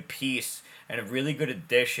really good piece and a really good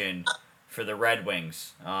addition for the Red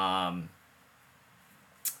Wings. I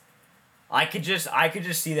could just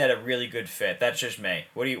see that a really good fit. That's just me.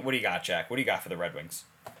 What do you got, Jack? What do you got for the Red Wings?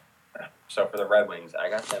 So for the Red Wings, I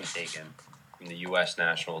got them taken from the U.S.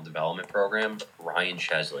 National Development Program, Ryan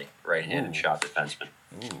Chesley, right-handed shot defenseman.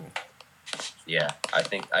 Ooh. Yeah, I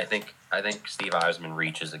think Steve Yzerman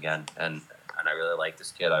reaches again, and I really like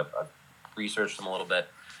this kid. I've researched him a little bit.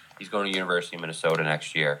 He's going to University of Minnesota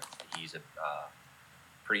next year. He's a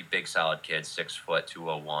pretty big, solid kid, 6 foot,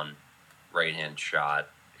 201, right-hand shot.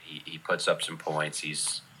 He puts up some points.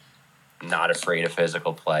 He's not afraid of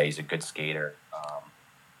physical play. He's a good skater.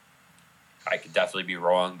 I could definitely be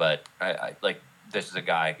wrong, but I like this is a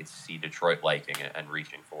guy I could see Detroit liking and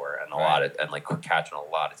reaching for, and catching a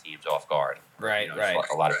lot of teams off guard. Right.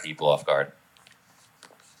 A lot of people off guard.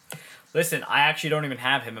 Listen, I actually don't even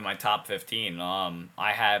have him in my top 15. If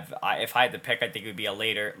I had to pick, I think it would be a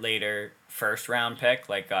later first round pick,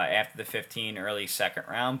 like after the 15, early second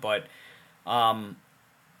round. But I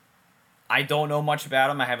don't know much about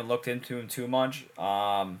him. I haven't looked into him too much.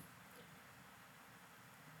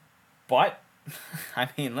 But I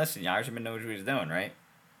mean, listen, Yzerman knows what he's doing, right?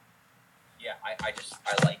 Yeah, I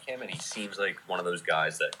like him, and he seems like one of those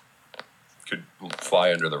guys that could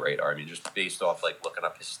fly under the radar. I mean, just based off like looking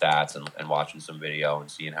up his stats and watching some video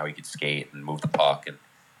and seeing how he could skate and move the puck, and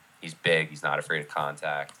he's big. He's not afraid of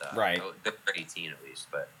contact. Right. Big for 18 at least,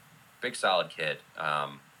 but big solid kid.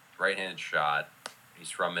 Right-handed shot. He's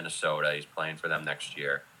from Minnesota. He's playing for them next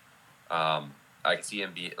year. I could see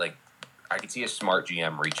him I could see a smart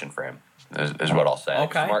GM reaching for him. Is what I'll say.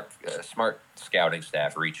 Okay. Smart scouting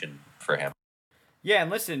staff reaching for him. Yeah, and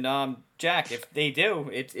listen, Jack, if they do,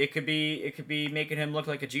 it could be making him look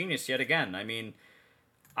like a genius yet again. I mean,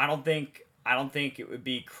 I don't think it would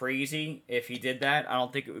be crazy if he did that. I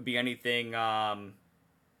don't think it would be anything I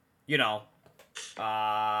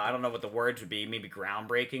don't know what the words would be, maybe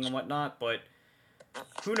groundbreaking and whatnot, but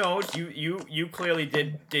who knows? You clearly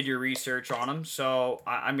did your research on him, so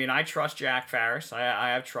I mean I trust Jack Farris. I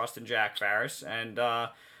have trust in Jack Farris, and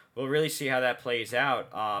we'll really see how that plays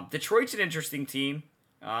out. Detroit's an interesting team.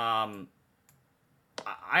 I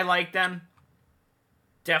like them.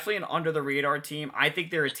 Definitely an under the radar team. I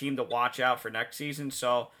think they're a team to watch out for next season.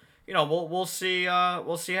 So we'll see how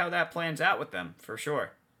that plans out with them for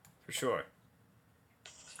sure.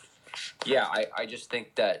 Yeah, I just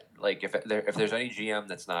think that like if there's any GM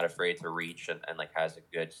that's not afraid to reach and like has a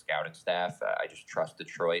good scouting staff, I just trust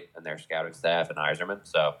Detroit and their scouting staff and Yzerman.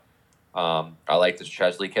 So I like this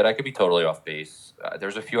Chesley kid. I could be totally off base.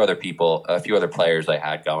 There's a few other players I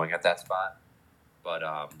had going at that spot, but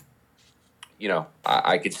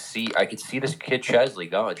I could see this kid Chesley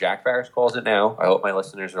going. Jack Farris calls it now. I hope my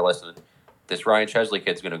listeners are listening. This Ryan Chesley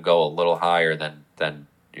kid's going to go a little higher than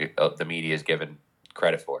the media is given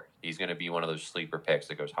credit for. He's going to be one of those sleeper picks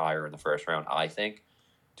that goes higher in the first round, I think,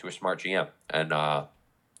 to a smart GM. And I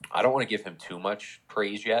don't want to give him too much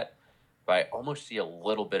praise yet, but I almost see a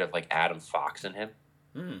little bit of like Adam Fox in him.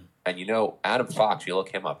 And Adam Fox, you look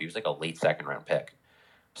him up, he was like a late second round pick.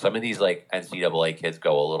 Some of these like NCAA kids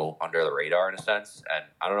go a little under the radar in a sense, and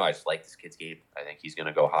I don't know. I just like this kid's game. I think he's going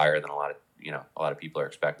to go higher than a lot of people are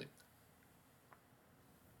expecting.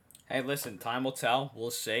 Hey, listen, time will tell.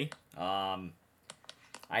 We'll see.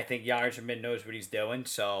 I think Yzerman knows what he's doing,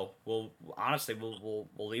 so we'll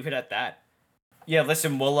leave it at that. Yeah,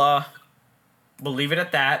 listen, we'll leave it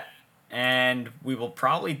at that, and we will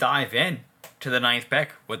probably dive in to the 9th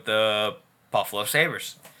pick with the Buffalo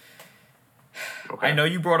Sabres. Okay. I know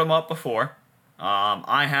you brought him up before.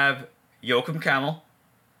 I have Joachim Kemmel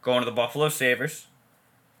going to the Buffalo Sabres.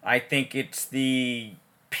 I think it's the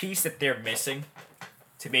piece that they're missing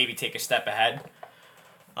to maybe take a step ahead.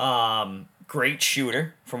 Great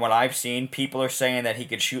shooter from what I've seen. People are saying that he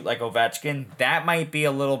could shoot like Ovechkin. That might be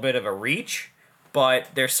a little bit of a reach, but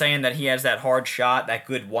they're saying that he has that hard shot, that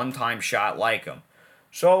good one-time shot like him.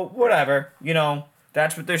 So, whatever.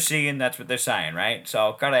 That's what they're seeing. That's what they're saying, right?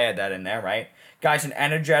 So, gotta add that in there, right? Guy's an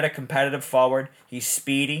energetic, competitive forward. He's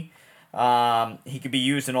speedy. He could be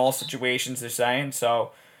used in all situations, they're saying.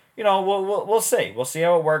 So, we'll see. We'll see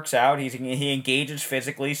how it works out. He engages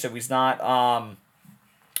physically, so he's not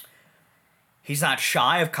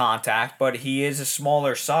shy of contact, but he is a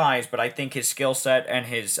smaller size. But I think his skill set and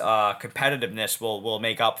his competitiveness will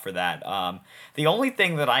make up for that. The only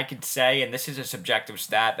thing that I could say, and this is a subjective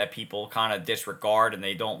stat that people kind of disregard and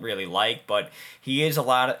they don't really like, but he is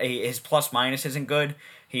his plus minus isn't good.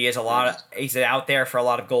 He's out there for a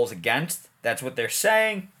lot of goals against. That's what they're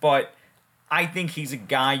saying, but I think he's a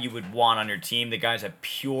guy you would want on your team. The guy's a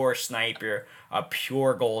pure sniper, a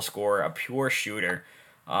pure goal scorer, a pure shooter.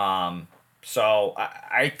 So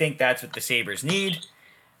I think that's what the Sabres need.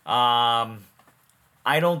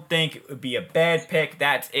 I don't think it would be a bad pick.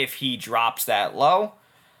 That's if he drops that low.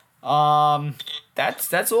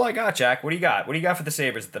 That's all I got, Jack. What do you got? What do you got for the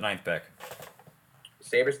Sabres at the 9th pick?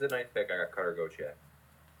 Sabres the 9th pick. I got Cutter Gauthier.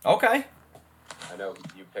 Okay. I know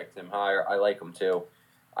you picked him higher. I like him too.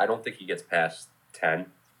 I don't think he gets past 10.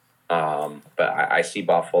 But I see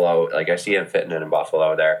Buffalo. Like I see him fitting in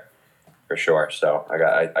Buffalo there for sure. So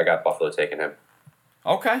I got Buffalo taking him.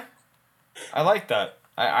 Okay. I like that.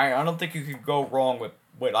 I don't think you could go wrong with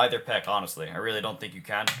either pick, honestly. I really don't think you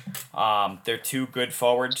can. They're two good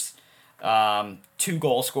forwards. Two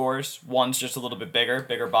goal scorers. One's just a little bit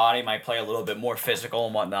bigger body, might play a little bit more physical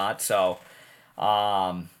and whatnot. So,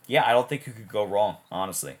 yeah, I don't think you could go wrong,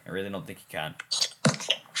 honestly. I really don't think you can.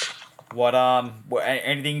 What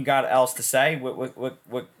anything you got else to say with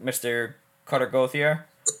Mr. Cutter Gauthier?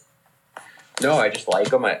 No, I just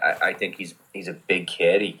like him. I think he's a big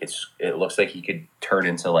kid. It looks like he could turn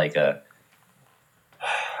into like a.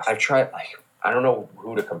 I've tried I don't know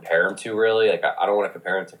who to compare him to really. Like I don't want to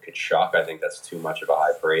compare him to Kachuk. I think that's too much of a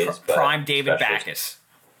high praise. But Prime David Backes.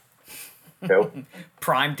 Who?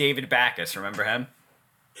 Prime David Backes. Remember him?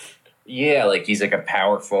 Yeah, like he's like a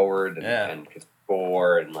power forward and could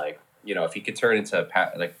score and like if he could turn into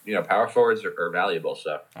power forwards are valuable.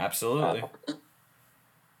 So absolutely.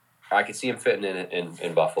 I could see him fitting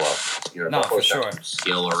in Buffalo. No, for sure.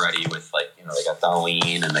 Skill already with they got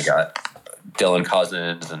Darlene and they got Dylan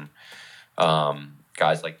Cousins and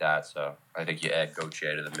guys like that. So I think you add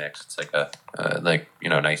Gauthier to the mix. It's like a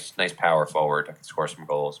nice power forward. I can score some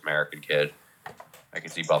goals. American kid. I can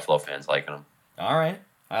see Buffalo fans liking him. All right,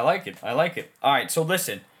 I like it. All right, so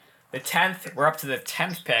listen, the 10th. We're up to the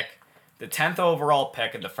 10th pick, the 10th overall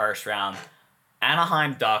pick in the first round.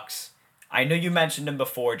 Anaheim Ducks. I know you mentioned him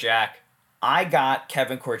before, Jack. I got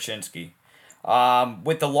Kevin Korchinski.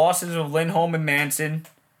 With the losses of Lindholm and Manson,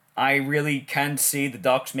 I really can see the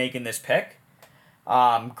Ducks making this pick.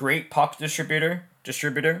 Great puck distributor.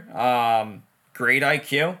 Great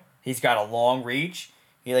IQ. He's got a long reach.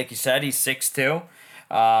 Like you said, he's 6'2".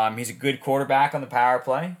 He's a good quarterback on the power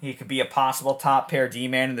play. He could be a possible top pair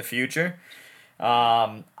D-man in the future.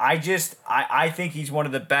 I think he's one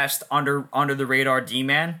of the best under the radar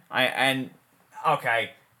D-man. Okay,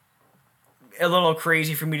 a little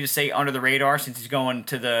crazy for me to say under the radar since he's going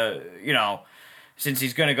to since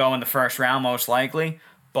he's going to go in the first round most likely.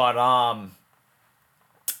 But I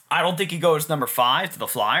don't think he goes number 5 to the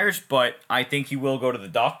Flyers, but I think he will go to the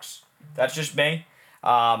Ducks. That's just me.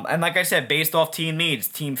 And like I said, based off team needs,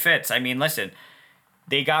 team fits. I mean, listen.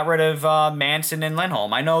 They got rid of Manson and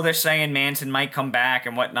Lindholm. I know they're saying Manson might come back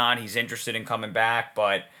and whatnot. He's interested in coming back,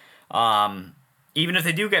 but even if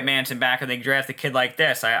they do get Manson back and they draft a kid like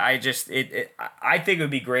this, I think it would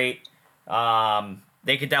be great.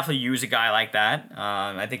 They could definitely use a guy like that.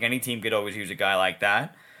 I think any team could always use a guy like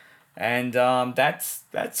that, and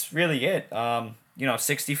that's really it.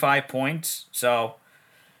 65 points, so.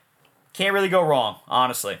 Can't really go wrong,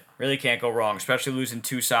 honestly. Really can't go wrong, especially losing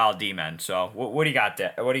 2 solid D-men. So, what do you got,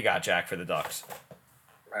 What do you got, Jack, for the Ducks?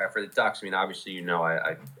 For the Ducks, I mean, obviously,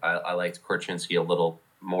 I liked Korchinski a little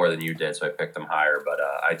more than you did, so I picked him higher. But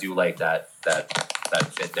I do like that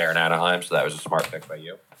fit there in Anaheim, so that was a smart pick by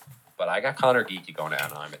you. But I got Connor Geekie going to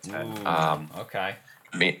Anaheim at 10. Ooh, okay.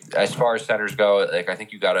 I mean, as far as centers go, I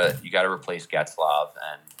think you gotta replace Getzlaf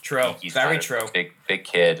and true, Geekie's very true. Big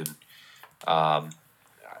kid, and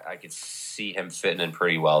I could see him fitting in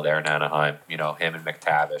pretty well there in Anaheim. Him and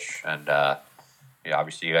McTavish, and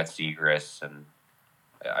obviously you got Zegras, and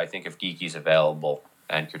I think if Geekie's available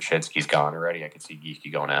and Korchinski's gone already, I could see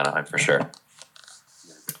Geekie going to Anaheim for sure.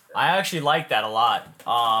 I actually like that a lot.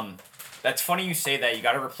 That's funny you say that. You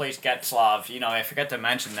got to replace Getzlaf. I forgot to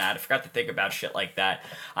mention that. I forgot to think about shit like that.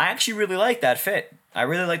 I actually really like that fit. I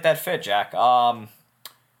really like that fit, Jack.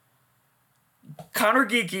 Connor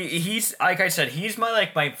Geekie, he's like I said, he's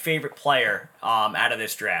my favorite player out of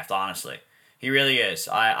this draft. Honestly, he really is.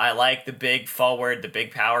 I like the big forward, the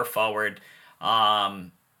big power forward.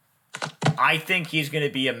 I think he's going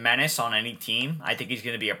to be a menace on any team. I think he's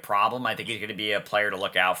going to be a problem. I think he's going to be a player to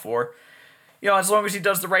look out for. As long as he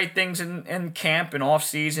does the right things in camp and off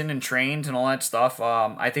season and trains and all that stuff,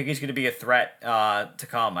 I think he's going to be a threat to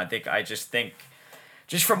come. I just think.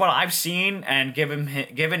 Just from what I've seen and given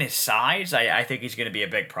his size, I think he's going to be a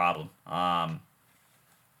big problem. But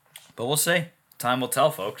we'll see. Time will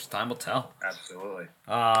tell, folks. Time will tell. Absolutely.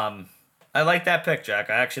 I like that pick, Jack.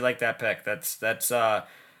 I actually like that pick.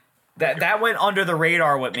 That went under the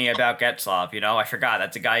radar with me about Getzlaf. I forgot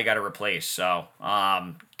that's a guy you got to replace. So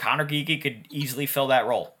Connor Geekie could easily fill that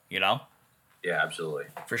role. Yeah, absolutely.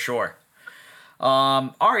 For sure.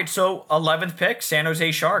 All right, so 11th pick, San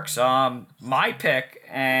Jose Sharks. My pick,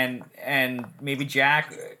 and maybe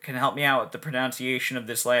Jack can help me out with the pronunciation of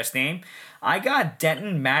this last name. I got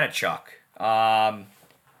Denton Matachuk.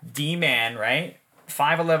 D-man, right?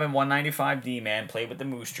 5'11", 195 D-man, played with the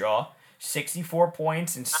Moose Jaw. 64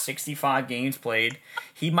 points in 65 games played.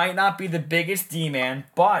 He might not be the biggest D-man,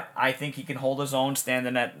 but I think he can hold his own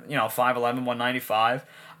standing at, 5'11", 195.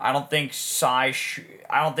 I don't think his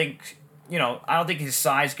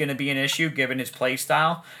size is going to be an issue given his play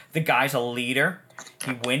style. The guy's a leader.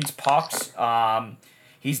 He wins pucks.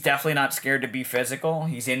 He's definitely not scared to be physical.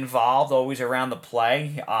 He's involved, always around the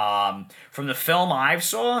play. From the film I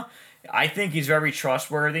saw, I think he's very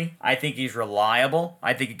trustworthy. I think he's reliable.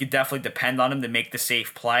 I think you could definitely depend on him to make the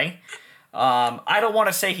safe play. I don't want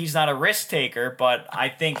to say he's not a risk taker, but I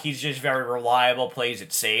think he's just very reliable, plays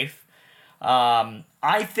it safe. I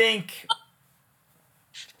think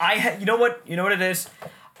you know what it is?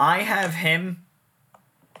 I have him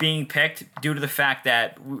being picked due to the fact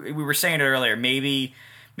that we were saying it earlier. Maybe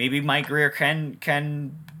Mike Greer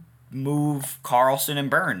can move Carlson and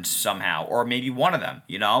Burns somehow, or maybe one of them,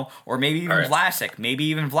 or maybe even Vlasic,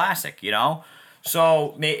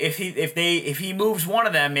 So if he moves one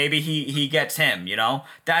of them, maybe he gets him,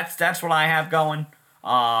 That's what I have going.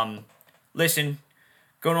 Listen,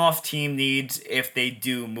 going off team needs if they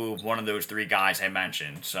do move one of those three guys I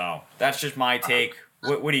mentioned. So that's just my take.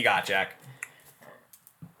 What do you got, Jack?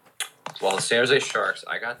 Well, the San Jose Sharks,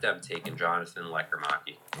 I got them taking Jonathan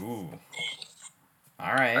Lekkerimäki. Ooh.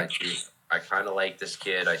 All right. I kind of like this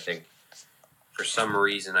kid. I think for some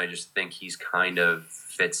reason, I just think he's kind of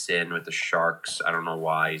fits in with the Sharks. I don't know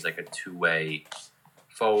why. He's like a two-way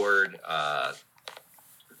forward.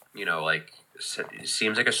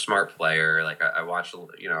 Seems like a smart player. Like I watched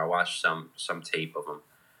some tape of him.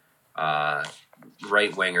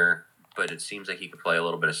 Right winger, but it seems like he could play a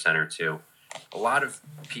little bit of center too. A lot of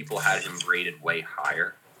people had him rated way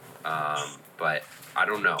higher, but I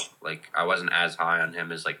don't know. Like I wasn't as high on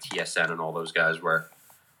him as like TSN and all those guys were,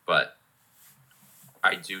 but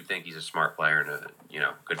I do think he's a smart player and a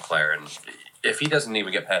good player. And if he doesn't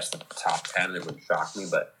even get past the top 10, it would shock me.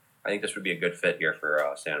 But I think this would be a good fit here for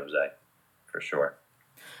San Jose, for sure.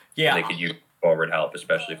 Yeah, and they could use forward help,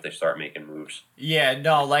 especially if they start making moves. Yeah,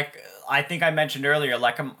 no, like I think I mentioned earlier,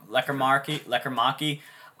 Lekkerimäki.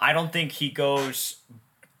 I don't think he goes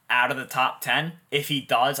out of the top 10. If he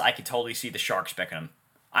does, I could totally see the Sharks picking him.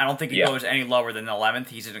 I don't think he goes any lower than the 11th.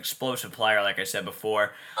 He's an explosive player, like I said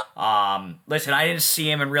before. Listen, I didn't see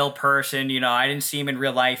him in real person. I didn't see him in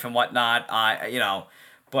real life and whatnot.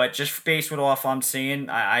 But just based with what I'm seeing,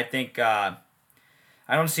 I think I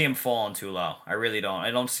don't see him falling too low. I really don't. I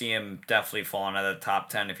don't see him definitely falling out of the top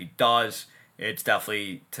 10. If he does, it's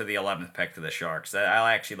definitely to the 11th pick to the Sharks.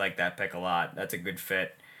 I actually like that pick a lot. That's a good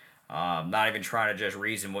fit. Not even trying to just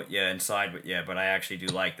reason with you inside with you, but I actually do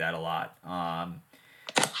like that a lot. I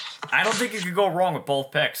don't think you could go wrong with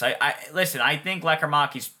both picks. Listen, I think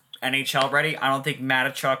Lekkerimäki's NHL ready. I don't think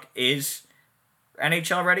Matachuk is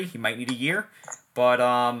NHL ready. He might need a year, but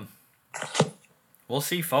we'll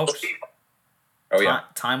see, folks. Oh yeah,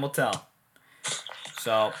 time will tell.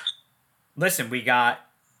 So, listen,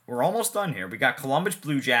 we're almost done here. We got Columbus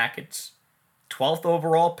Blue Jackets, 12th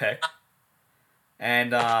overall pick.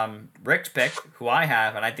 And Rick's pick, who I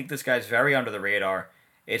have, and I think this guy's very under the radar,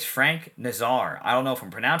 is Frank Nazar. I don't know if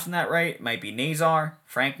I'm pronouncing that right. It might be Nazar,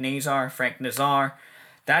 Frank Nazar.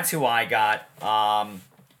 That's who I got.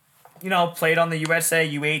 Played on the USA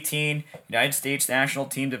U18, United States National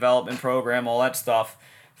Team Development Program, all that stuff.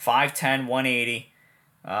 5'10", 180.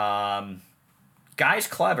 Guy's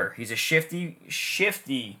clever. He's a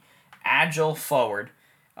shifty, agile forward.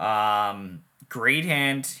 Great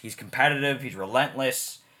hands. He's competitive. He's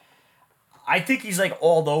relentless. I think he's like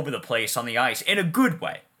all over the place on the ice in a good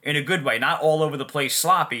way. Not all over the place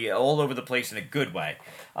sloppy, all over the place in a good way.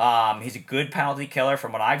 He's a good penalty killer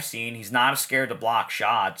from what I've seen. He's not scared to block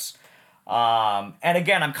shots. And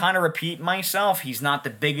again, I'm kind of repeating myself. He's not the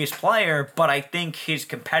biggest player, but I think his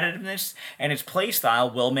competitiveness and his play style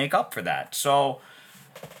will make up for that. So,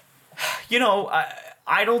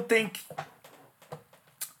 I don't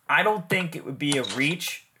think it would be a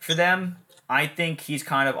reach for them. I think he's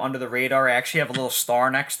kind of under the radar. I actually have a little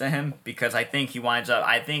star next to him because I think he winds up...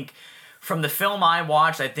 I think from the film I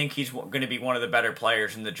watched, I think he's going to be one of the better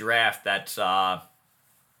players in the draft that's... I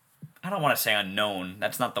don't want to say unknown.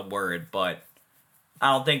 That's not the word, but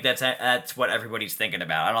I don't think that's what everybody's thinking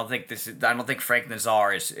about. I don't think Frank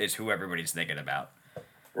Nazar is who everybody's thinking about.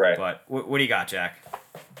 Right. But what do you got, Jack?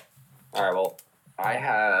 All right, well, I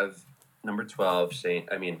have number 12,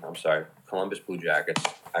 Columbus Blue Jackets.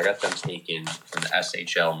 I got them taken from the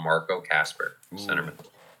SHL Marco Casper, centerman.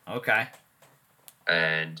 Okay.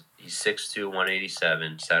 And he's 6'2",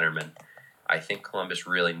 187, centerman. I think Columbus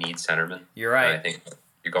really needs centerman. You're right. And I think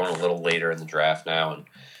you're going a little later in the draft now,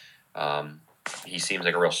 and he seems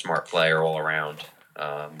like a real smart player all around.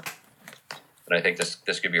 And I think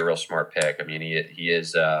this could be a real smart pick. I mean, he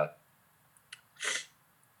is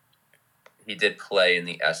he did play in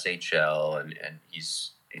the SHL, and he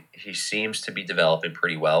seems to be developing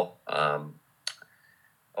pretty well.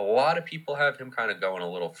 A lot of people have him kind of going a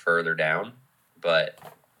little further down, but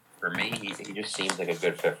for me, he just seems like a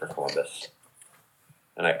good fit for Columbus.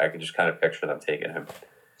 And I can just kind of picture them taking him.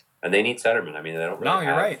 And they need centermen. I mean, they don't really No,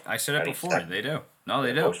 you're right. I said it before. They do. No,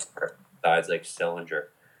 they do. Besides, like,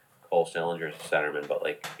 Cole Sillinger's a centerman, but,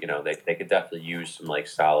 like, you know, they could definitely use some, like,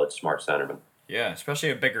 solid, smart centermen. Yeah,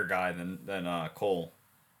 especially a bigger guy than Cole.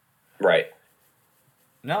 Right.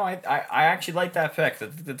 No, I actually like that pick.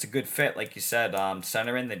 That's a good fit, like you said.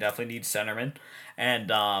 Centerman, they definitely need centerman.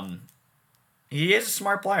 And he is a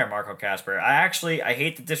smart player, Marco Casper. I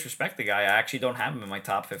hate to disrespect the guy. I actually don't have him in my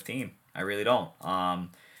top 15. I really don't.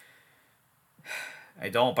 I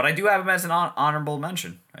don't, but I do have him as an honorable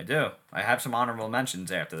mention. I do. I have some honorable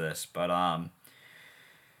mentions after this, but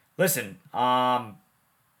listen, that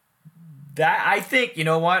I think, you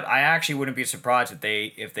know what? I actually wouldn't be surprised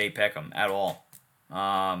if they pick him at all.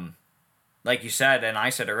 Like you said, and I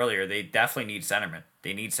said earlier, they definitely need centerman.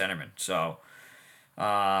 They need centerman. So,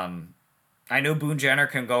 I know Boone Jenner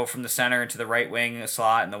can go from the center into the right wing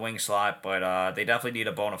slot and the wing slot, but they definitely need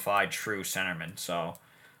a bona fide true centerman. So,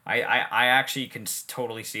 I actually can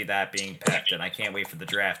totally see that being picked, and I can't wait for the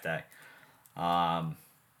draft day.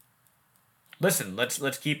 Listen,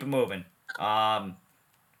 let's keep it moving. My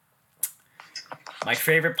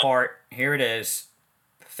favorite part, here it is.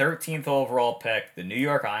 13th overall pick, the New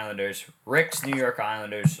York Islanders. Rick's New York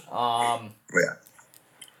Islanders. Yeah.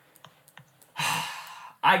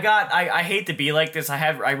 I hate to be like this.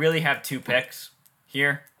 I really have two picks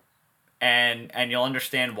here, and you'll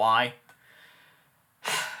understand why.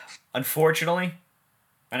 Unfortunately,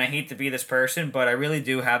 and I hate to be this person, but I really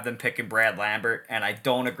do have them picking Brad Lambert, and I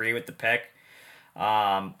don't agree with the pick.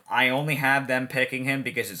 I only have them picking him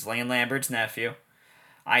because it's Lane Lambert's nephew.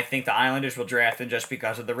 I think the Islanders will draft him just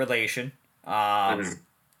because of the relation. I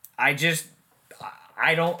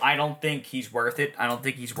don't think he's worth it. I don't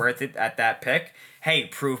think he's worth it at that pick. Hey,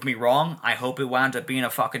 prove me wrong. I hope it winds up being a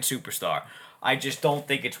fucking superstar. I just don't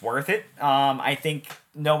think it's worth it. I think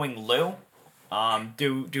knowing Lou,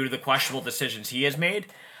 due to the questionable decisions he has made,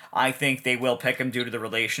 I think they will pick him due to the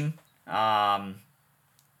relation. And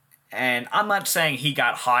I'm not saying he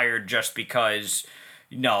got hired just because,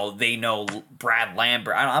 they know Brad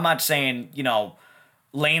Lambert. I'm not saying,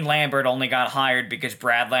 Lane Lambert only got hired because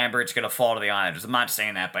Brad Lambert's going to fall to the Islanders. I'm not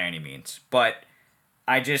saying that by any means. But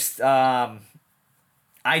I just, I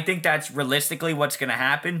think that's realistically what's going to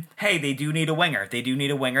happen. Hey, they do need a winger. They do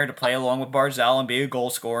need a winger to play along with Barzal and be a goal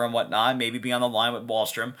scorer and whatnot. Maybe be on the line with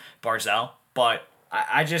Wahlstrom, Barzal. But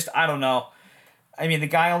I don't know. I mean, the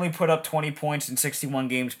guy only put up 20 points in 61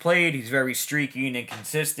 games played. He's very streaky and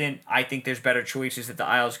inconsistent. I think there's better choices that the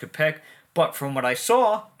Isles could pick. But from what I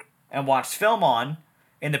saw and watched film on,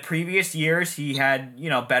 in the previous years, he had,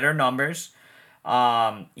 better numbers.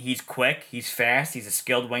 He's quick. He's fast. He's a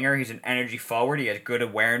skilled winger. He's an energy forward. He has good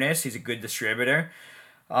awareness. He's a good distributor.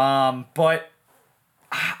 But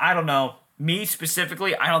I don't know. Me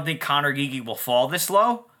specifically, I don't think Connor Geekie will fall this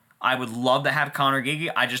low. I would love to have Connor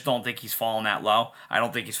Geekie. I just don't think he's fallen that low. I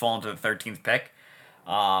don't think he's fallen to the 13th pick.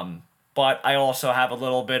 But I also have a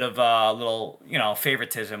little bit of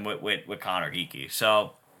favoritism with Connor Geekie.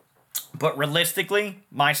 So, but realistically,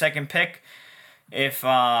 my second pick, if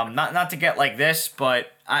not to get like this,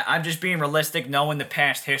 but I'm just being realistic, knowing the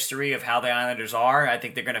past history of how the Islanders are. I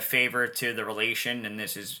think they're going to favor to the relation, and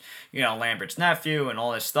this is Lambert's nephew and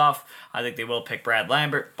all this stuff. I think they will pick Brad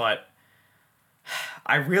Lambert, but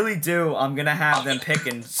I really do. I'm going to have them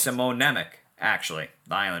picking Simone Nemec, actually,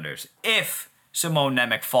 the Islanders, if Simone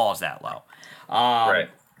Nemec falls that low.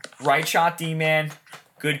 Right shot D-man,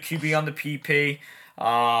 good QB on the PP.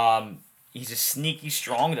 He's a sneaky,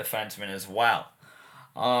 strong defenseman as well.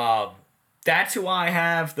 That's who I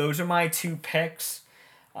have. Those are my two picks.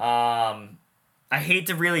 I hate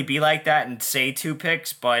to really be like that and say two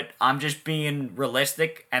picks, but I'm just being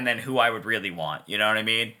realistic and then who I would really want. You know what I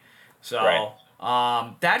mean? So, right.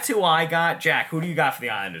 That's who I got. Jack, who do you got for the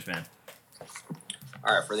Islanders, man?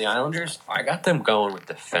 All right, for the Islanders, I got them going with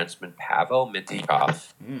defenseman Pavel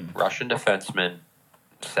Mintyukov, Russian defenseman,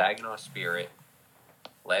 Saginaw Spirit.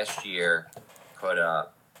 Last year, put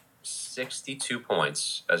up 62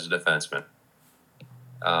 points as a defenseman.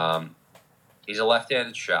 He's a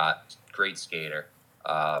left-handed shot, great skater.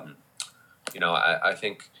 I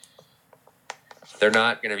think they're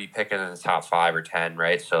not going to be picking in the top 5 or 10,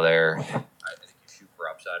 right? So I think you shoot for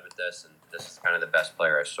upside with this, and this is kind of the best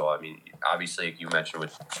player I saw. I mean, obviously, like you mentioned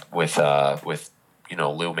with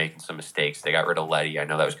Lou making some mistakes. They got rid of Letty. I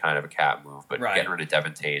know that was kind of a cat move, but getting rid of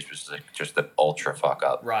Devin Taves was just an ultra fuck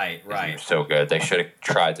up. Right. He was so good. They should have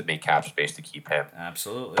tried to make cap space to keep him.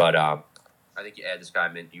 Absolutely. But I think you add this guy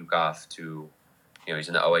Mint Yukov to, he's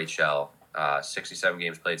in the OHL. 67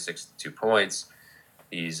 games played, 62 points.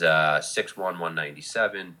 He's 6'1",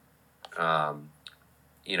 197. I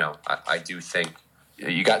do think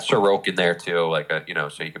you got Sorokin there too,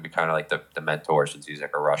 so he could be kind of like the mentor since he's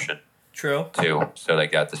like a Russian. True. Too. So they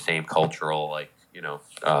got the same cultural,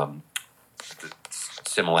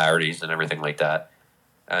 similarities and everything like that.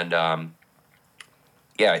 And I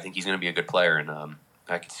think he's going to be a good player, and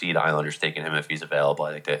I could see the Islanders taking him if he's available.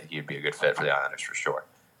 I think that he'd be a good fit for the Islanders for sure.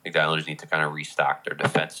 I think the Islanders need to kind of restock their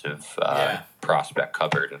defensive prospect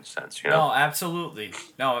cupboard in a sense. No, absolutely.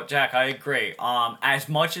 No, Jack, I agree. As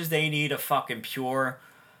much as they need a fucking pure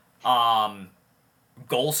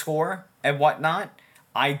goal scorer and whatnot,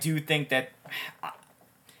 I do think that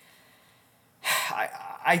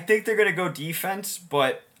I think they're gonna go defense,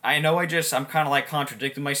 but I know I'm kind of like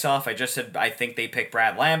contradicting myself. I just said I think they pick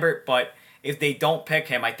Brad Lambert, but if they don't pick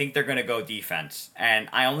him, I think they're going to go defense. And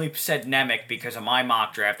I only said Nemec because of my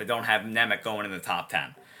mock draft. I don't have Nemec going in the top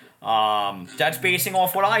 10. That's basing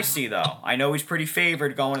off what I see, though. I know he's pretty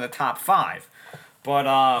favored going in the top 5.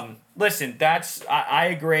 But, listen, I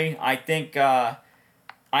agree. I think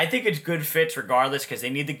it's good fits regardless because they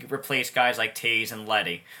need to replace guys like Taves and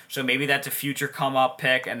Letty. So maybe that's a future come-up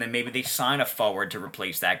pick, and then maybe they sign a forward to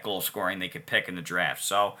replace that goal scoring they could pick in the draft.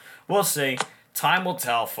 So we'll see. Time will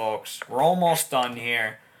tell, folks. We're almost done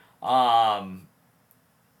here. We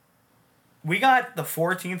got the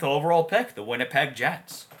 14th overall pick, the Winnipeg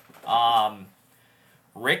Jets.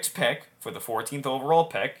 Rick's pick for the 14th overall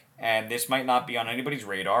pick, and this might not be on anybody's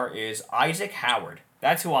radar, is Isaac Howard.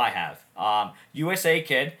 That's who I have. USA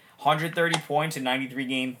kid, 130 points in 93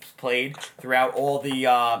 games played throughout all the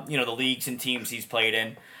the leagues and teams he's played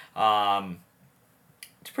in.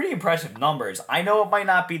 It's pretty impressive numbers. I know it might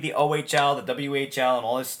not be the OHL, the WHL, and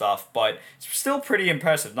all this stuff, but it's still pretty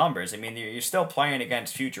impressive numbers. I mean, you're still playing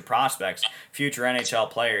against future prospects, future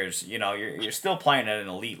NHL players. You're still playing at an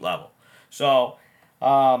elite level. So,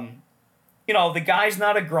 the guy's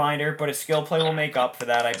not a grinder, but his skill play will make up for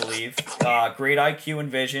that, I believe. Great IQ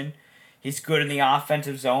and vision. He's good in the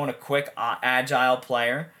offensive zone, a quick, agile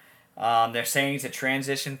player. They're saying he's a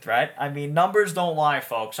transition threat. I mean, numbers don't lie,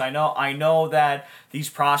 folks. I know that these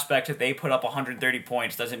prospects, if they put up 130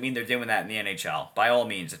 points, doesn't mean they're doing that in the NHL. By all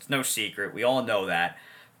means, it's no secret. We all know that.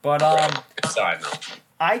 But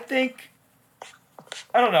I think,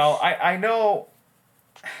 I don't know. I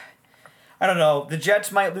don't know. The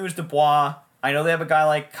Jets might lose Dubois. I know they have a guy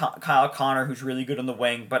like Kyle Connor who's really good on the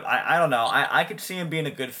wing, but I don't know. I could see him being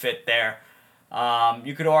a good fit there.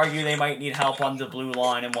 You could argue they might need help on the blue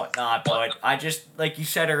line and whatnot, but I just, like you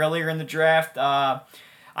said earlier in the draft, I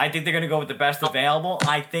think they're going to go with the best available.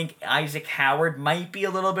 I think Isaac Howard might be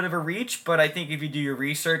a little bit of a reach, but I think if you do your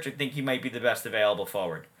research, I think he might be the best available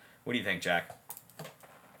forward. What do you think, Jack?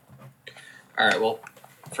 All right, well,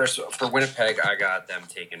 first, for Winnipeg, I got them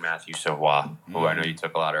taking Matthew Savoie, who I know you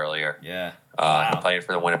took a lot earlier. Yeah. Playing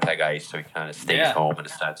for the Winnipeg Ice, so he kind of stays home in a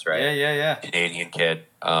sense, right? Yeah. Canadian kid.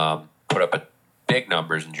 Put up big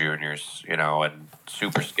numbers in juniors, and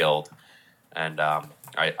super skilled. And I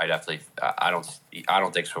definitely, I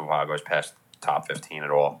don't think Savoie goes past top 15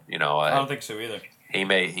 at all. I don't think so either. He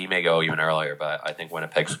may go even earlier, but I think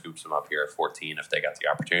Winnipeg scoops him up here at 14 if they got the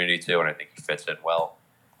opportunity to, and I think he fits in well.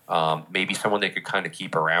 Maybe someone they could kind of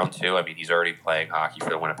keep around too. I mean, he's already playing hockey for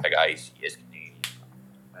the Winnipeg Ice. He is Canadian,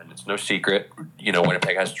 and it's no secret.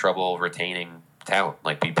 Winnipeg has trouble retaining talent.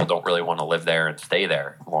 Like, people don't really want to live there and stay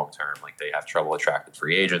there long term. Like, they have trouble attracting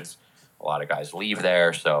free agents. A lot of guys leave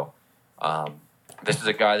there, so this is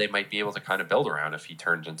a guy they might be able to kind of build around if he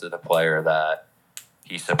turns into the player that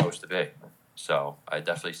he's supposed to be. So I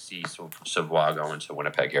definitely see Savoie going to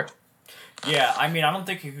Winnipeg here. Yeah, I mean, I don't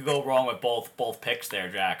think you could go wrong with both picks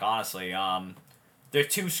there, Jack. Honestly, they're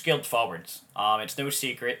two skilled forwards. It's no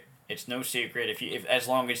secret. If as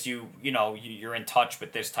long as you're in touch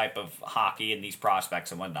with this type of hockey and these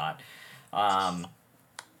prospects and whatnot.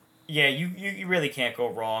 You really can't go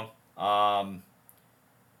wrong.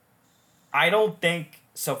 I don't think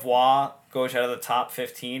Savoie goes out of the top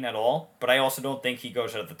 15 at all, but I also don't think he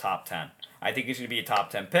goes out of the top 10. I think he's going to be a top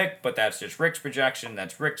 10 pick, but that's just Rick's projection.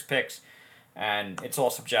 That's Rick's picks. And it's all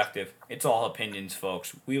subjective. It's all opinions,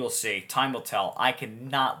 folks. We will see. Time will tell. I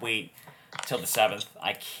cannot wait till the 7th.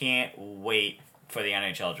 I can't wait for the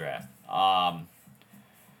NHL draft.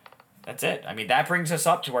 That's it. I mean, that brings us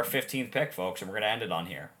up to our 15th pick, folks, and we're going to end it on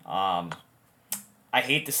here. I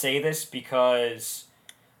hate to say this because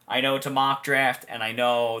I know it's a mock draft, and I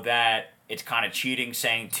know that it's kind of cheating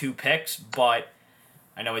saying 2 picks, but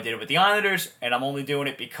I know I did it with the Islanders, and I'm only doing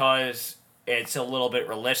it because it's a little bit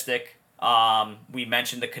realistic. We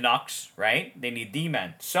mentioned the Canucks, right? They need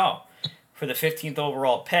D-men. So, for the 15th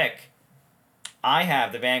overall pick, I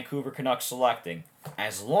have the Vancouver Canucks selecting.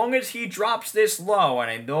 As long as he drops this low,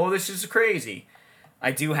 and I know this is crazy,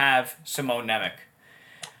 I do have Simon Nemec.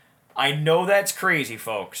 I know that's crazy,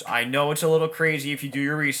 folks. I know it's a little crazy if you do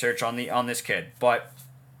your research on this kid, but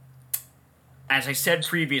as I said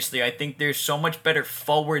previously, I think there's so much better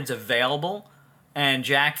forwards available, and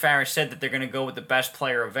Jack Farris said that they're going to go with the best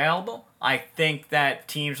player available. I think that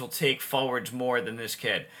teams will take forwards more than this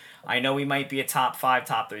kid. I know he might be a top 5,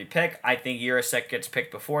 top 3 pick. I think Jiricek gets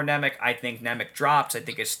picked before Nemec. I think Nemec drops. I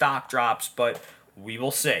think his stock drops, but we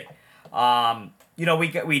will see.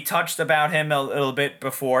 We touched about him a little bit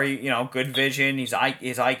before. Good vision. His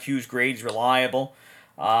IQ's great. He's reliable.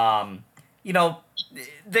 The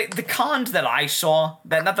cons that I saw,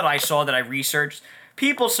 that I researched,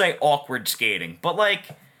 people say awkward skating, but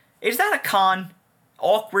is that a con?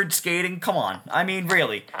 Awkward skating? Come on. I mean,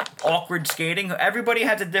 really. Awkward skating? Everybody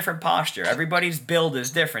has a different posture. Everybody's build is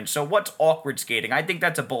different. So what's awkward skating? I think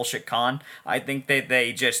that's a bullshit con. I think that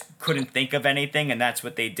they just couldn't think of anything, and that's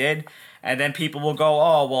what they did. And then people will go,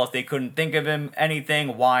 oh, well, if they couldn't think of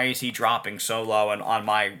anything, why is he dropping so low on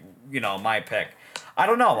my pick? I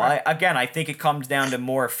don't know. I think it comes down to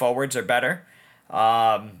more forwards are better.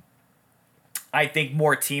 I think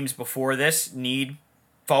more teams before this need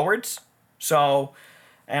forwards. So...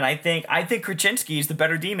 And I think Krasinski is the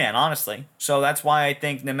better D-man, honestly. So that's why I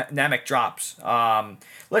think Nemec drops.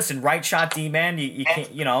 Listen, right shot D-man, you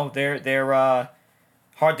can't, they're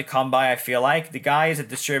hard to come by, I feel like. The guy is a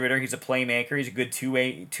distributor. He's a playmaker. He's a good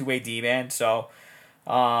two-way D-man. So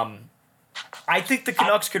I think the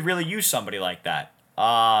Canucks could really use somebody like that.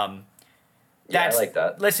 I like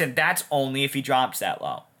that. Listen, that's only if he drops that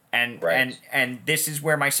low. And this is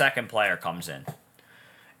where my second player comes in.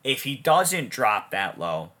 If he doesn't drop that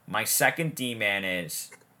low, my second D-man is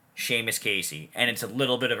Seamus Casey, and it's a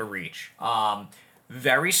little bit of a reach.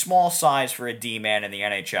 Very small size for a D-man in the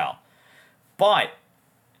NHL. But,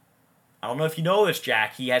 I don't know if you know this,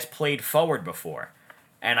 Jack, he has played forward before.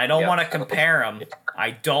 And I don't want to compare him. I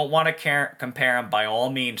don't want to compare him by all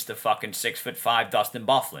means to fucking 6'5" Dustin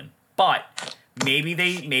Byfuglien. But, maybe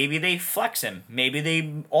they flex him. Maybe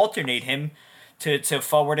they alternate him to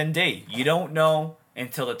forward and D. You don't know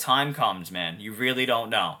until the time comes, man. You really don't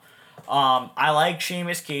know. I like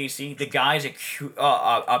Seamus Casey. The guy's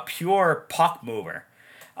a pure puck mover.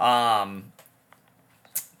 Kind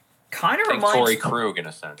of reminds Torrey Krug in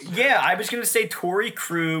a sense. Yeah, I was gonna say Torrey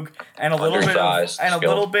Krug and a little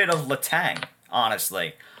bit of Letang,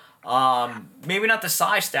 honestly. Maybe not the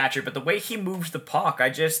size stature, but the way he moves the puck, I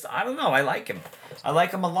don't know. I like him. I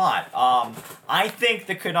like him a lot. I think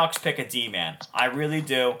the Canucks pick a D-man. I really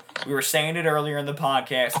do. We were saying it earlier in the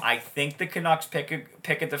podcast. I think the Canucks pick a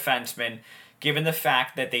defenseman, given the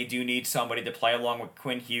fact that they do need somebody to play along with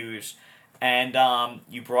Quinn Hughes. And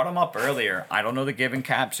you brought him up earlier. I don't know the given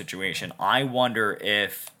cap situation. I wonder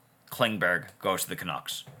if Klingberg goes to the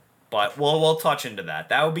Canucks. But we'll touch into that.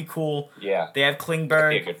 That would be cool. Yeah. They have Klingberg.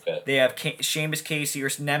 That'd be a good fit. They have Seamus Casey or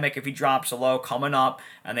Nemec if he drops a low coming up,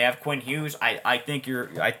 and they have Quinn Hughes. I think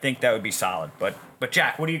that would be solid. But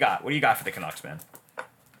Jack, what do you got? What do you got for the Canucks, man?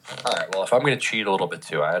 All right. Well, if I'm going to cheat a little bit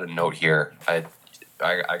too, I had a note here. I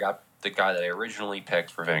got the guy that I originally picked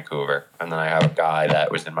for Vancouver, and then I have a guy that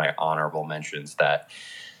was in my honorable mentions that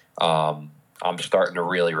I'm starting to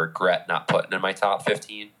really regret not putting in my top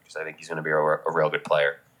 15 because I think he's going to be a real good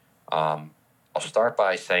player. I'll start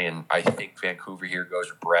by saying I think Vancouver here goes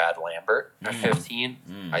with Brad Lambert at 15.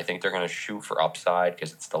 I think they're going to shoot for upside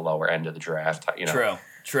because it's the lower end of the draft.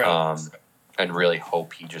 True. And really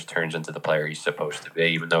hope he just turns into the player he's supposed to be,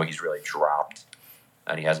 even though he's really dropped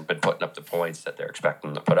and he hasn't been putting up the points that they're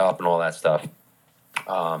expecting him to put up and all that stuff.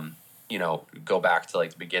 Go back to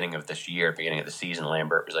the beginning of this year, beginning of the season,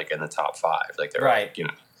 Lambert was in the top 5. They're right.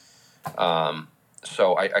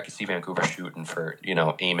 So I could see Vancouver shooting for,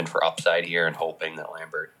 aiming for upside here and hoping that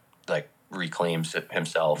Lambert reclaims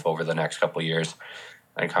himself over the next couple of years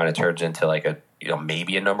and kind of turns into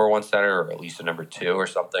maybe a number 1 center or at least a number 2 or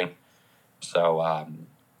something. So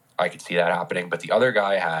I could see that happening. But the other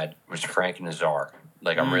guy I had was Frank Nazar.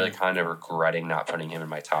 Like, I'm really kind of regretting not putting him in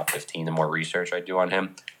my top 15 the more research I do on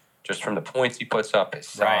him. Just from the points he puts up, his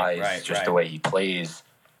size, the way he plays.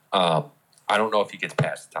 I don't know if he gets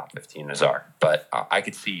past the top 15 Nazar, but I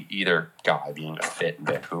could see either guy being a fit in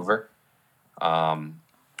Vancouver.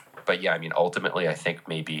 But yeah, I mean, ultimately, I think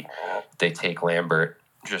maybe they take Lambert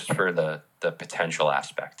just for the potential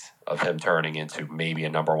aspect of him turning into maybe a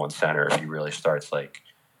number one center if he really starts, like,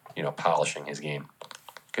 you know, polishing his game.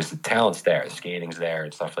 Because the talent's there, the skating's there,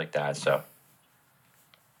 and stuff like that. So,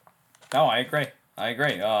 no, I agree. I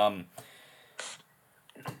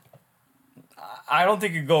don't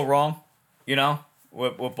think you go wrong, you know,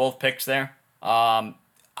 with both picks there. I'm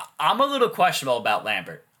a little questionable about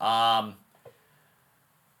Lambert. I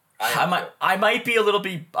might be a little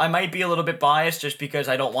bit biased just because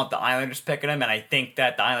I don't want the Islanders picking him, and I think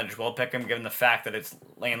that the Islanders will pick him given the fact that it's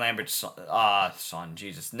Lane Lambert's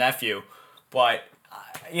nephew. But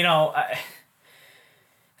you know,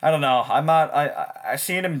 I don't know. I'm not. I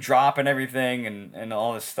seen him drop and everything and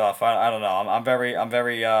all this stuff. I don't know. I'm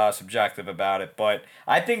very subjective about it, but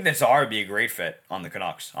I think Nazar would be a great fit on the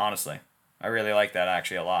Canucks. Honestly, I really like that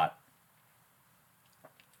actually a lot.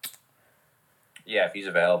 Yeah, if he's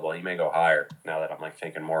available, he may go higher now that I'm like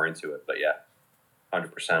thinking more into it. But yeah,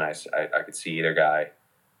 100%. I could see either guy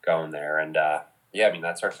going there, and yeah, I mean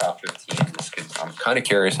that's our top 15. I'm kind of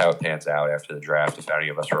curious how it pans out after the draft. If any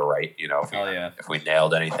of us were right, you know, if we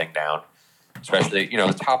nailed anything down, especially you know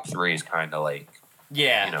the top 3 is kind of like you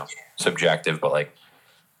know subjective, but like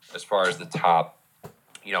as far as the top,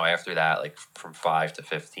 you know, after that, like from 5 to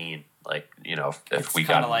 15, like you know if we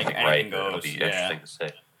got like anything right, goes. it'll be interesting to see.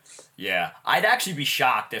 Yeah, I'd actually be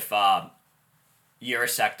shocked if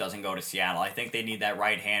Urasek doesn't go to Seattle. I think they need that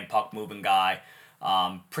right-hand puck-moving guy.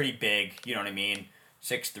 Pretty big, you know what I mean?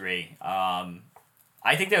 6'3".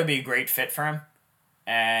 I think that would be a great fit for him.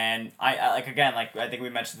 And I think we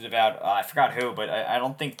mentioned it about, I forgot who, but I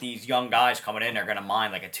don't think these young guys coming in are going to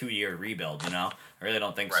mind like a 2-year rebuild, you know? I really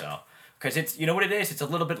don't think so. Because it's, you know what it is? It's a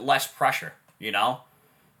little bit less pressure, you know?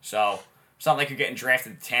 So it's not like you're getting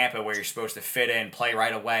drafted to Tampa where you're supposed to fit in, play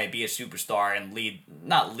right away, be a superstar, and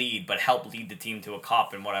but help lead the team to a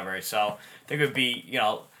cup and whatever. So I think it would be, you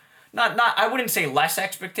know, not I wouldn't say less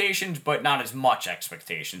expectations, but not as much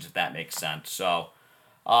expectations, if that makes sense. So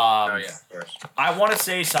of course. I want to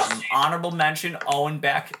say something. Honorable mention, Owen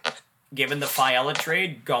Beck, given the Fiala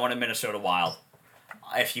trade, going to Minnesota Wild.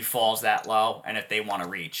 If he falls that low and if they want to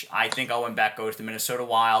reach. I think Owen Beck goes to Minnesota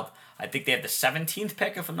Wild. I think they have the 17th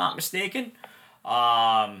pick, if I'm not mistaken.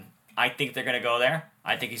 I think they're going to go there.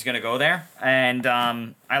 I think he's going to go there. And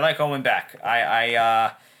I like Owen Beck.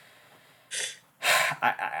 I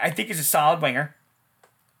think he's a solid winger.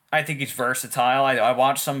 I think he's versatile. I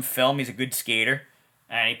watched some film. He's a good skater.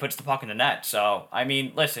 And he puts the puck in the net. So, I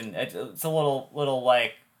mean, listen, it's a little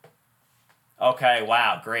like, okay,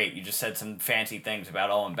 wow, great. You just said some fancy things about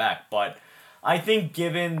Owen Beck. But I think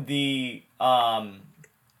given the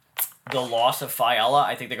loss of Fiala,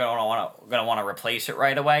 I think they're gonna want to replace it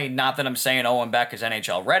right away. Not that I'm saying Owen Beck is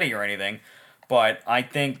NHL ready or anything, but I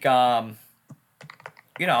think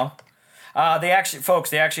you know, they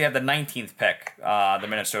actually have the 19th pick, the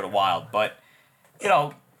Minnesota Wild. But you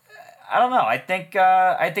know, I don't know. I think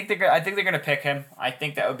they're gonna pick him. I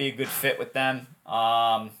think that would be a good fit with them.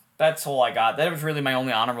 That's all I got. That was really my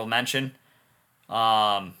only honorable mention.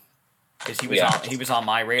 Because he was on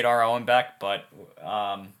my radar, Owen Beck, but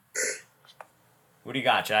what do you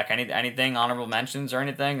got, Jack? Anything honorable mentions or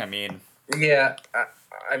anything? I mean, yeah,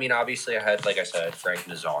 I mean, obviously, I had, like I said, Frank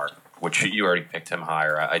Nazar, which you already picked him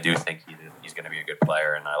higher. I do think he's going to be a good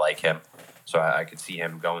player, and I like him, so I could see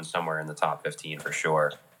him going somewhere in the top 15 for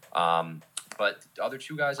sure. But the other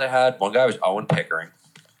 2 guys I had, one guy was Owen Pickering.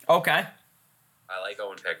 Okay. I like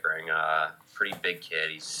Owen Pickering. Pretty big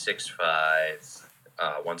kid. He's 6'5",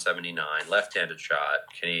 179, left-handed shot,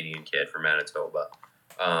 Canadian kid from Manitoba.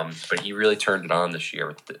 But he really turned it on this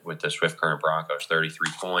year with the Swift Current Broncos.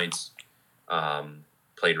 33 points.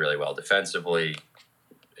 Played really well defensively.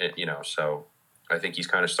 You know, so I think he's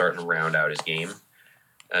kind of starting to round out his game.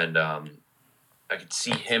 And I could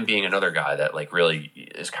see him being another guy that like really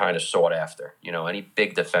is kind of sought after. You know, any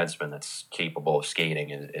big defenseman that's capable of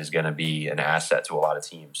skating is going to be an asset to a lot of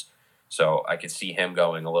teams. So I could see him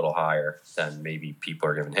going a little higher than maybe people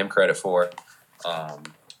are giving him credit for.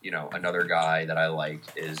 You know, another guy that I like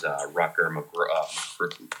is Rutger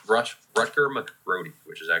McGrody,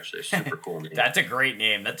 which is actually a super cool name. That's a great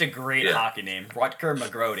name. That's a great hockey name. Rutger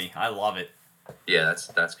McGrody. I love it. Yeah,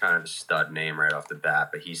 that's kind of a stud name right off the bat,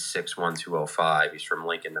 but he's 6'1", 205. He's from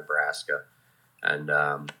Lincoln, Nebraska, and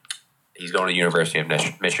he's going to the University of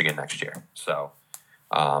Michigan next year. So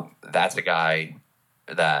that's a guy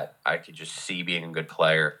that I could just see being a good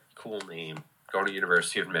player. Cool name. Going to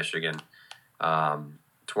University of Michigan.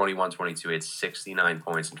 21-22. He had 69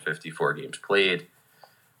 points in 54 games played.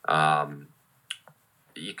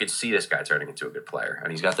 You could see this guy turning into a good player,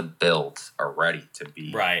 and he's got the build already to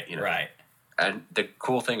be right. And the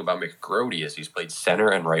cool thing about McGrody is he's played center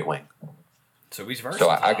and right wing, so he's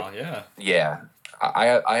versatile. Yeah.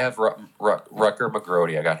 I have Rucker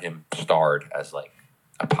McGrody. I got him starred as like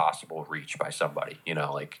a possible reach by somebody.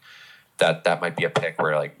 Like that might be a pick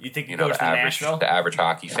where like you think he goes to Nashville? The average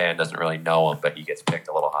hockey fan doesn't really know him, but he gets picked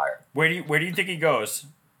a little higher. Where do you think he goes?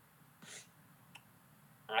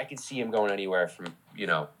 I can see him going anywhere from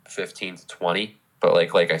 15 to 20, but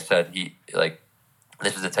like I said,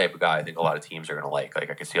 this is the type of guy I think a lot of teams are going to like. Like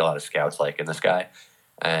I can see a lot of scouts liking this guy,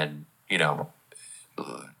 and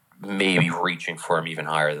maybe reaching for him even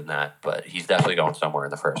higher than that. But he's definitely going somewhere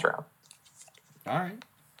in the first round. All right.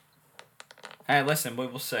 Hey, listen, we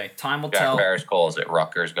will see. Time will tell. Jack Farris calls it.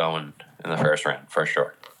 Rutgers going in the first round for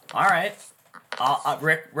sure. All right.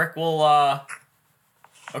 Rick will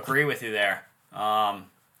agree with you there.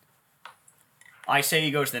 I say he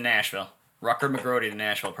goes to Nashville. Rutger McGrody to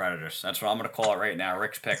Nashville Predators. That's what I'm going to call it right now.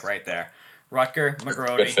 Rick's pick right there. Rutger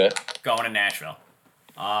McGrody going to Nashville.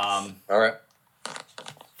 All right.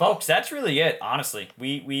 Folks, that's really it, honestly.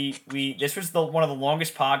 We this was one of the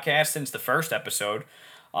longest podcasts since the first episode.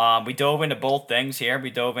 We dove into both things here. We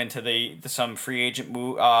dove into some free agent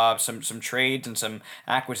some trades and some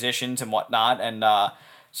acquisitions and whatnot, and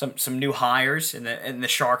some new hires in the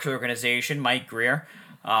Sharks organization. Mike Greer.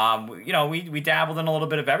 We dabbled in a little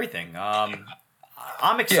bit of everything.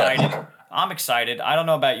 I'm excited. Yeah. I'm excited. I don't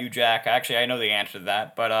know about you, Jack. Actually, I know the answer to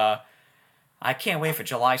that, but I can't wait for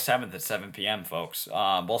July 7th at 7 p.m., folks.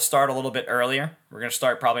 We'll start a little bit earlier. We're going to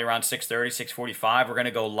start probably around 6:30, 6:45. We're going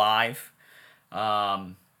to go live.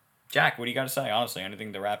 Jack, what do you got to say? Honestly,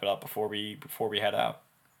 anything to wrap it up before we head out?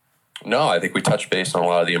 No, I think we touched base on a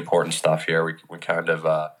lot of the important stuff here. We kind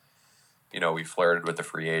of, we flirted with the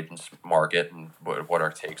free agents market and what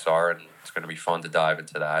our takes are, and it's going to be fun to dive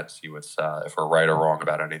into that, see what's if we're right or wrong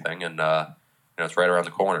about anything, and it's right around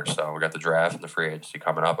the corner. So we got the draft and the free agency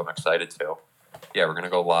coming up. I'm excited too. Yeah, we're going to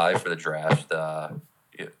go live for the draft.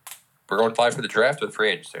 We're going live for the draft with free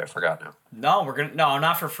agency. I forgot now. No,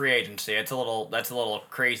 not for free agency. That's a little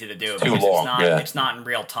crazy to do. It's too long. It's not in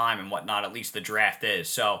real time and whatnot. At least the draft is.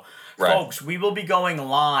 So, right. Folks, we will be going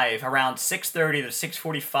live around 6:30 to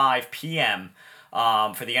 6:45 p.m.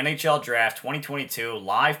 For the NHL Draft 2022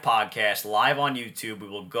 live podcast, live on YouTube. We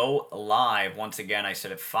will go live once again. I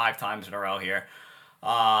said it 5 times in a row here.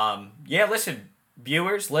 Listen.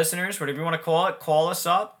 Viewers, listeners, whatever you want to call it, call us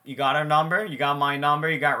up. You got our number. You got my number.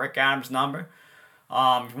 You got Rick Adams' number.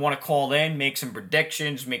 If you want to call in, make some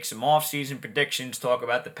predictions, make some off-season predictions, talk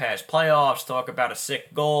about the past playoffs, talk about a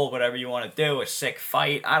sick goal, whatever you want to do, a sick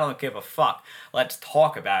fight. I don't give a fuck. Let's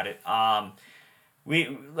talk about it.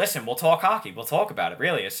 We'll talk hockey. We'll talk about it.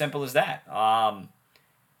 Really, as simple as that.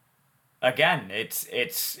 Again, it's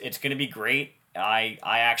going to be great. I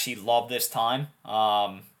actually love this time.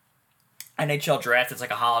 NHL Draft, it's like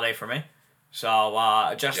a holiday for me. So,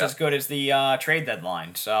 as good as the trade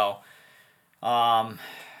deadline. So,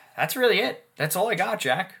 that's really it. That's all I got,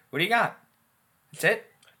 Jack. What do you got? That's it?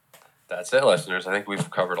 That's it, listeners. I think we've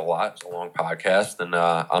covered a lot. It's a long podcast, and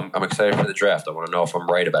I'm excited for the draft. I want to know if I'm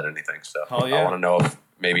right about anything. So, I want to know if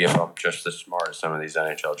I'm just as smart as some of these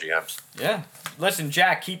NHL GMs. Yeah. Listen,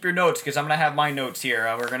 Jack, keep your notes, because I'm going to have my notes here.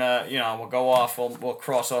 We're going to, we'll go off. We'll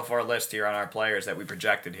cross off our list here on our players that we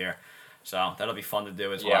projected here. So that'll be fun to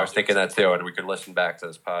do as well. Yeah, I was thinking that too, and we could listen back to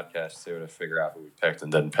this podcast too to figure out who we picked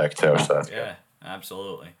and didn't pick too. So that's good.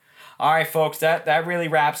 Absolutely. All right, folks, that really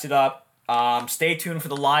wraps it up. Stay tuned for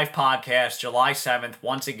the live podcast, July 7th,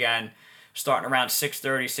 once again, starting around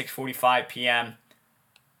 6:30, 6:45 p.m.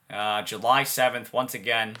 July 7th, once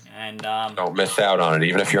again, and don't miss out on it.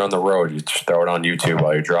 Even if you're on the road, you just throw it on YouTube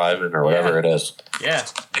while you're driving or whatever it is. Yeah,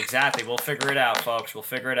 exactly. We'll figure it out, folks. We'll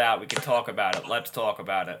figure it out. We can talk about it. Let's talk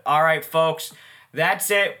about it. All right, folks.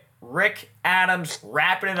 That's it. Rick Adams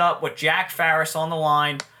wrapping it up with Jack Farris on the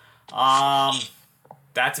line.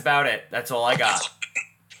 That's about it. That's all I got.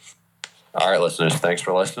 All right, listeners. Thanks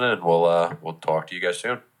for listening, and we'll talk to you guys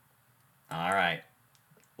soon. All right.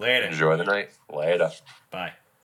 Later. Enjoy the night. Later. Bye.